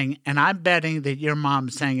always sang, and I'm betting that your mom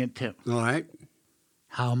sang it too. All right.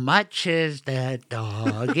 How much is that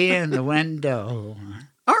dog in the window?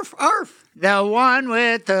 Arf, arf. The one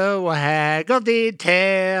with the waggledy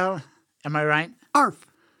tail. Am I right? Arf.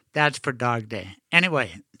 That's for Dog Day.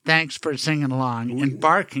 Anyway, thanks for singing along and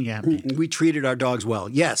barking at me. We treated our dogs well.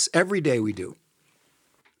 Yes, every day we do.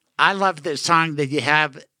 I love this song that you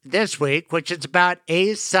have this week, which is about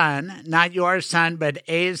a son, not your son, but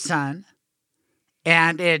a son.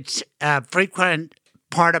 And it's a frequent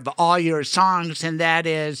part of all your songs, and that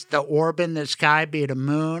is the orb in the sky, be it a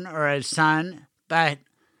moon or a sun. But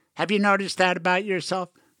have you noticed that about yourself?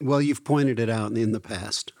 Well, you've pointed it out in the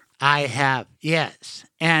past. I have, yes.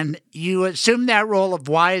 And you assume that role of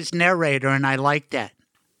wise narrator, and I like that.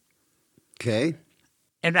 Okay.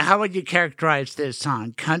 And how would you characterize this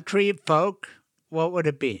song? Country, folk? What would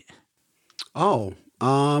it be? Oh,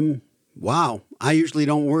 wow. I usually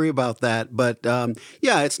don't worry about that, but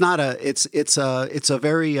yeah, it's not a. It's a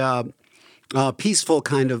very peaceful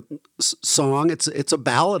kind of song. It's a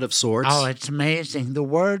ballad of sorts. Oh, it's amazing. The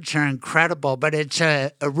words are incredible, but it's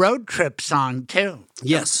a road trip song too.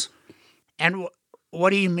 Yes. And what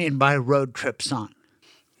do you mean by a road trip song?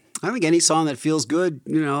 I think any song that feels good,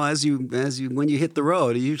 as you when you hit the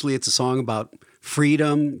road. Usually, it's a song about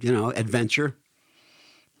freedom, adventure.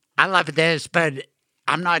 I love this, but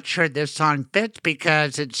I'm not sure this song fits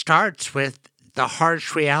because it starts with the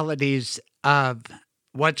harsh realities of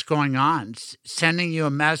what's going on, sending you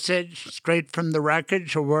a message straight from the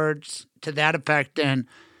wreckage or words to that effect. And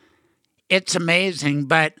it's amazing.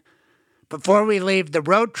 But before we leave the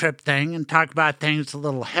road trip thing and talk about things a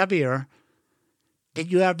little heavier,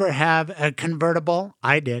 did you ever have a convertible?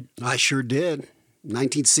 I did. I sure did.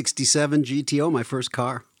 1967 GTO, my first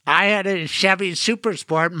car. I had a Chevy Super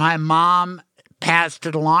Sport. My mom passed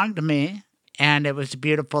it along to me, and it was a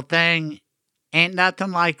beautiful thing. Ain't nothing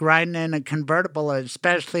like riding in a convertible,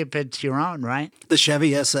 especially if it's your own, right? The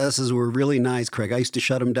Chevy SSs were really nice, Craig. I used to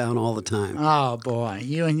shut them down all the time. Oh, boy.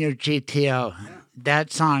 You and your GTO.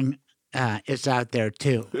 That song is out there,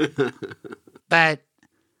 too. But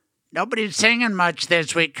nobody's singing much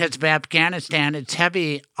this week because of Afghanistan. It's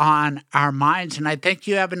heavy on our minds, and I think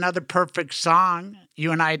you have another perfect song.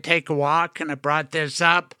 You and I take a walk, and I brought this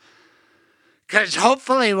up because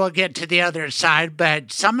hopefully we'll get to the other side,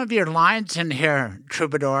 but some of your lines in here,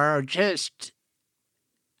 Troubadour, are just,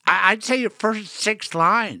 I'd say your first 6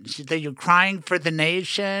 lines, that you're crying for the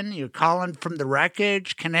nation, you're calling from the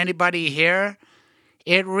wreckage, can anybody hear?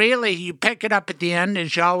 It really, you pick it up at the end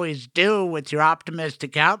as you always do with your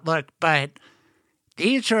optimistic outlook, but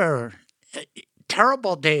these are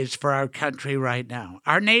terrible days for our country right now.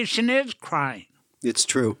 Our nation is crying. It's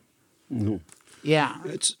true. Mm-hmm. Yeah.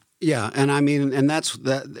 Yeah, and I mean, and that's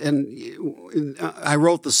that. And I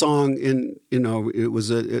wrote the song in, it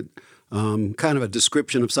was a kind of a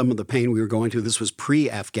description of some of the pain we were going through. This was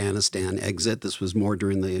pre-Afghanistan exit. This was more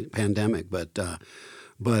during the pandemic, but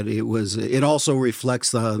it was. It also reflects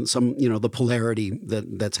some, the polarity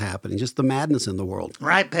that's happening, just the madness in the world.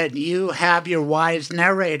 Right, but you have your wise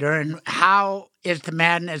narrator, and how is the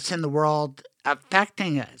madness in the world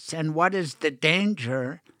affecting us, and what is the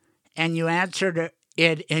danger? And you answered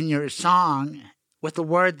it in your song with a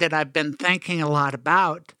word that I've been thinking a lot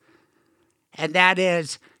about, and that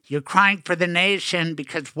is you're crying for the nation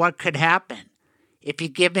because what could happen? If you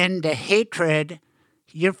give in to hatred,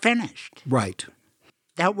 you're finished. Right.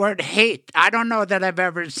 That word hate, I don't know that I've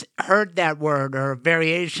ever heard that word or a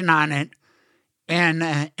variation on it in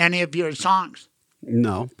any of your songs.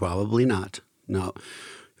 No, probably not. No.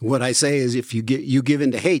 What I say is, if you give in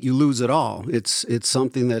to hate, you lose it all. It's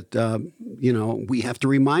something that we have to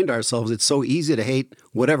remind ourselves. It's so easy to hate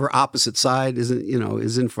whatever opposite side is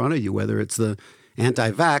in front of you, whether it's the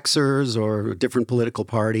anti-vaxxers or a different political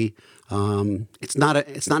party. It's not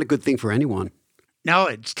a good thing for anyone. No,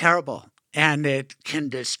 it's terrible, and it can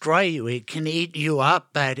destroy you. It can eat you up.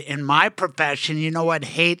 But in my profession, you know what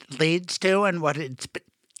hate leads to, and what it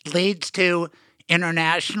leads to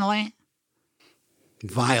internationally.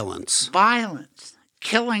 Violence,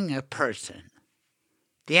 killing a person,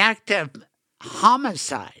 the act of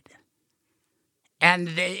homicide. And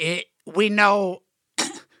we know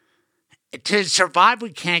to survive, we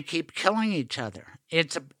can't keep killing each other.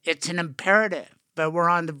 It's an imperative, but we're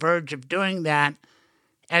on the verge of doing that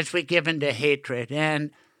as we give into hatred. And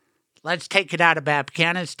Let's take it out of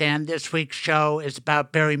Afghanistan. This week's show is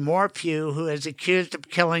about Barry Morphew, who is accused of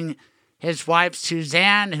killing his wife,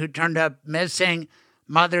 Suzanne, who turned up missing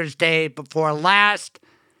Mother's Day before last.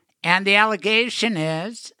 And the allegation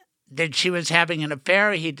is that she was having an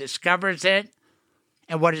affair. He discovers it.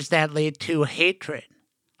 And what does that lead to? Hatred,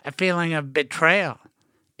 a feeling of betrayal.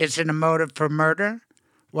 Is it a motive for murder?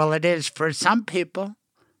 Well, it is for some people.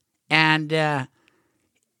 And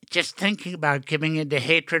just thinking about giving into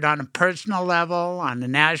hatred on a personal level, on a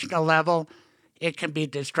national level, it can be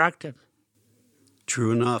destructive.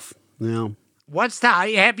 True enough. Yeah.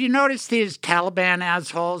 Have you noticed these Taliban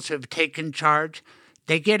assholes who've taken charge?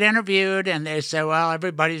 They get interviewed and they say, well,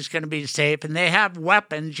 everybody's going to be safe. And they have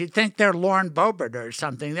weapons. You think they're Lauren Boebert or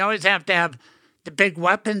something. They always have to have the big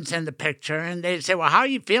weapons in the picture. And they say, well, how are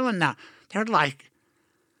you feeling now? They're like,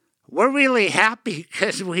 we're really happy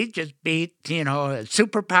because we just beat, a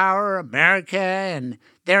superpower, America, and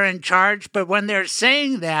they're in charge. But when they're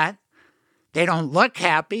saying that, they don't look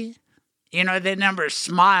happy. They never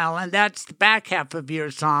smile. And that's the back half of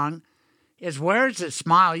your song is where's the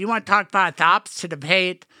smile? You want to talk about the opposite of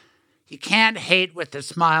hate? You can't hate with a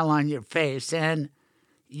smile on your face. And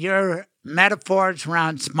your metaphors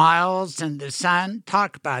around smiles and the sun,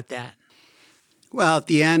 talk about that. Well, at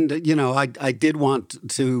the end, I did want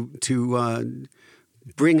to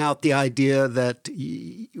bring out the idea that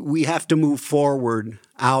we have to move forward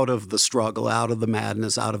out of the struggle, out of the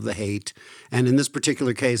madness, out of the hate. And in this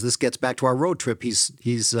particular case, this gets back to our road trip.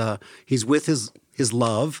 He's with his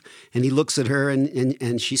love, and he looks at her,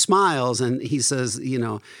 and she smiles, and he says,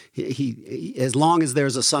 he as long as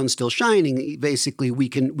there's a sun still shining, basically we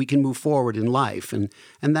can move forward in life, and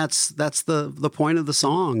that's the point of the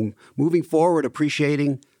song, moving forward,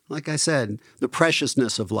 appreciating, like I said, the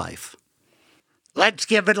preciousness of life. Let's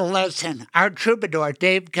give it a listen. Our troubadour,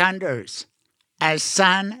 Dave Gunders, As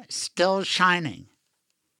Sun Still Shining.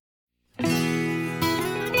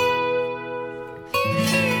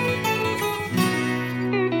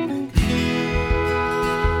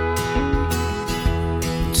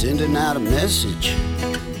 Sending out a message,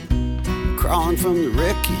 crawling from the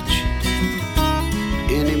wreckage.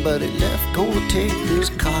 Anybody left gonna take this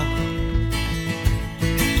car?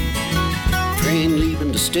 Train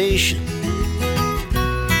leaving the station,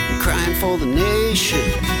 crying for the nation.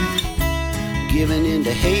 Giving in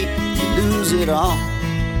to hate, you lose it all.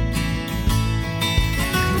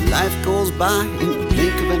 Life goes by in the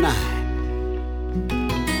blink of an eye.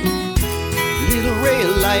 Little ray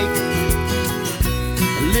of light,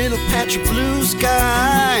 a little patch of blue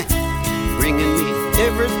sky, bringing me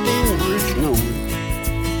everything worth knowing.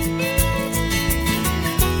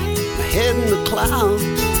 My head in the clouds,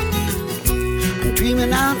 I'm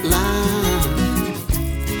dreaming out loud.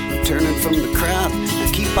 I'm turning from the crowd, I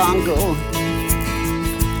keep on going.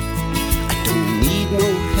 I don't need no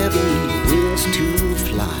heavenly wings to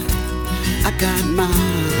fly, I got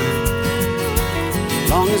mine.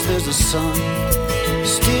 Long as there's a sun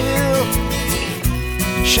still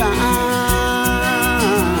shining.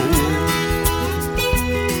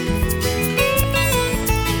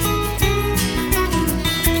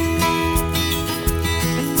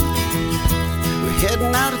 We're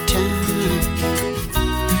heading out of town,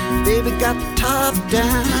 baby got the top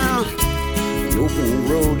down. An open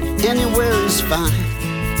road anywhere is fine.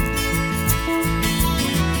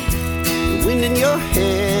 The wind in your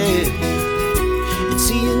hair, it's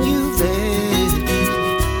seeing you there.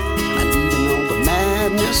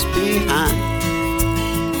 Behind,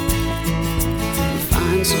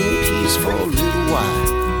 find some peace for a little while.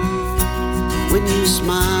 When you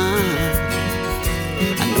smile,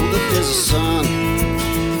 I know that there's a sun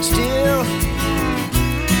still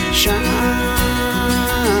shining.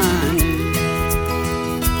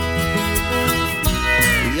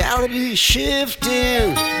 Reality is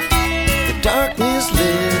shifting, the darkness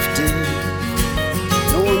lifting.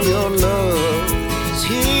 Knowing your love is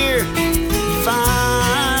here, fine.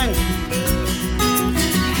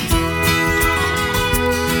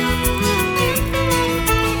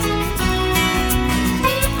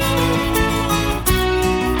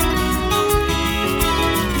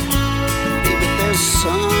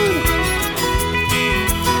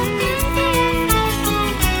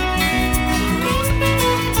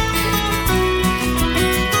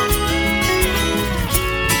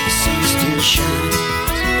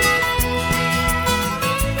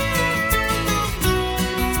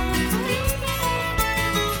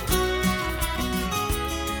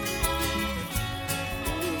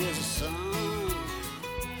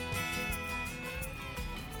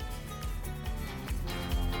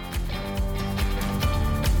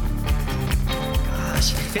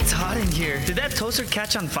 It's hot in here. Did that toaster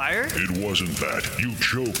catch on fire? It wasn't that. You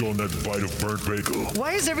choked on that bite of burnt bagel.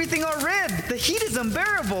 Why is everything all red? The heat is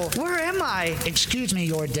unbearable. Where am I? Excuse me,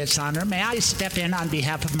 Your Dishonor. May I step in on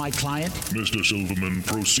behalf of my client? Mr. Silverman,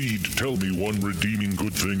 proceed. Tell me one redeeming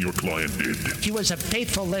good thing your client did. He was a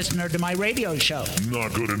faithful listener to my radio show.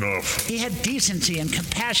 Not good enough. He had decency and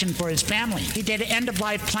compassion for his family. He did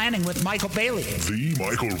end-of-life planning with Michael Bailey. The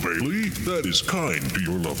Michael Bailey? That is kind to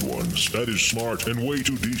your loved ones. That is smart and way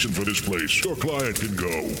too decent for this place. Your client can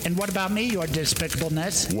go. And what about me, Your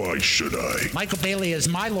Despicableness? Why should I? Michael Bailey is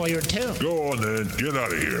my lawyer, too. Go on then. Get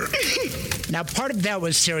out of here. Now, part of that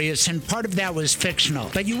was serious and part of that was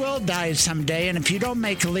fictional. But you will die someday, and if you don't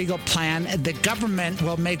make a legal plan, the government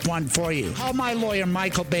will make one for you. Call my lawyer,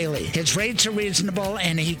 Michael Bailey. His rates are reasonable,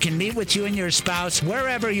 and he can meet with you and your spouse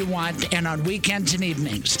wherever you want and on weekends and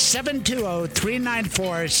evenings.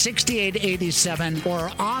 720-394-6887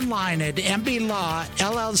 or online at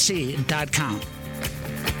mblawllc.com.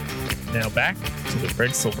 Now back to the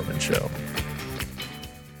Craig Silverman Show.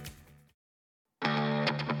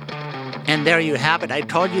 And there you have it. I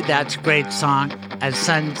told you that's a great song. As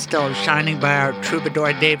Sun Still Shining by our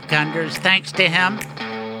troubadour Dave Gunders. Thanks to him.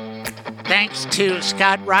 Thanks to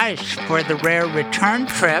Scott Reisch for the rare return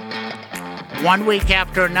trip 1 week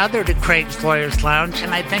after another to Craig's Lawyers Lounge.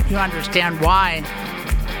 And I think you understand why.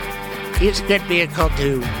 He's a good vehicle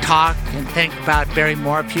to talk and think about Barry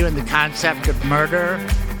Morphew and the concept of murder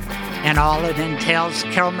and all it entails.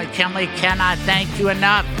 Carole McKinley, cannot thank you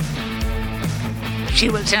enough. She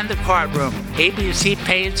was in the courtroom. ABC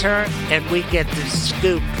pays her, and we get the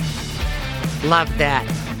scoop. Love that.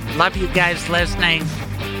 Love you guys listening.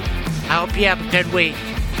 I hope you have a good week.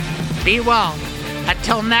 Be well.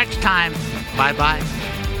 Until next time, bye-bye.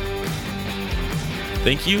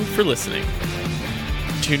 Thank you for listening.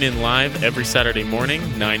 Tune in live every Saturday morning,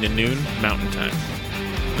 9 to noon, Mountain Time.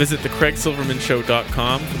 Visit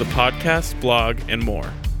thecraigsilvermanshow.com for the podcast, blog, and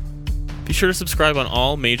more. Be sure to subscribe on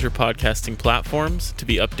all major podcasting platforms to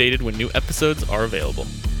be updated when new episodes are available.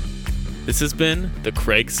 This has been The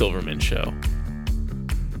Craig Silverman Show.